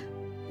day.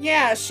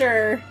 Yeah,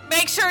 sure.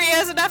 Make sure he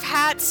has enough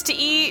hats to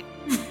eat.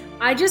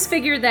 I just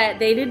figured that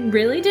they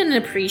didn't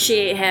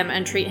appreciate him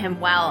and treat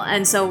him well.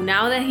 And so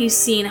now that he's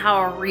seen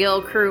how a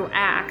real crew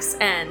acts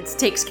and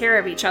takes care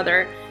of each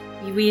other,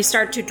 we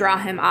start to draw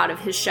him out of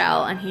his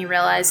shell, and he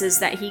realizes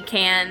that he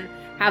can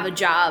have a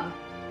job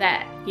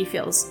that he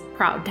feels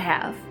proud to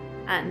have.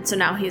 And so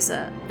now he's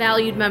a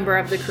valued member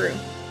of the crew.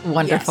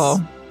 Wonderful.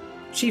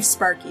 Yes. Chief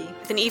Sparky.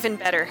 With an even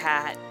better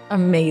hat.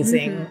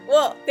 Amazing. Mm-hmm.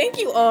 Well, thank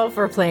you all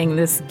for playing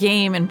this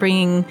game and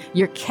bringing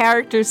your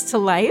characters to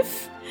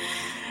life.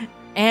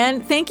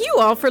 And thank you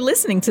all for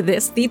listening to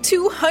this, the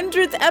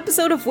 200th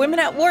episode of Women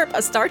at Warp,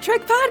 a Star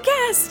Trek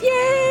podcast.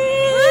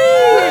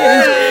 Yay!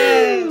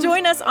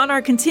 Join us on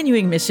our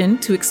continuing mission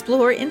to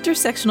explore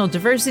intersectional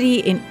diversity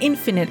in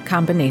infinite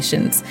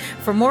combinations.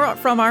 For more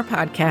from our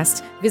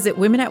podcast, visit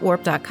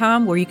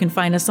womenatwarp.com, where you can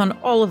find us on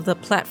all of the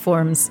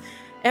platforms.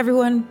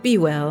 Everyone, be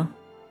well.